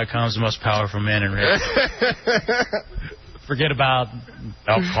DCRTV.com is the most powerful man in radio. Forget about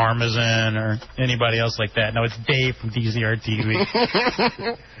El Parmesan or anybody else like that. No, it's Dave from DCRTV.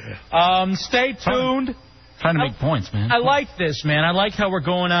 Stay tuned. Trying to make points, man. I like this, man. I like how we're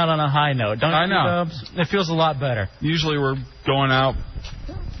going out on a high note. Don't you, Dubs? It feels a lot better. Usually we're going out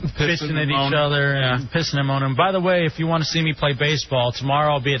pissing at each other and pissing and moaning. By the way, if you want to see me play baseball,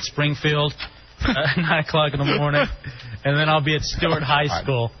 tomorrow I'll be at Springfield at 9 o'clock in the morning, and then I'll be at Stewart High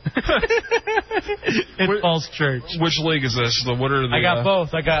School in Falls Church. Which league is this? What are the? I got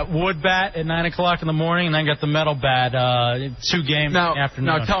both. I got wood bat at 9 o'clock in the morning, and I got the metal bat 2 games in the afternoon.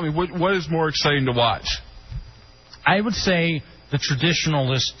 Now tell me, what is more exciting to watch? I would say the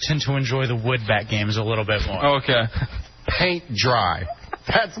traditionalists tend to enjoy the wood bat games a little bit more. Okay. Paint dry.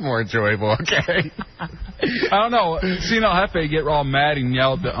 That's more enjoyable, okay? I don't know. Seeing El Jefe get all mad and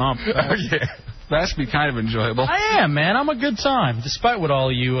yell at the ump. That should be kind of enjoyable. I am, man. I'm a good time, despite what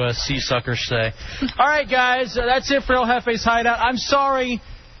all you sea suckers say. All right, guys. That's it for El Jefe's Hideout. I'm sorry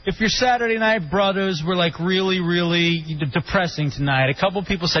if your Saturday night brothers were, like, really, really depressing tonight. A couple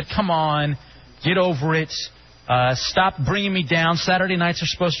people said, come on, get over it. Stop bringing me down. Saturday nights are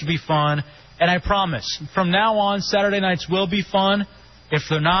supposed to be fun. And I promise, from now on, Saturday nights will be fun. If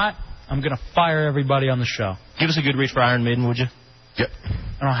they're not, I'm going to fire everybody on the show. Give us a good reach for Iron Maiden, would you? Yep.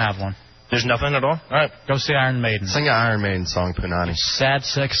 I don't have one. There's nothing at all? All right. Go see Iron Maiden. Sing an Iron Maiden song, Punani. Sad,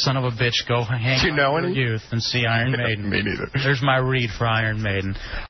 sick son of a bitch. Go hang out with your youth and see Iron Maiden. Me neither. There's my read for Iron Maiden.